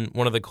 they're wearing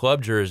one of the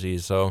club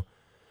jerseys.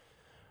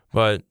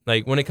 But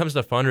when it comes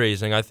to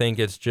fundraising, I think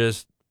it's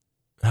just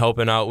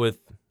helping out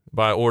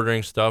by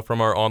ordering stuff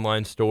from our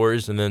online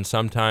stores, and then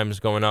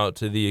sometimes going out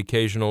to the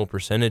occasional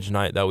percentage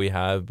night that we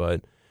have.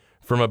 But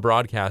from a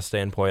broadcast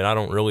standpoint, I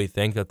don't really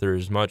think that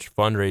there's much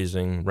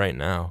fundraising right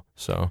now.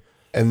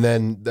 And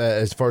then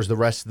as far as the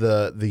rest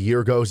of the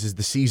year goes, is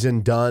the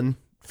season done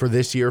for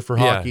this year for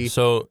hockey? Yeah,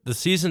 so the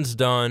season's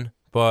done,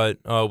 but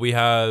we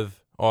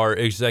have our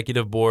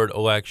executive board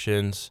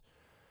elections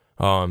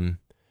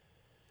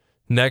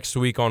next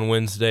week on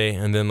Wednesday,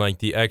 and then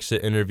the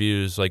exit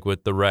interviews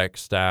with the rec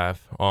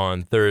staff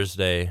on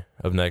Thursday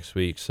of next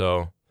week.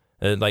 So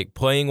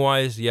playing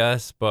wise,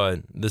 yes, but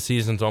the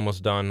season's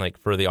almost done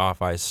for the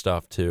off ice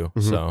stuff too.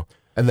 So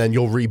and then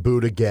you'll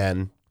reboot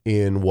again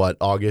in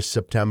August,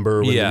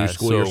 September, when the new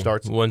school year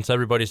starts? Once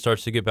everybody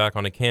starts to get back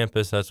on the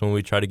campus, that's when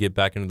we try to get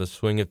back into the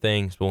swing of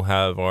things. We'll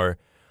have our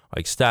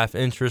staff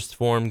interest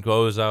form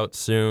goes out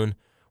soon,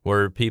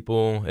 where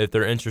people, if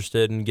they're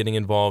interested in getting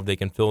involved, they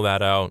can fill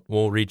that out.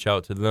 We'll reach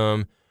out to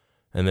them.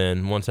 And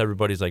then once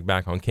everybody's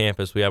back on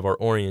campus, we have our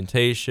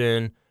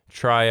orientation,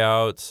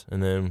 tryouts,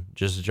 and then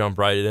just jump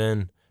right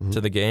in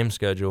to the game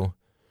schedule.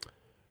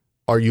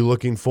 Are you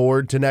looking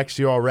forward to next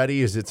year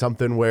already? Is it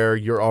something where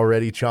you're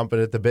already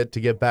chomping at the bit to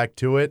get back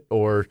to it,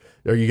 or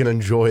are you going to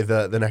enjoy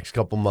the next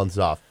couple months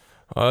off?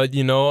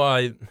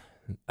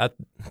 At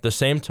the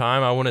same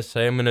time, I want to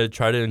say I'm going to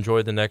try to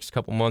enjoy the next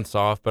couple months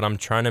off, but I'm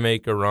trying to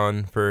make a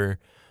run for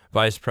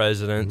vice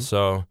president.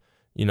 So,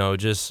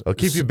 just I'll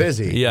keep you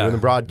busy. Yeah, doing the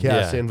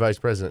broadcast and vice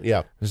president.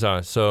 Yeah.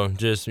 So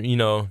just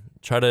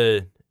try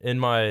to in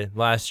my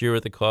last year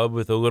with the club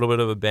with a little bit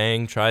of a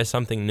bang, try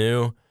something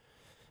new,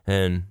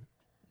 and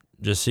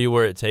just see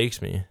where it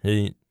takes me.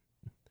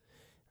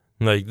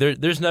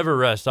 There's never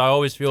rest. I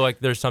always feel like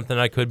there's something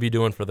I could be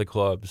doing for the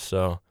club.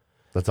 So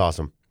that's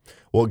awesome.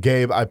 Well,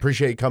 Gabe, I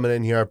appreciate you coming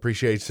in here. I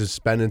appreciate you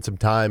spending some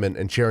time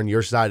and sharing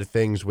your side of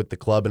things with the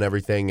club and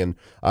everything. And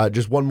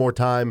just one more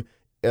time,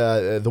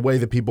 the way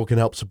that people can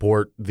help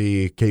support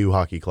the KU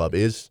Hockey Club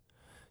is?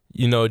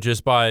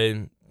 Just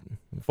by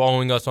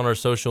following us on our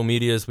social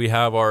medias. We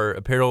have our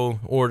apparel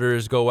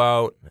orders go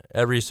out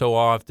every so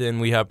often.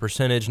 We have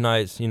percentage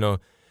nights.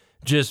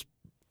 Just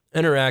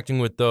interacting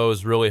with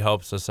those really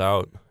helps us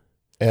out.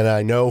 And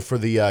I know for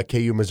the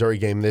KU Missouri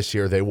game this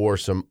year, they wore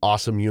some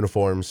awesome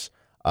uniforms.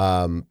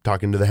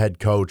 Talking to the head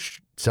coach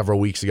several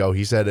weeks ago,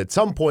 he said at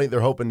some point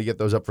they're hoping to get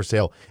those up for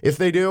sale. If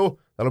they do,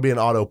 that'll be an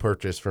auto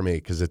purchase for me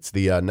because it's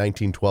the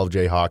 1912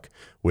 Jayhawk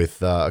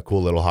with a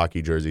cool little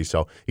hockey jersey.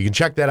 So you can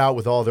check that out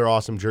with all their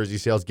awesome jersey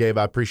sales. Gabe,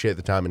 I appreciate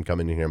the time and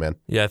coming in here, man.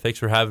 Yeah, thanks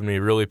for having me.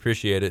 Really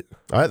appreciate it.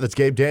 All right, that's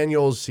Gabe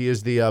Daniels. He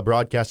is the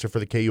broadcaster for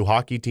the KU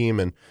hockey team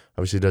and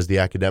obviously does the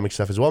academic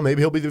stuff as well.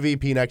 Maybe he'll be the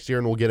VP next year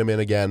and we'll get him in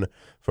again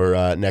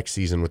for next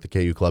season with the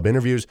KU Club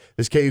interviews.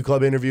 This KU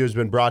Club interview has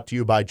been brought to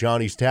you by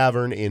Johnny's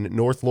Tavern in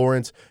North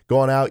Lawrence. Go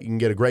on out. You can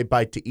get a great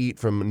bite to eat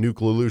from Nuke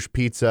Lelouch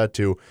Pizza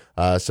to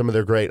some of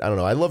their great,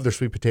 I love their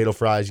sweet potato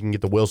fries. You can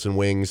get the Wilson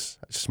wings.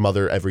 I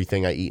smother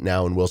everything I eat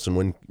now in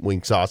Wilson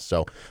wing sauce.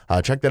 So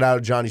check that out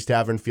at Johnny's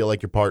Tavern. Feel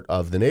like you're part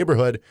of the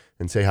neighborhood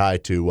and say hi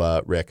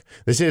to Rick.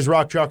 This is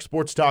Rock Chalk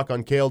Sports Talk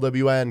on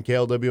KLWN,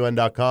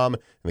 KLWN.com,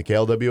 and the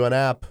KLWN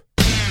app.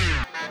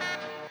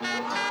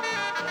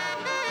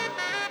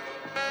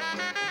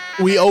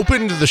 We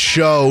opened the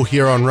show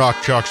here on Rock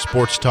Chalk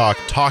Sports Talk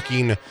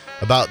talking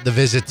about the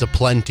visits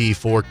aplenty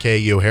for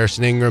KU.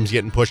 Harrison Ingram's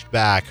getting pushed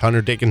back.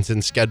 Hunter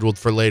Dickinson's scheduled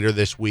for later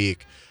this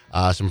week.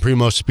 Some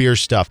Primo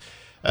Spears stuff.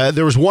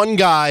 There was one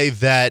guy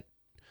that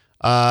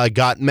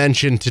got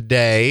mentioned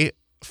today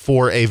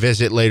for a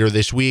visit later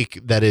this week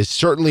that is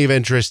certainly of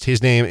interest.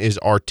 His name is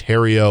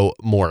Arterio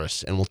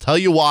Morris, and we'll tell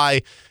you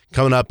why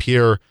coming up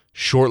here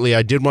shortly.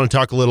 I did want to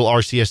talk a little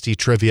RCST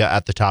trivia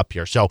at the top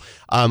here. So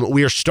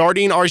we are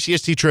starting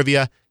RCST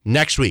trivia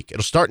next week.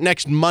 It'll start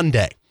next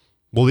Monday.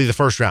 Will be the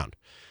first round.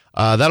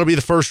 That'll be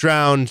the first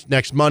round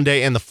next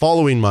Monday and the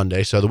following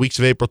Monday. So the weeks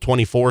of April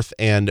 24th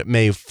and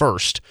May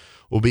 1st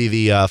will be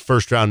the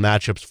first round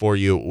matchups for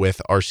you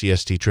with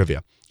RCST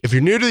trivia. If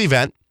you're new to the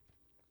event,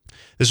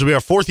 this will be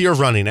our fourth year of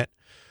running it.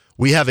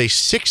 We have a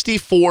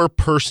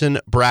 64-person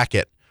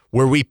bracket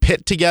where we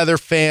pit together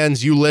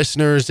fans, you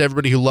listeners,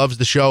 everybody who loves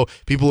the show,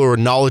 people who are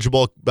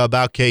knowledgeable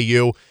about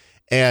KU,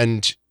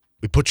 and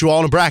we put you all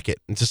in a bracket.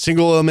 It's a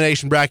single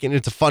elimination bracket, and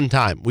it's a fun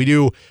time. We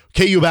do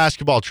KU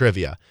basketball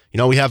trivia.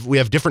 We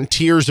have different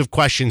tiers of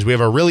questions. We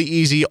have our really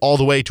easy all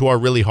the way to our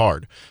really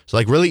hard. So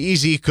like really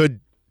easy could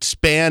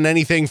span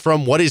anything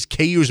from what is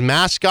KU's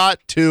mascot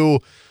to,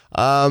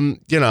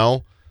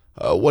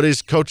 what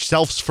is Coach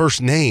Self's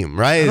first name,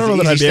 right? I don't know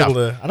that I'd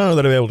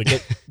be able to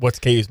get what's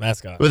KU's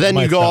mascot. But then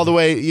you go all the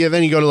way,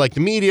 then you go to like the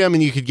medium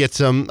and you could get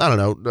some,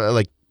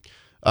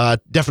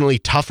 definitely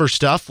tougher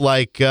stuff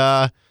like,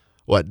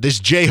 this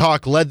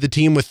Jayhawk led the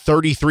team with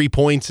 33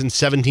 points and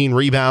 17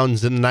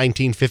 rebounds in the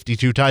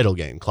 1952 title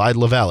game, Clyde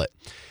Lavalette.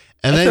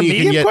 And that's then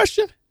you can get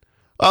question?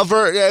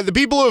 For the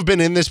people who have been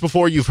in this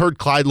before, you've heard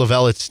Clyde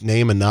Lavallette's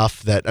name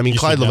enough that,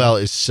 Clyde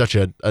Lavallette is such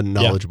a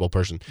knowledgeable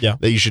person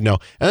that you should know.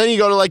 And then you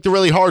go to like the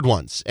really hard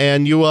ones,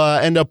 and you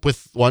end up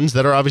with ones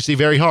that are obviously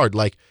very hard.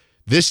 Like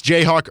this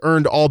Jayhawk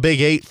earned all Big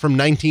 8 from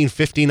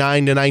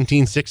 1959 to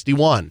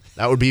 1961.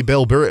 That would be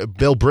Bill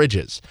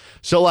Bridges.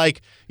 So like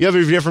you have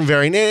a different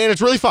variant, and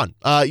it's really fun.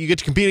 You get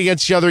to compete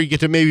against each other. You get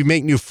to maybe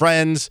make new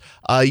friends.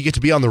 You get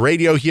to be on the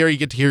radio here. You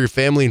get to hear your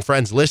family and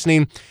friends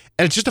listening.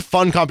 And it's just a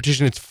fun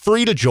competition. It's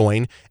free to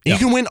join. And you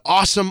can win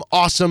awesome,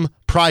 awesome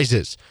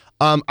prizes.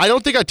 I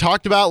don't think I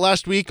talked about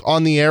last week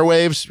on the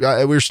airwaves.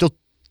 We were still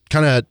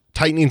kind of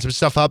tightening some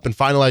stuff up and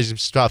finalizing some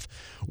stuff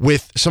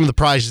with some of the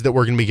prizes that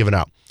we're going to be giving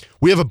out.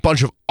 We have a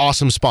bunch of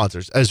awesome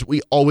sponsors, as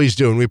we always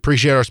do, and we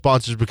appreciate our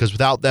sponsors because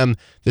without them,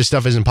 this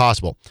stuff isn't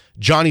possible.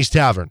 Johnny's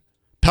Tavern,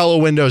 Pella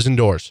Windows and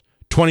Doors,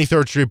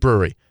 23rd Street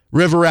Brewery,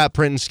 River Rat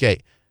Print and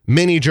Skate,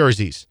 Mini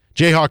Jerseys,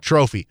 Jayhawk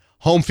Trophy,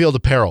 Home Field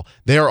Apparel.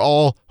 They are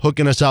all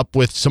hooking us up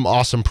with some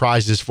awesome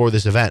prizes for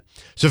this event.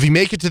 So if you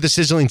make it to the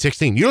Sizzling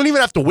 16, you don't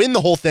even have to win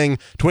the whole thing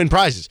to win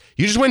prizes.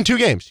 You just win 2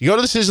 games. You go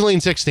to the Sizzling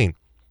 16.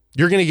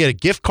 You're going to get a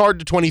gift card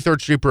to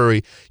 23rd Street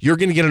Brewery. You're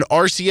going to get an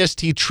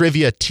RCST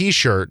Trivia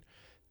t-shirt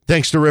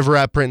thanks to River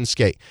Rat Print and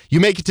Skate. You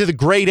make it to the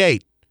Grade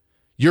 8.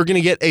 You're going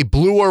to get a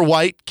blue or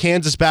white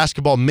Kansas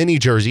basketball mini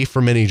jersey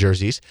for mini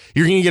jerseys.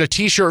 You're going to get a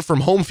t-shirt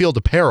from Home Field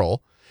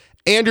Apparel.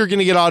 And you're going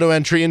to get auto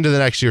entry into the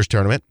next year's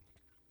tournament.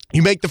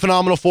 You make the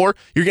Phenomenal Four,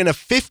 you're getting a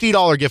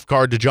 $50 gift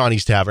card to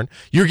Johnny's Tavern.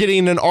 You're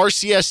getting an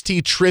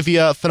RCST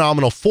Trivia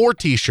Phenomenal Four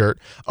t-shirt,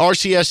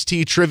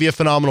 RCST Trivia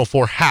Phenomenal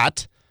Four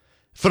hat,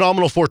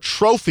 Phenomenal Four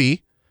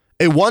trophy,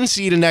 a 1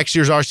 seed in next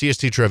year's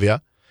RCST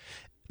Trivia.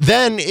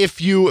 Then,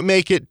 if you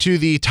make it to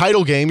the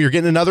title game, you're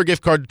getting another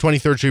gift card to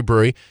 23rd Street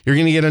Brewery. You're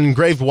going to get an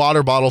engraved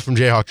water bottle from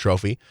Jayhawk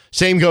Trophy.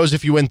 Same goes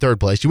if you win third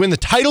place. You win the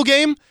title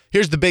game,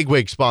 here's the big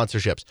wig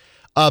sponsorships.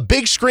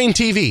 Big screen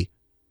TV.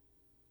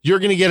 You're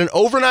going to get an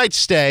overnight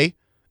stay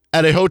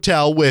at a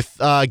hotel with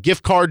a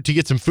gift card to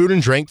get some food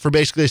and drink for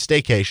basically a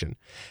staycation.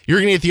 You're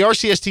going to get the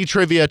RCST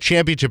Trivia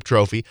Championship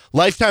Trophy,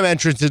 lifetime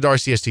entrance into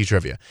RCST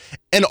Trivia.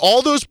 And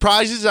all those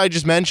prizes I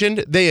just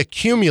mentioned, they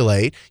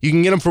accumulate. You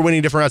can get them for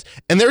winning different rounds.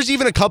 And there's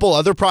even a couple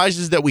other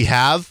prizes that we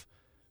have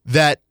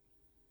that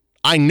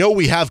I know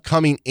we have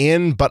coming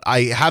in, but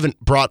I haven't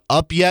brought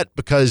up yet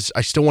because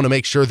I still want to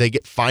make sure they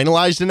get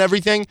finalized and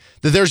everything,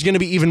 that there's going to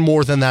be even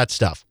more than that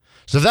stuff.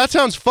 So if that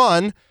sounds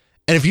fun,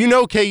 and if you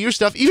know KU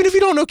stuff, even if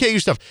you don't know KU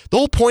stuff, the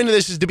whole point of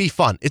this is to be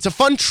fun. It's a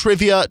fun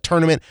trivia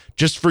tournament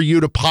just for you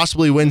to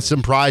possibly win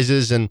some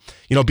prizes and,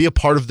 be a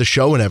part of the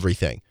show and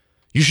everything.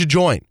 You should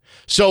join.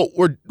 So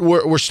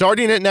we're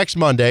starting it next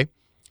Monday.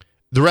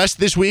 The rest of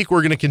this week,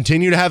 we're going to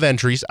continue to have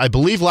entries. I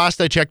believe last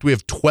I checked, we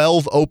have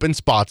 12 open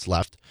spots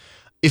left.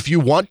 If you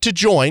want to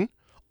join,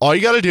 all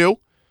you got to do,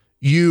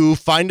 you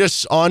find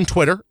us on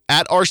Twitter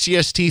at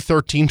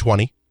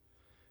RCST1320.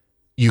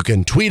 You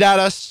can tweet at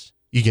us.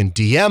 You can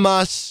DM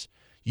us.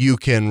 You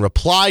can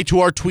reply to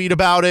our tweet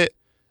about it.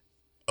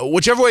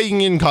 Whichever way you can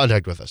get in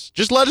contact with us.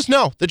 Just let us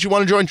know that you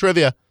want to join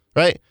trivia,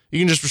 right? You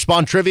can just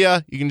respond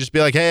trivia. You can just be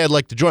like, hey, I'd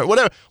like to join.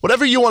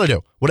 Whatever you want to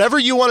do. Whatever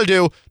you want to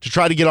do to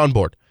try to get on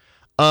board.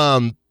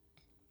 You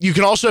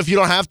can also, if you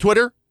don't have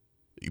Twitter,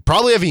 you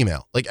probably have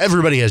email. Like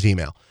everybody has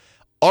email.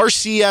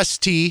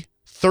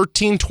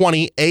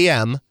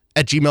 RCST1320am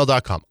at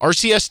gmail.com.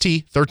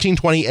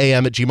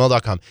 RCST1320am at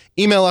gmail.com.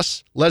 Email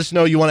us. Let us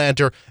know you want to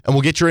enter, and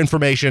we'll get your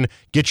information,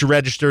 get you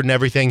registered and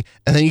everything,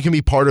 and then you can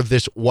be part of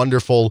this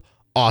wonderful,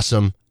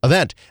 awesome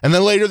event. And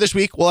then later this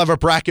week, we'll have a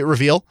bracket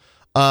reveal.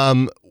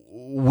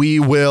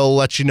 We will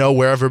let you know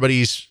where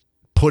everybody's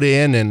put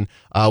in and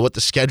what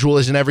the schedule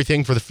is and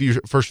everything for the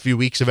first few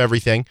weeks of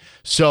everything.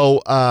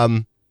 So,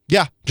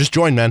 yeah, just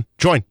join, man.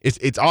 Join.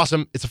 It's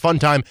awesome. It's a fun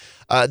time.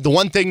 The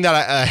one thing that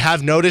I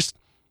have noticed,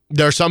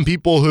 there are some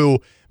people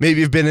who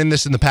maybe have been in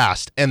this in the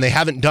past and they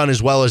haven't done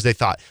as well as they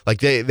thought. Like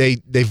they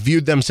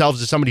viewed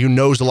themselves as somebody who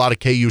knows a lot of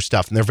KU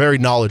stuff and they're very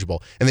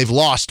knowledgeable and they've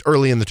lost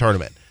early in the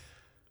tournament.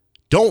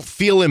 Don't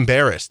feel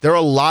embarrassed. There are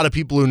a lot of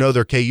people who know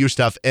their KU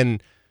stuff,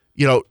 and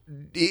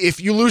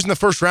if you lose in the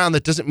first round,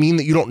 that doesn't mean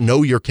that you don't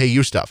know your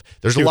KU stuff.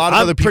 There's a lot of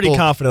other people. I'm pretty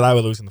confident I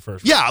would lose in the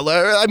first round.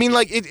 Yeah, I mean,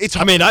 like it's.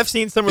 I mean, I've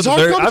seen some of the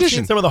very hard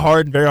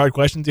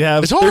questions you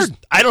have. It's hard.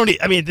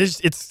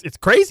 It's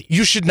crazy.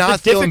 You should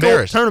not feel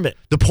embarrassed. Tournament.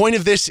 The point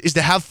of this is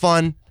to have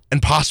fun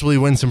and possibly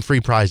win some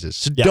free prizes.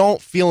 So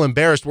don't feel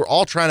embarrassed. We're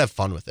all trying to have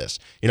fun with this,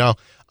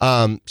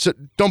 So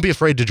don't be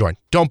afraid to join.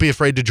 Don't be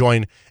afraid to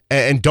join,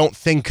 and don't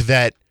think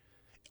that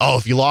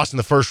if you lost in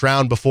the first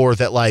round before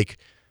that, like.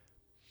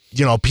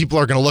 People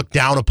are going to look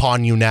down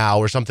upon you now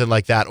or something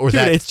like that. Or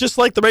that it's just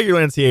like the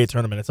regular NCAA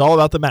tournament. It's all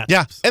about the matchups.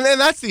 Yeah, and then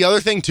that's the other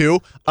thing,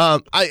 too. I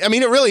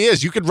mean, it really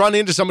is. You could run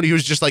into somebody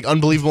who's just, like,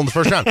 unbelievable in the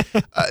first round.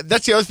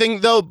 That's the other thing,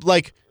 though.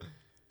 Like,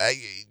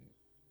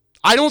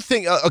 I don't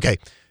think okay,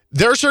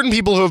 there are certain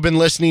people who have been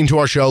listening to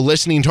our show,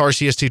 listening to our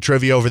CST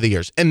trivia over the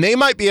years, and they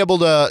might be able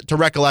to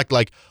recollect,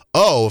 like,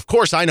 oh, of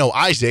course I know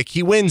Isaac.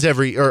 He wins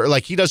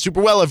he does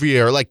super well every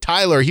year. Like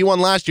Tyler, he won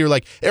last year.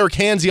 Like Eric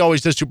Hansey always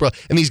does super well.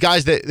 And these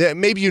guys that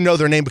maybe you know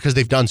their name because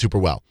they've done super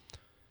well.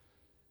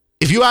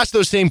 If you ask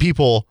those same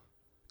people,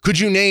 could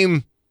you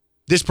name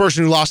this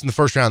person who lost in the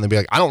first round? They'd be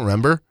like, I don't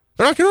remember.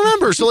 They're not going to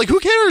remember. So, like,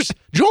 who cares?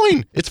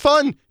 Join. It's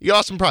fun. You get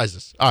awesome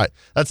prizes. All right.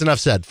 That's enough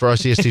said for our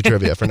CST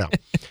trivia for now.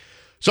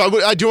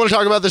 So I do want to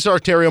talk about this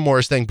Arterio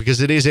Morris thing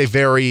because it is a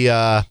very,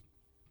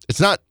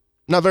 it's not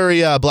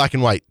very black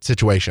and white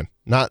situation.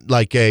 Not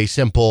like a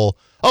simple,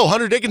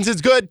 Hunter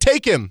Dickinson's good,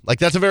 take him. Like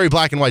that's a very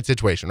black and white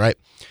situation, right?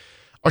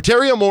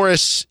 Arterio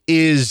Morris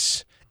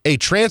is a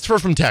transfer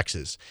from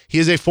Texas. He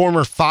is a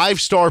former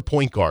 5-star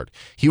point guard.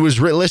 He was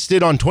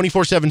listed on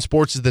 24/7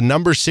 Sports as the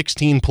number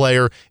 16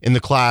 player in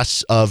the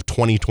class of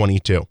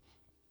 2022.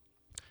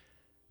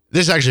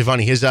 This is actually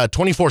funny. His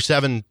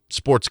 24/7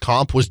 Sports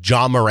comp was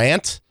John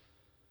Morant.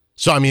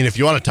 So, I mean, if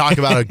you want to talk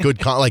about a good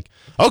comp, like,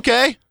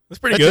 okay. That's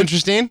pretty good.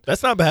 Interesting.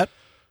 That's not bad.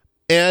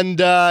 And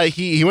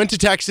he went to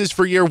Texas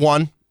for year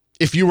one.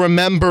 If you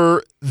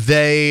remember,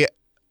 they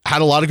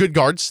had a lot of good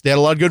guards. They had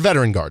a lot of good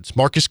veteran guards.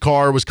 Marcus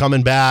Carr was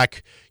coming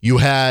back. You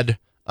had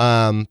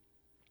the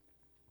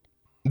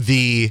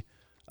sixth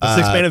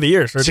man of the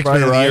year, Serge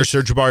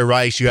Jabari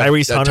Rice. You had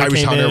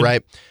Tyrese Hunter,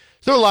 right?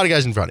 So there are a lot of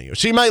guys in front of you.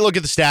 So you might look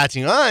at the stats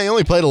and he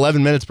only played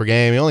 11 minutes per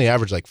game. He only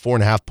averaged like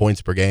 4.5 points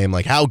per game.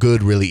 Like, how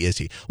good really is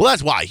he? Well,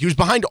 that's why. He was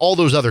behind all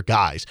those other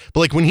guys.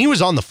 But like when he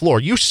was on the floor,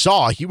 you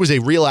saw he was a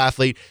real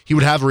athlete. He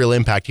would have a real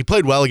impact. He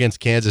played well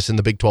against Kansas in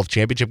the Big 12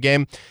 championship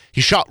game.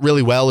 He shot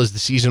really well as the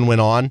season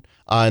went on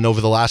and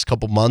over the last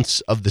couple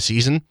months of the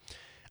season.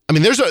 I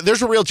mean, there's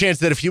a real chance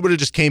that if he would have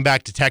just came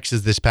back to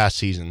Texas this past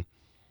season,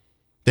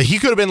 that he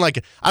could have been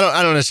like, I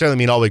don't necessarily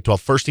mean all Big 12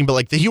 first team, but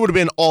like that he would have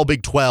been all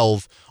Big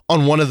 12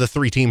 on one of the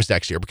three teams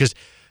next year because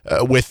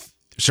with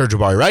Sergio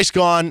Barry Rice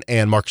gone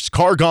and Marcus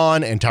Carr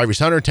gone and Tyrese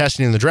Hunter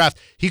testing in the draft,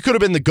 he could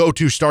have been the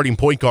go-to starting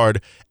point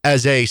guard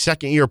as a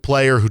second-year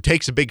player who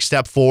takes a big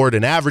step forward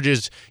and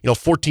averages,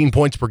 14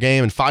 points per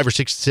game and 5 or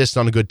 6 assists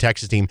on a good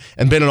Texas team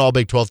and been an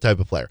all-Big 12 type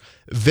of player.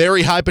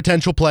 Very high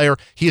potential player.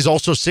 He is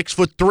also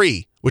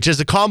 6'3", which is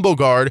a combo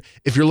guard.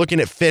 If you're looking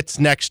at fits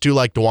next to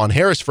like DeJuan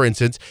Harris, for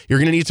instance, you're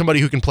going to need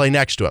somebody who can play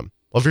next to him.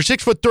 Well, if you're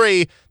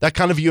 6'3", that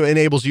kind of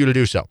enables you to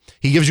do so.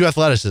 He gives you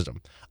athleticism.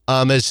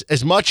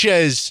 As much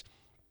as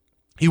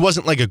he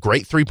wasn't like a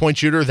great three-point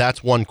shooter,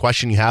 that's one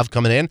question you have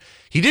coming in.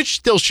 He did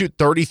still shoot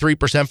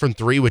 33% from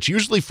three, which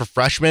usually for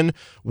freshmen,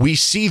 we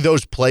see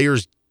those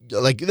players,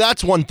 like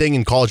that's one thing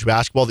in college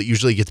basketball that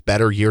usually gets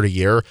better year to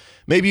year.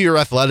 Maybe your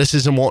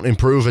athleticism won't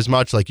improve as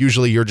much. Like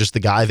usually you're just the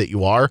guy that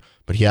you are,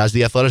 but he has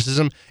the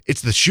athleticism.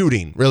 It's the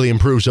shooting really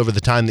improves over the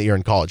time that you're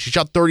in college. He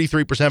shot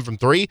 33% from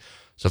three.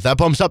 So if that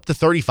bumps up to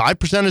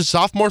 35% as a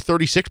sophomore,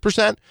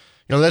 36%,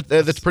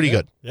 that's pretty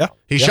good. Yeah.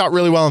 He shot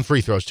really well on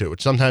free throws too,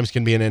 which sometimes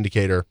can be an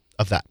indicator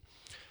of that.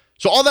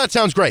 So all that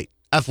sounds great.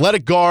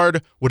 Athletic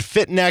guard would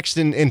fit next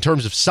in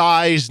terms of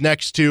size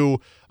next to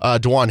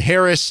DeJuan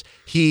Harris.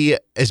 He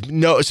is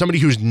somebody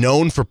who's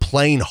known for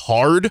playing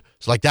hard.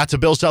 So like that's a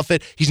Bill Self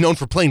fit. He's known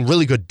for playing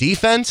really good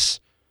defense.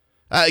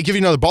 Give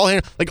you another ball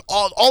handler. Like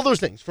all those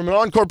things from an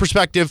on-court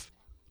perspective,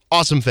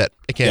 awesome fit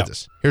at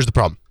Kansas. Yeah. Here's the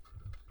problem.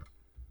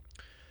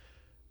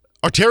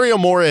 Arterio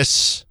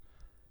Morris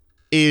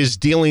is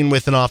dealing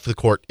with an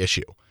off-the-court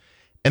issue.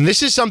 And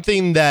this is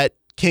something that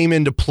came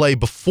into play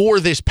before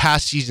this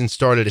past season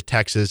started at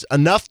Texas,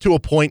 enough to a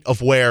point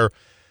of where,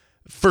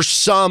 for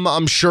some,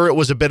 I'm sure it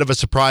was a bit of a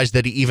surprise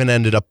that he even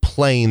ended up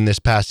playing this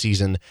past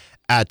season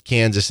at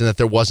Kansas and that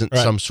there wasn't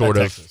some sort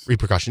of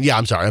repercussion. Yeah,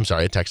 I'm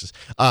sorry, at Texas.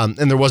 And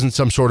there wasn't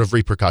some sort of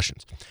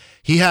repercussions.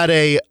 He had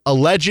a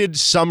alleged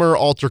summer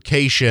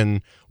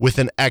altercation with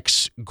an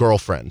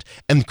ex-girlfriend.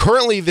 And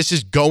currently this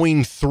is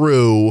going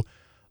through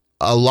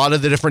a lot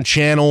of the different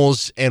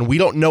channels, and we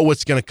don't know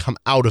what's going to come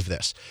out of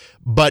this.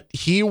 But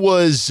he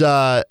was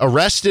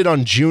arrested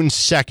on June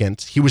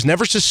 2nd. He was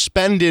never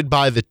suspended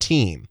by the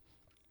team.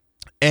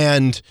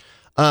 And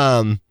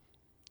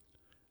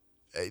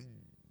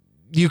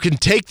you can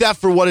take that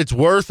for what it's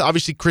worth.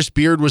 Obviously, Chris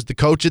Beard was the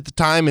coach at the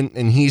time,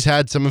 and he's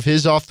had some of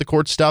his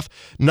off-the-court stuff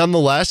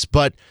nonetheless.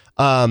 But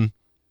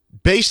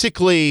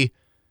basically,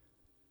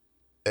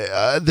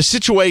 the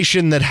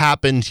situation that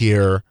happened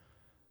here,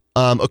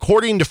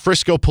 according to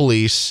Frisco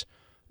police,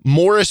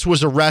 Morris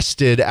was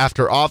arrested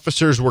after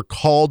officers were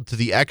called to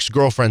the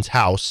ex-girlfriend's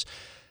house.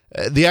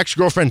 The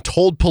ex-girlfriend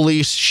told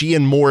police she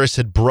and Morris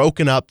had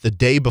broken up the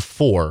day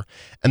before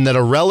and that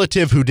a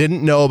relative who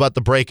didn't know about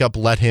the breakup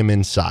let him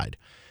inside.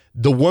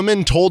 The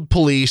woman told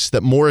police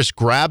that Morris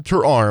grabbed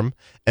her arm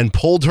and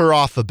pulled her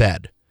off a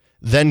bed,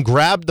 then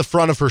grabbed the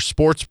front of her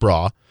sports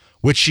bra,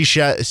 which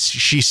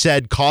she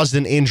said caused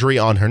an injury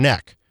on her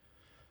neck.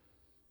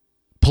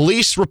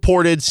 Police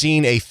reported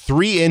seeing a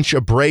 3-inch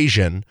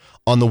abrasion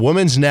on the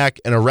woman's neck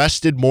and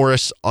arrested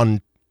Morris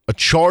on a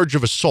charge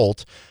of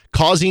assault,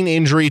 causing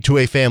injury to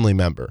a family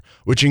member,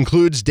 which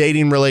includes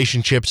dating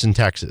relationships in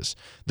Texas.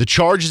 The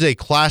charge is a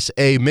Class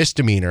A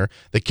misdemeanor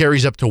that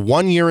carries up to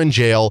 1 year in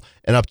jail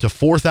and up to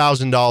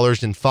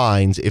 $4,000 in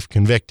fines if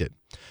convicted.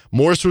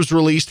 Morris was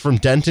released from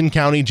Denton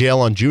County Jail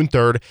on June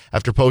 3rd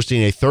after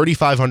posting a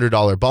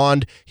 $3,500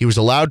 bond. He was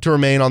allowed to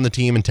remain on the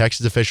team, and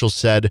Texas officials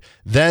said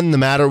then the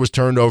matter was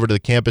turned over to the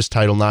campus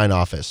Title IX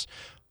office.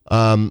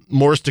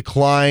 Morris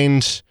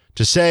declined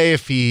to say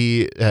if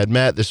he had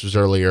met, this was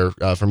earlier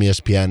from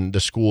ESPN,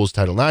 the school's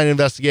Title IX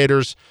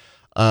investigators.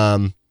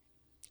 And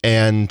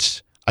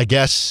I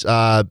guess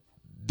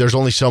there's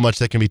only so much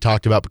that can be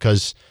talked about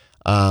because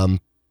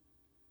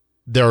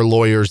there are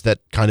lawyers that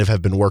kind of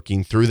have been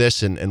working through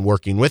this and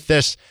working with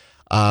this.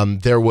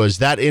 There was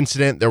that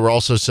incident. There were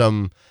also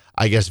some,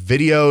 I guess,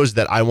 videos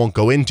that I won't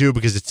go into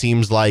because it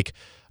seems like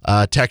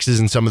Texas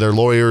and some of their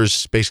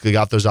lawyers basically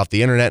got those off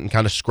the internet and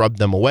kind of scrubbed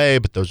them away,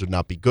 but those would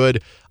not be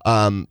good.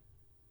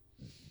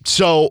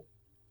 So,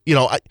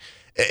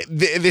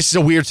 this is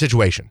a weird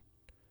situation.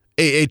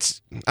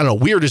 It's, I don't know,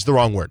 weird is the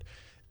wrong word.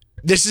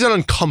 This is an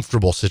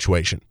uncomfortable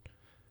situation.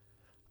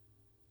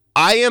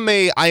 I am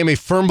a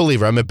firm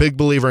believer. I'm a big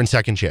believer in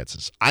second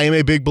chances. I am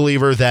a big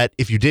believer that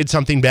if you did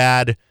something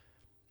bad,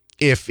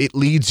 if it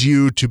leads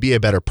you to be a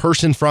better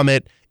person from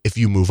it, if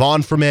you move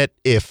on from it,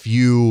 if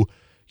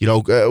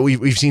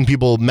we've seen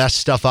people mess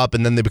stuff up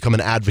and then they become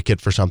an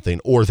advocate for something,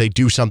 or they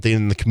do something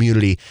in the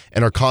community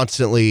and are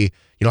constantly,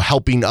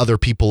 helping other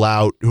people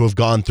out who have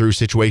gone through a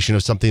situation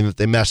of something that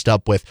they messed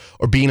up with,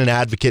 or being an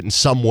advocate in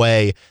some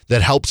way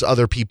that helps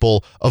other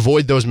people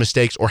avoid those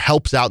mistakes or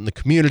helps out in the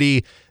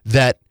community,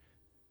 that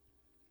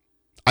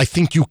I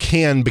think you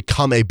can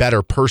become a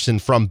better person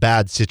from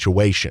bad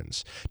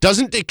situations.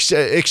 Doesn't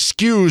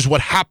excuse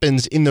what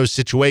happens in those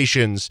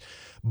situations,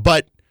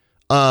 but,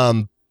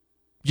 I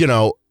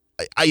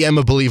am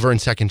a believer in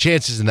second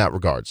chances in that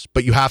regards.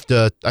 But you have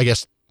to, I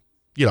guess,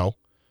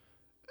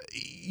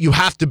 you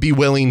have to be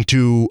willing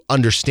to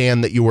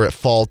understand that you were at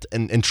fault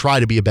and try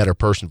to be a better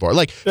person for it.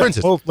 Like, for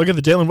instance. Well, look at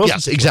the Jalen Wilson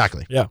Yes, situation.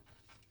 exactly. Yeah.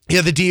 He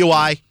had the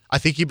DUI. I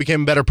think he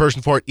became a better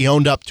person for it. He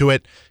owned up to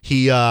it.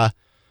 He became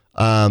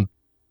a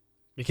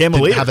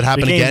didn't leader. have it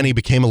happen again. He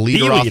became a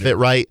leader off it,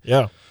 right?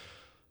 Yeah.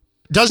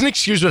 Doesn't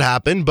excuse what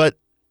happened, but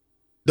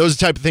those are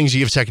the type of things you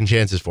give second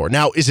chances for.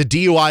 Now, is a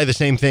DUI the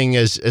same thing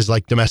as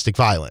like domestic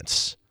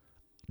violence?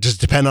 Just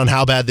depend on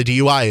how bad the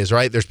DUI is,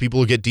 right? There's people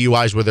who get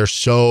DUIs where they're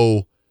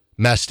so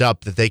messed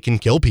up that they can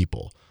kill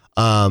people.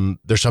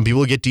 There's some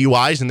people who get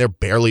DUIs and they're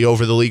barely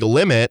over the legal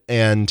limit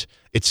and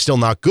it's still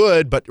not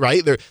good, but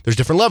right there's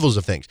different levels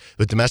of things.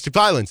 With domestic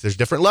violence, there's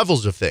different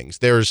levels of things.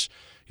 There's,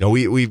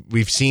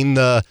 we've seen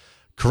the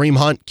Kareem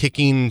Hunt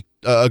kicking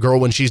a girl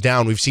when she's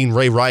down. We've seen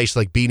Ray Rice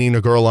like beating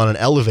a girl on an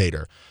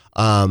elevator.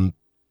 And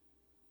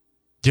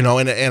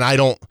I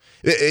don't.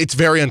 It's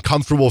very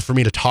uncomfortable for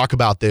me to talk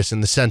about this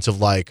in the sense of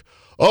like,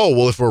 oh,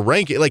 well, if we're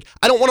ranking, like,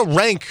 I don't want to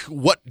rank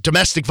what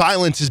domestic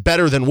violence is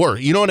better than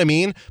worse. You know what I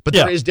mean? But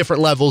there is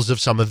different levels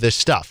of some of this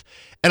stuff.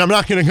 And I'm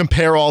not going to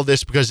compare all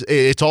this because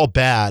it's all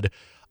bad.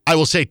 I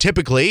will say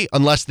typically,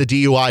 unless the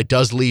DUI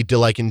does lead to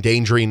like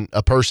endangering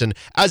a person,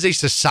 as a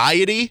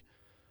society,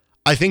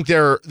 I think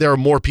there are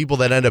more people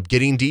that end up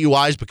getting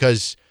DUIs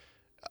because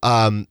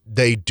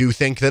they do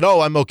think that,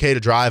 oh, I'm okay to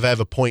drive. I have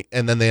a point,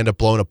 and then they end up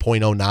blowing a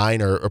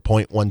 0.09 or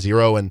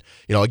 0.10. And,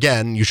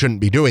 again, you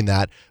shouldn't be doing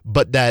that.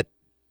 But that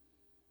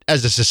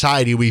as a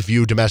society, we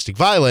view domestic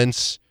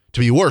violence to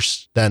be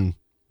worse than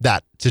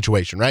that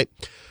situation, right?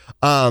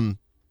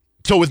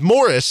 So with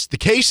Morris, the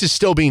case is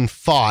still being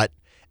fought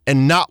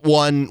and not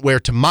one where,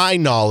 to my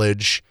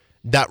knowledge,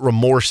 that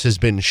remorse has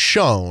been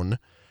shown,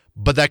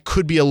 but that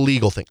could be a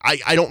legal thing.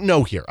 I don't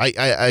know here.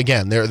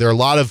 Again, there are a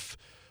lot of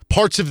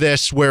parts of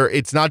this where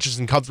it's not just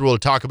uncomfortable to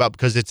talk about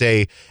because it's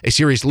a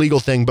serious legal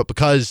thing, but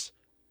because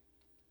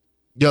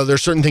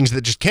there's certain things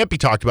that just can't be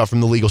talked about from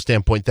the legal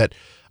standpoint that,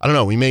 I don't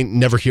know, we may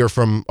never hear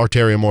from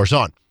Arteria Morris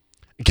on.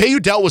 KU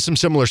dealt with some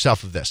similar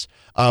stuff of this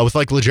with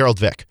like LeGerald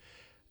Vick.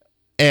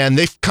 And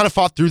they've kind of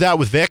fought through that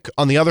with Vick.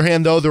 On the other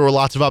hand, though, there were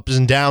lots of ups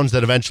and downs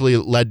that eventually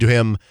led to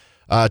him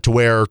to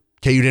where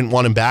KU didn't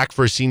want him back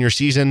for his senior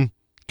season,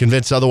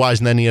 convinced otherwise,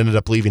 and then he ended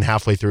up leaving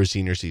halfway through his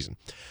senior season.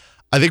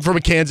 I think from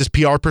a Kansas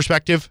PR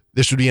perspective,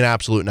 this would be an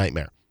absolute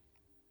nightmare.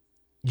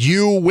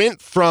 You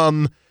went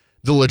from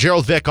the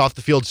LeGerald Vick off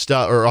the field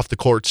stuff or off the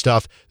court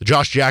stuff, the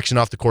Josh Jackson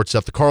off the court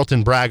stuff, the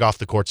Carlton Bragg off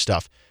the court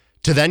stuff,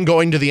 to then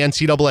going to the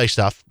NCAA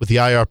stuff with the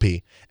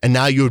IRP, and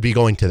now you would be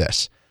going to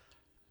this.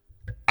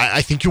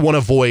 I think you want to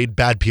avoid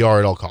bad PR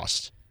at all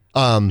costs.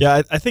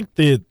 I think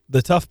the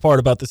tough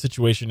part about the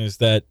situation is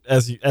that,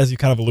 as you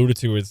kind of alluded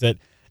to, is that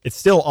it's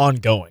still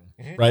ongoing,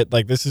 right?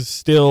 Like, this is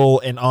still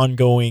an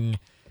ongoing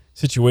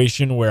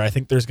situation where I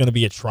think there's going to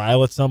be a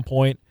trial at some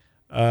point.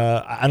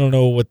 I don't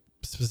know what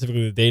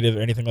specifically the date or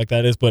anything like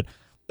that is, but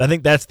I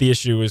think that's the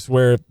issue, is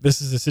where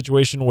this is a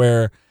situation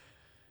where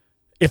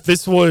if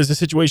this was a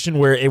situation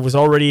where it was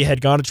already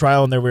had gone to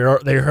trial and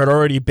they had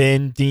already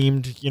been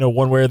deemed,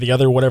 one way or the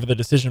other, whatever the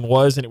decision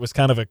was, and it was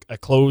kind of a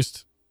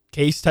closed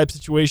case type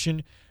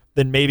situation,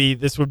 then maybe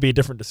this would be a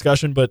different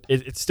discussion, but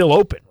it's still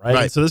open,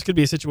 right? And so this could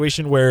be a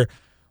situation where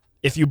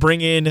if you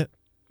bring in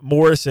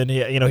Morris and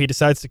he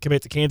decides to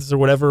commit to Kansas or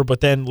whatever, but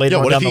then later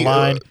on down the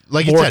line,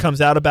 more comes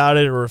out about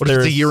it, or if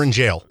there's a year in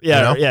jail.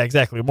 Yeah,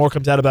 exactly. More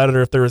comes out about it,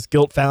 or if there is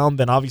guilt found,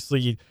 then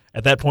obviously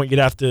at that point you'd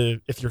have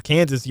to, if you're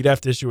Kansas, you'd have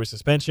to issue a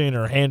suspension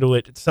or handle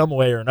it some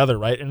way or another,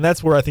 right? And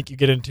that's where I think you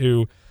get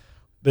into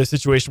the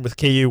situation with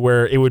KU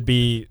where it would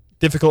be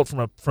difficult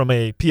from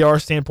a PR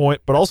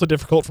standpoint, but also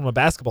difficult from a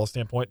basketball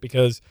standpoint,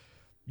 because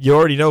you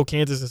already know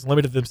Kansas has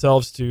limited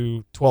themselves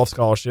to 12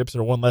 scholarships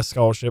or one less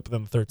scholarship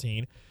than the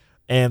 13.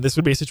 And this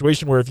would be a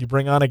situation where if you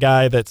bring on a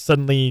guy that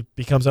suddenly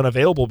becomes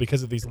unavailable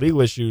because of these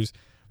legal issues,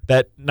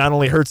 that not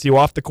only hurts you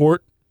off the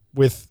court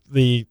with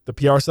the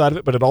PR side of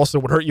it, but it also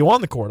would hurt you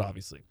on the court,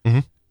 obviously. Mm-hmm.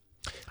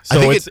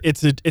 So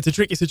it's a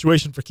tricky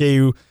situation for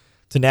KU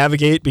to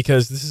navigate,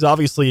 because this is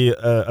obviously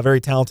a very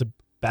talented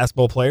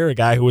basketball player, a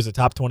guy who was a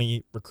top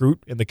 20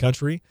 recruit in the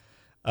country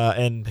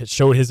and had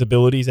showed his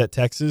abilities at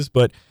Texas.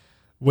 But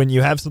when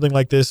you have something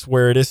like this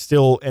where it is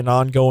still an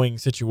ongoing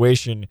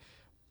situation,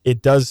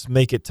 it does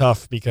make it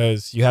tough,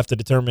 because you have to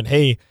determine,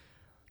 hey,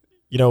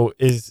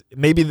 is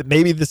maybe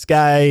this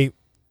guy,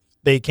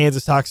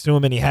 Kansas talks to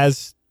him and he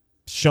has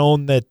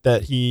shown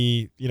that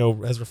he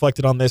has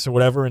reflected on this or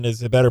whatever and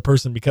is a better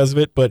person because of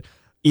it, but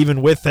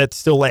even with that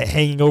still like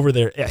hanging over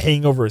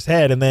his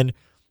head, and then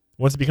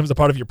once it becomes a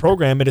part of your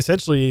program, it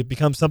essentially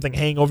becomes something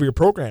hanging over your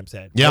program's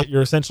head. Yeah, right?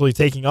 You're essentially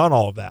taking on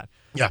all of that.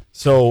 Yeah.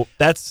 So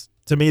that's,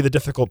 to me, the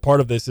difficult part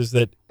of this is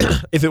that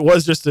if it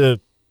was just a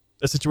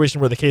situation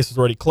where the case was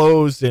already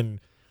closed and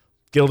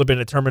guilt had been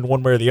determined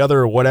one way or the other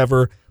or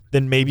whatever,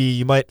 then maybe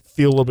you might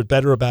feel a little bit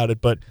better about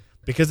it. But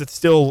because it's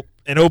still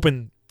an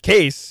open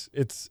case,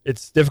 it's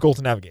difficult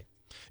to navigate.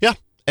 Yeah,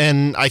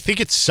 And I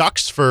think it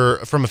sucks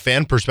from a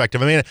fan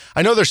perspective. I mean,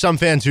 I know there's some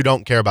fans who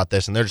don't care about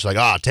this, and they're just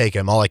like, take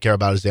him. All I care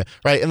about is the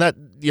right. And that,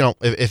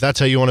 if that's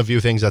how you want to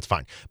view things, that's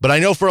fine. But I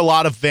know for a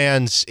lot of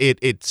fans,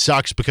 it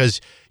sucks because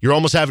you're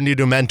almost having to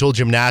do mental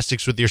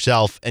gymnastics with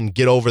yourself and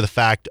get over the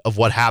fact of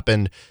what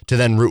happened to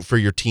then root for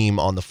your team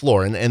on the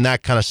floor. And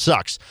that kind of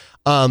sucks.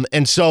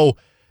 And so,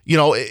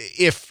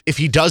 if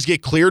he does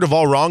get cleared of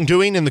all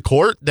wrongdoing in the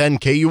court, then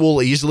KU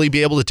will easily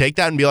be able to take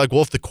that and be like,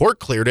 well, if the court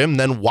cleared him,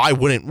 then why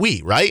wouldn't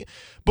we, right?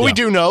 But we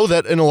do know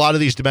that in a lot of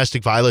these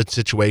domestic violence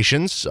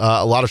situations,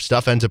 a lot of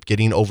stuff ends up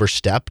getting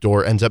overstepped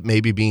or ends up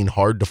maybe being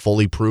hard to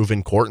fully prove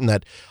in court, and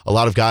that a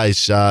lot of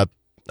guys, a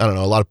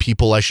lot of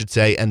people, I should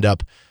say, end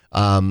up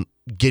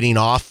getting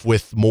off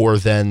with more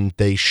than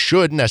they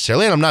should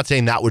necessarily. And I'm not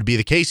saying that would be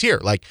the case here.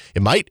 Like,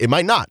 it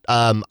might not.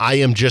 I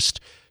am just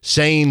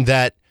saying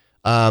that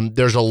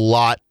there's a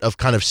lot of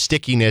kind of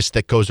stickiness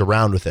that goes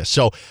around with this.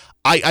 So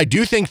I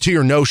do think, to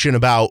your notion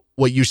about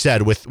what you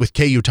said with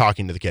KU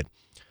talking to the kid,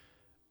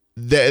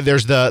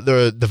 there's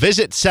the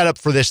visit set up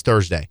for this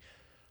Thursday.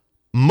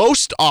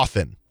 Most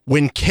often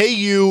when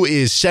KU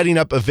is setting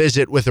up a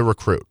visit with a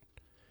recruit,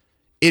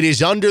 it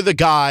is under the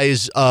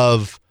guise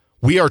of,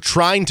 we are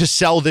trying to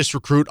sell this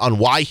recruit on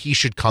why he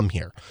should come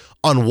here,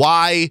 on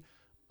why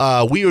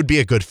we would be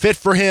a good fit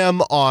for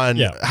him, on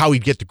how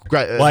he'd get the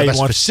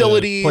best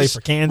facilities, play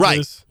for Kansas,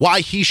 right?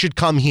 Why he should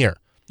come here.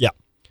 Yeah,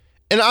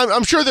 and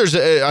I'm sure there's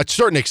a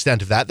certain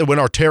extent of that when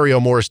Arterio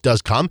Morris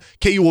does come,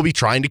 KU will be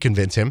trying to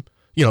convince him,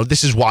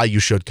 this is why you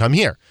should come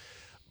here.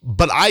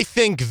 But I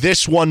think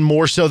this one,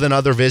 more so than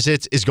other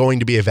visits, is going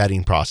to be a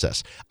vetting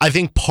process. I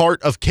think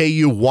part of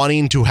KU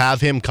wanting to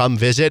have him come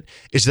visit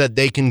is that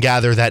they can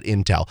gather that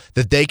intel,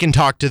 that they can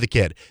talk to the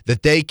kid,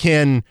 that they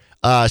can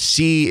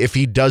see if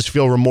he does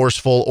feel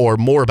remorseful or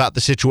more about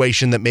the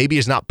situation that maybe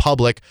is not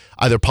public,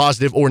 either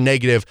positive or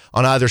negative,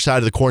 on either side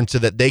of the coin, so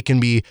that they can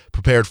be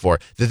prepared for,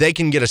 that they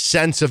can get a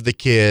sense of the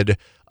kid.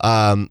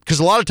 Because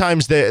a lot of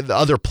times the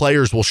other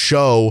players will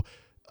show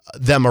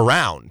them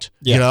around,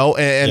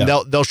 and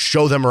they'll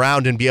show them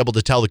around and be able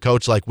to tell the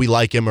coach, like, we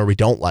like him or we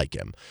don't like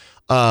him.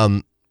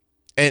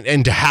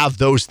 And to have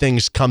those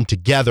things come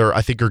together,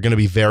 I think are going to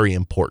be very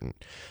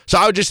important. So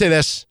I would just say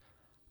this: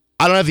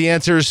 I don't have the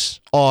answers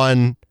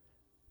on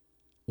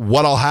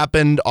what all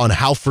happened, on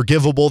how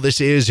forgivable this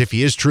is, if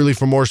he is truly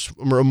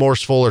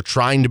remorseful or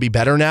trying to be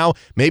better now.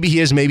 Maybe he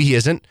is, maybe he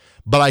isn't.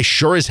 But I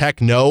sure as heck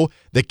know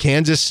that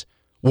Kansas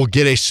will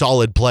get a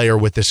solid player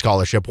with this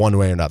scholarship one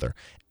way or another.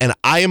 And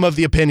I am of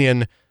the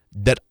opinion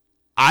that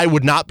I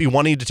would not be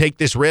wanting to take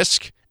this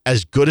risk,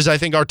 as good as I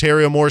think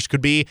Arterio Morris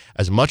could be,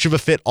 as much of a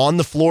fit on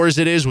the floor as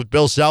it is with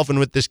Bill Self and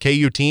with this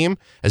KU team,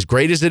 as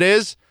great as it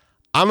is.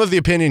 I'm of the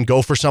opinion,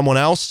 go for someone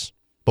else,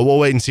 but we'll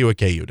wait and see what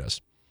KU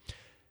does.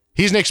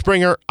 He's Nick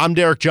Springer. I'm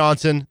Derek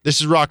Johnson. This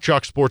is Rock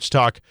Chalk Sports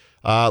Talk.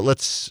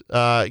 Let's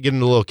get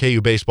into a little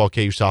KU baseball,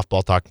 KU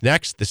softball talk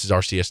next. This is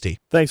RCST.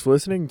 Thanks for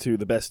listening to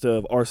the Best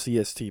of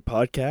RCST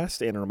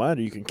podcast. And a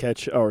reminder, you can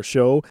catch our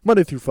show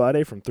Monday through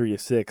Friday from 3 to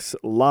 6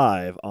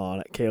 live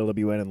on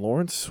KLWN in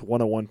Lawrence,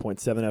 101.7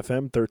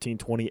 FM,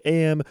 1320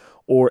 AM,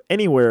 or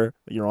anywhere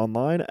you're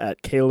online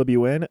at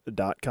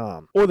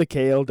klwn.com or the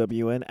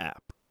KLWN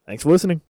app. Thanks for listening.